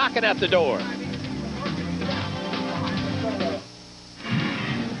they're knocking at the door.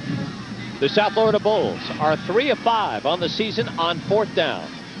 The South Florida Bulls are 3 of 5 on the season on 4th down.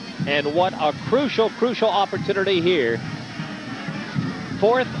 And what a crucial opportunity here.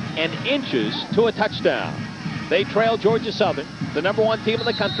 4th and inches to a touchdown. They trail Georgia Southern, the #1 team in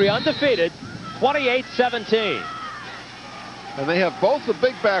the country, undefeated, 28-17. And they have both the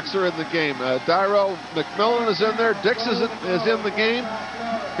big backs are in the game. Dyrell McMillan is in there. Dix is in the game.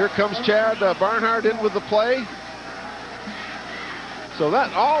 Here comes Chad Barnhart in with the play. So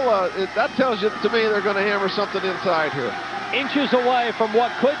that that tells you to me they're going to hammer something inside here. Inches away from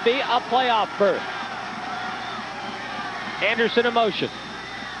what could be a playoff berth. Anderson in motion.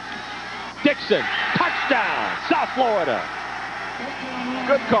 Dixon, touchdown, South Florida.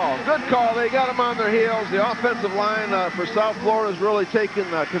 Good call. They got them on their heels. The offensive line for South Florida is really taking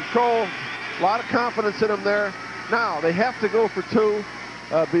control. A lot of confidence in them there. Now, they have to go for 2.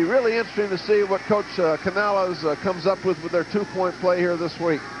 Be really interesting to see what Coach Canales comes up with their 2-point play here this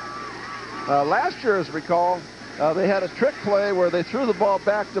week. Last year, as you recall, they had a trick play where they threw the ball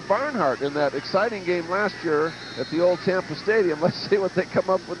back to Barnhart in that exciting game last year at the old Tampa Stadium. Let's see what they come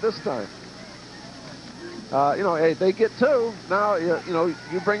up with this time. Hey, they get 2. Now, you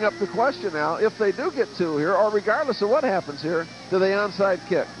bring up the question now, if they do get 2 here, or regardless of what happens here, do they onside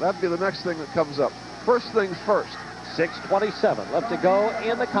kick? That'd be the next thing that comes up. First things first. 6:27 left to go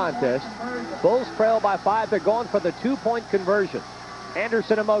in the contest. Bulls trail by 5. They're going for the 2-point conversion.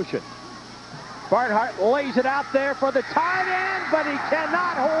 Anderson in motion. Barnhart lays it out there for the tight end, but he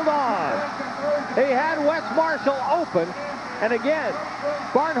cannot hold on. He had Wes Marshall open, and again,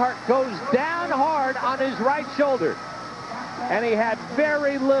 Barnhart goes down hard on his right shoulder, and he had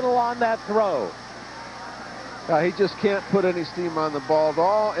very little on that throw. He just can't put any steam on the ball at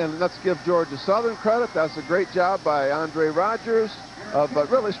all, and let's give Georgia Southern credit. That's a great job by Andre Rogers of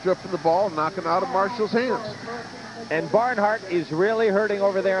really stripping the ball and knocking out of Marshall's hands. And Barnhart is really hurting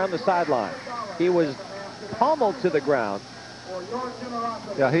over there on the sideline. He was pummeled to the ground.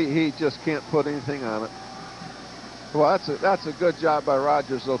 Yeah, he just can't put anything on it. Well, that's a good job by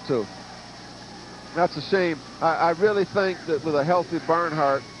Rogers, though, too. That's a shame. I really think that with a healthy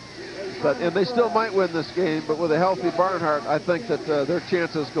Barnhart, and they still might win this game, but with a healthy Barnhart, I think that their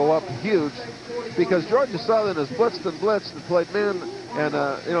chances go up huge, because Georgia Southern has blitzed and played man, and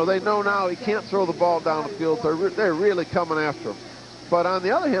they know now he can't throw the ball down the field. They're really coming after him. But on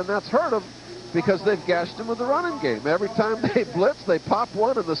the other hand, that's hurt him because they've gashed him with the running game. Every time they blitz, they pop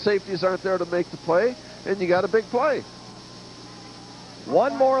one, and the safeties aren't there to make the play, and you got a big play.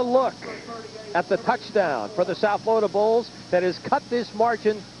 One more look at the touchdown for the South Florida Bulls that has cut this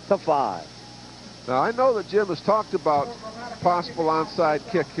margin to 5. Now, I know that Jim has talked about possible onside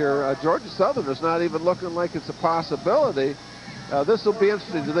kick here. Georgia Southern is not even looking like it's a possibility. This will be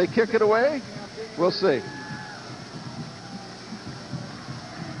interesting. Do they kick it away? We'll see.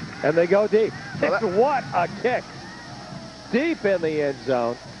 And they go deep. What a kick. Deep in the end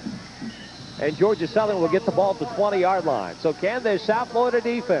zone. And Georgia Southern will get the ball to the 20-yard line. So can the South Florida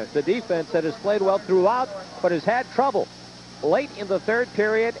defense, the defense that has played well throughout but has had trouble late in the 3rd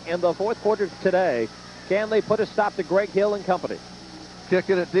period and the 4th quarter today, can they put a stop to Greg Hill and company?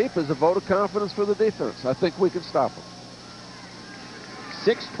 Kicking it deep is a vote of confidence for the defense. I think we can stop them.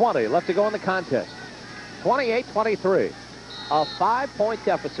 6:20 left to go in the contest. 28-23. A 5-point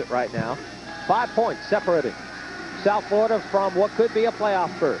deficit right now. 5 points separating South Florida from what could be a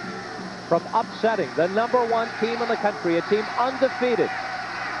playoff berth, from upsetting the #1 team in the country, a team undefeated.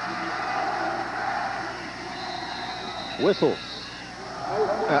 Whistles.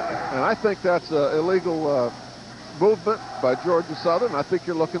 And I think that's an illegal movement by Georgia Southern. I think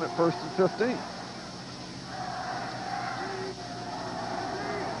you're looking at 1st and 15.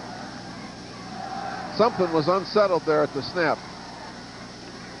 Something was unsettled there at the snap.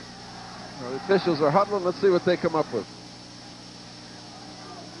 The officials are huddling. Let's see what they come up with.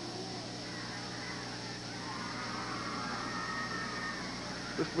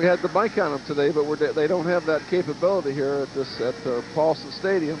 Wish we had the mic on them today, but they don't have that capability here at Paulson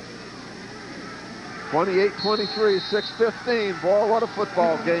Stadium. 28-23, 6:15. Boy, what a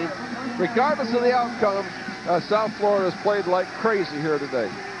football game. Regardless of the outcome, South Florida has played like crazy here today.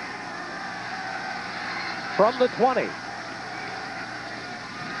 From the 20.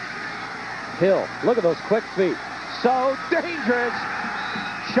 Hill, look at those quick feet. So dangerous.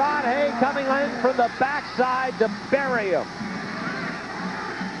 Sean Hay coming in from the backside to bury him.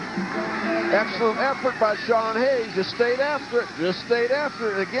 Excellent effort by Sean Hay. Just stayed after it. Just stayed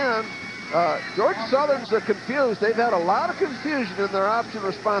after it again. Georgia Southern's confused. They've had a lot of confusion in their option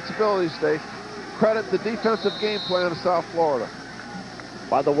responsibilities today. Credit the defensive game plan of South Florida.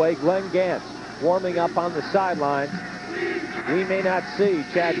 By the way, Glenn Gantz warming up on the sideline. We may not see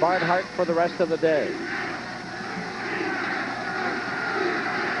Chad Barnhart for the rest of the day.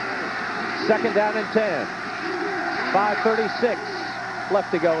 2nd down and 10. 5:36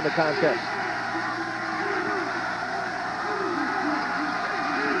 left to go in the contest.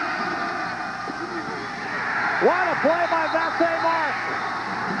 What a play by Vasse Mark.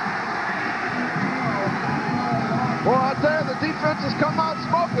 Well, I tell you, the defense has come out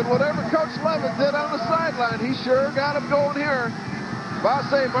smoking. Whatever Coach Levitt did on the sideline, he sure got him going here.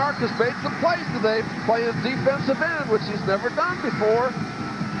 Vasse Mark has made some plays today, playing defensive end, which he's never done before.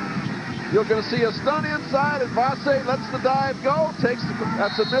 You're going to see a stun inside, and Vasse lets the dive go.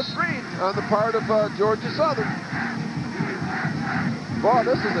 That's a misread on the part of Georgia Southern. Boy,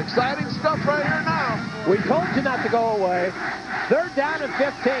 this is exciting stuff right here now. We told you not to go away. 3rd down and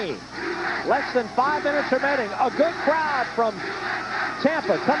 15. Less than 5 minutes remaining. A good crowd from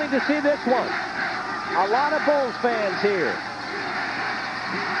Tampa coming to see this one. A lot of Bulls fans here.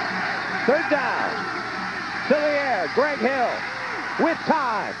 3rd down. To the air. Greg Hill with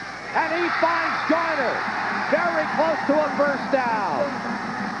time. And he finds Joyner. Very close to a first down.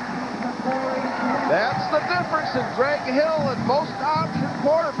 That's the difference in Greg Hill and most option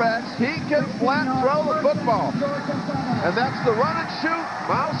quarterbacks. He can flat throw the football. And that's the run and shoot.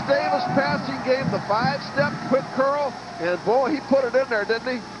 Miles Davis passing game, the 5-step quick curl. And boy, he put it in there, didn't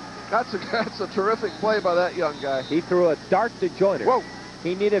he? That's a terrific play by that young guy. He threw a dart to Joyner. Whoa.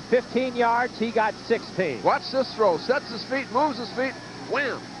 He needed 15 yards. He got 16. Watch this throw. Sets his feet, moves his feet,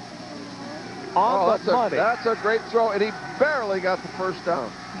 wham. On the money. That's a great throw, and he barely got the first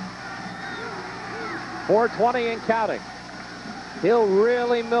down. 4:20 and counting. Hill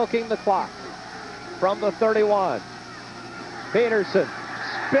really milking the clock. From the 31. Peterson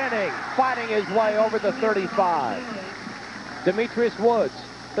spinning, fighting his way over the 35. Demetrius Woods,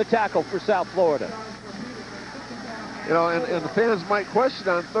 the tackle for South Florida. You know, and the fans might question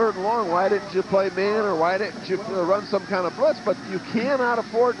on 3rd and long, why didn't you play man or why didn't you run some kind of blitz? But you cannot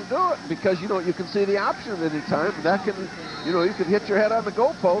afford to do it because, you know, you can see the option at any time. That can, you know, you could hit your head on the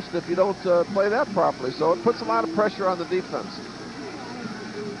goalpost if you don't play that properly. So it puts a lot of pressure on the defense.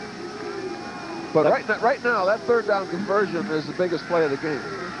 But right now, that 3rd down conversion is the biggest play of the game.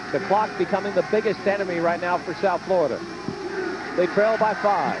 The clock becoming the biggest enemy right now for South Florida. They trail by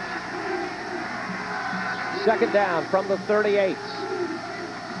 5. 2nd down from the 38.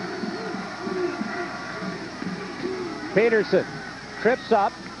 Peterson trips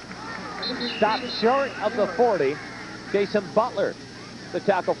up, stops short of the 40. Jason Butler, the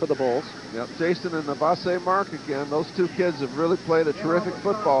tackle for the Bulls. Yep, Jason and the Vasse Mark again. Those two kids have really played a terrific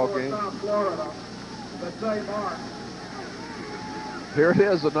football game. Here it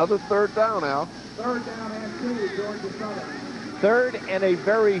is, another 3rd down now. 3rd down and 2, Georgia Southern. 3rd and a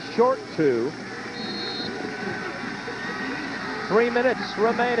very short 2. 3 minutes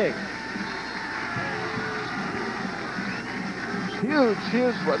remaining. Huge,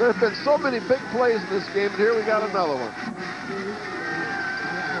 huge play. There have been so many big plays in this game, and here we got another one.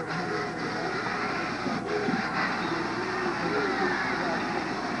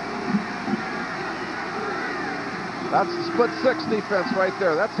 That's the split 6 defense right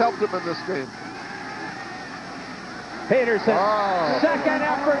there. That's helped him in this game. Peterson, second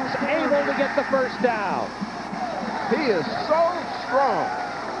effort's able to get the first down. He is so strong.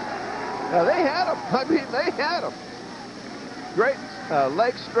 Now, they had him. I mean, they had him. Great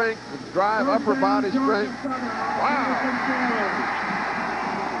leg strength, and drive, upper body strength. Wow.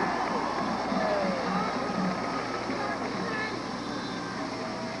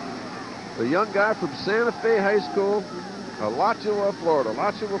 The young guy from Santa Fe High School, Alachua,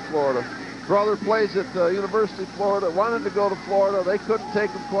 Florida. Brother plays at University of Florida. Wanted to go to Florida. They couldn't take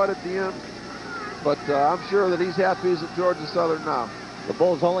him quite at the end. But I'm sure that he's happy he's at Georgia Southern now. The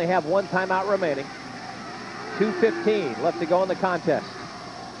Bulls only have one timeout remaining. 2:15 left to go in the contest.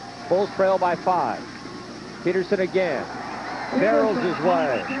 Bulls trail by 5. Peterson again. Barrels his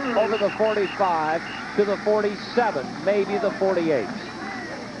way over the 45 to the 47, maybe the 48.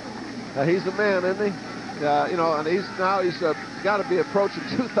 He's the man, isn't he? You know, and he's got to be approaching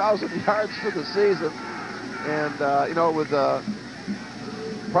 2,000 yards for the season. And, you know, with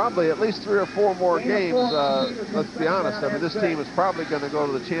probably at least 3 or 4 more games, let's be honest. I mean, this team is probably going to go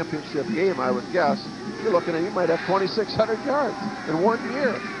to the championship game, I would guess. You're looking at, you might have 2,600 yards in 1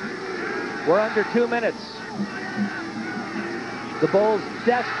 year. We're under 2 minutes. The Bulls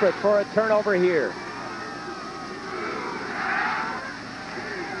desperate for a turnover here.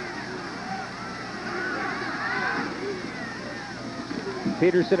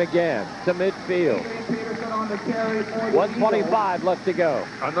 Peterson again to midfield. 1:25 left to go.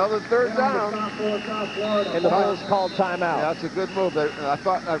 Another third down. And the Bulls called timeout. Yeah, that's a good move.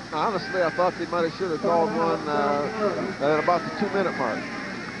 Honestly, I thought they might have should have called one at about the 2-minute mark.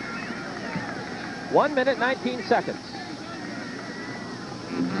 1 minute, 19 seconds.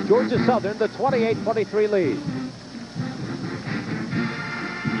 Georgia Southern, the 28-23 lead.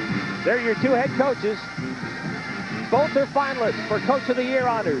 They're your 2 head coaches. Both are finalists for Coach of the Year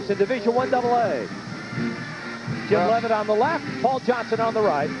honors in Division I AA. Jim Levitt on the left, Paul Johnson on the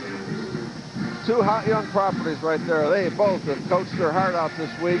right. 2 hot young properties right there. They both have coached their heart out this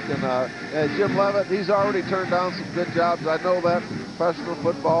week. And Jim Levitt, he's already turned down some good jobs. I know that, professional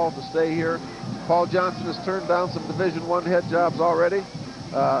football, to stay here. Paul Johnson has turned down some Division I head jobs already.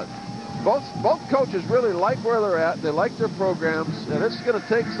 Both coaches really like where they're at. They like their programs, and it's going to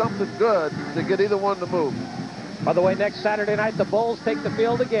take something good to get either one to move. By the way, next Saturday night, the Bulls take the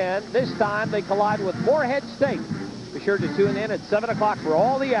field again. This time, they collide with Morehead State. Be sure to tune in at 7 o'clock for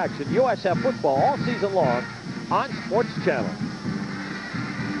all the action. USF football all season long on Sports Channel.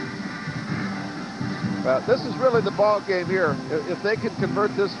 This is really the ball game here. If they can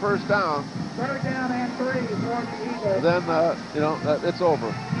convert this first down, Third down and 3 for the Eagles. then, you know, it's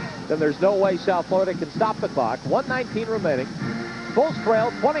over. Then there's no way South Florida can stop the clock. 1:19 remaining. Bulls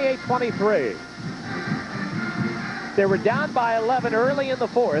trail 28-23. They were down by 11 early in the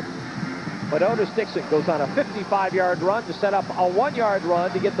 4th, but Otis Dixon goes on a 55-yard run to set up a 1-yard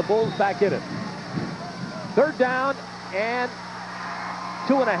run to get the Bulls back in it. Third down and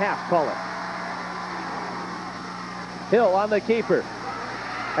 2.5, call it. Hill on the keeper.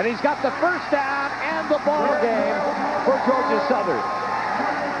 And he's got the first down and the ball game for Georgia Southern.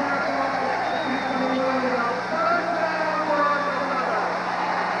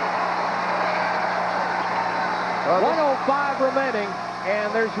 1:05 remaining,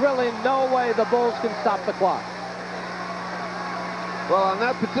 and there's really no way the Bulls can stop the clock. Well, on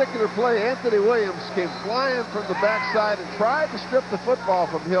that particular play, Anthony Williams came flying from the backside and tried to strip the football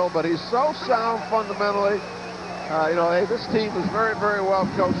from Hill, but he's so sound fundamentally. You know, hey, this team is very, very well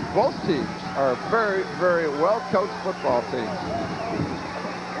coached. Both teams are very, very well coached football teams.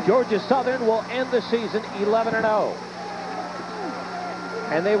 Georgia Southern will end the season 11-0.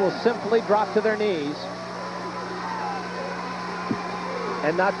 And they will simply drop to their knees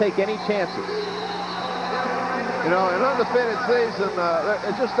and not take any chances. You know, an undefeated season,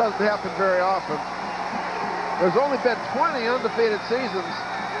 it just doesn't happen very often. There's only been 20 undefeated seasons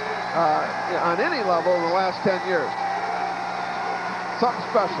on any level in the last 10 years. Something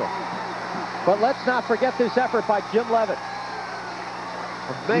special. But let's not forget this effort by Jim Levitt.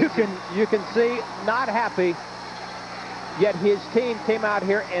 You can see not happy, yet his team came out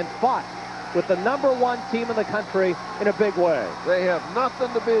here and fought with the #1 team in the country in a big way. They have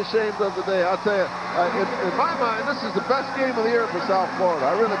nothing to be ashamed of today. I'll tell you, in my mind, this is the best game of the year for South Florida.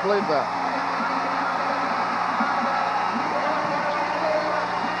 I really believe that.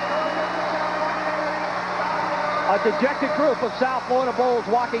 A dejected group of South Florida Bulls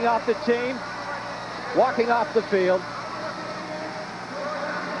walking off the team, walking off the field.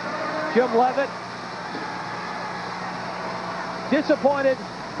 Jim Levitt, disappointed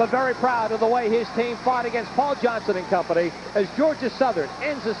but very proud of the way his team fought against Paul Johnson and company as Georgia Southern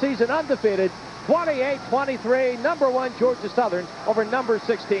ends the season undefeated, 28-23, #1 Georgia Southern over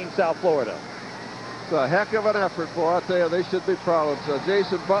 #16 South Florida. It's a heck of an effort, boy. I tell you, they should be proud.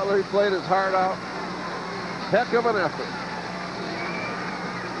 Jason Butler, he played his heart out. Heck of an effort.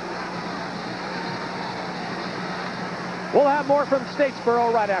 We'll have more from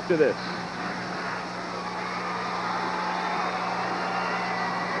Statesboro right after this.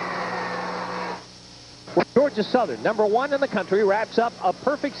 Georgia Southern, number 1 in the country, wraps up a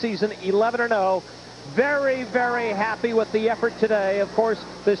perfect season, 11-0. Very, very happy with the effort today. Of course,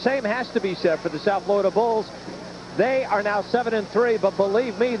 the same has to be said for the South Florida Bulls. They are now 7-3, but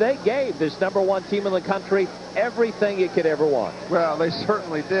believe me, they gave this number 1 team in the country everything it could ever want. Well, they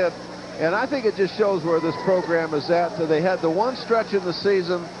certainly did. And I think it just shows where this program is at. So they had the one stretch in the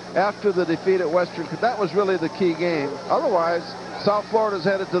season after the defeat at Western. That was really the key game. Otherwise, South Florida's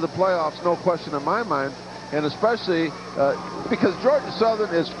headed to the playoffs, no question in my mind. And especially because Georgia Southern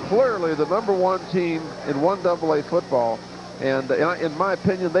is clearly the number 1 team in 1AA football. And in my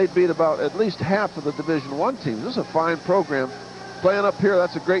opinion, they beat about at least half of the Division I teams. This is a fine program. Playing up here,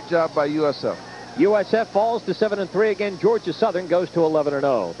 that's a great job by USF. USF falls to 7-3 again. Georgia Southern goes to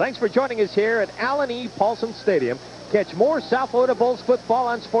 11-0. Thanks for joining us here at Allen E. Paulson Stadium. Catch more South Florida Bulls football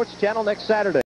on Sports Channel next Saturday.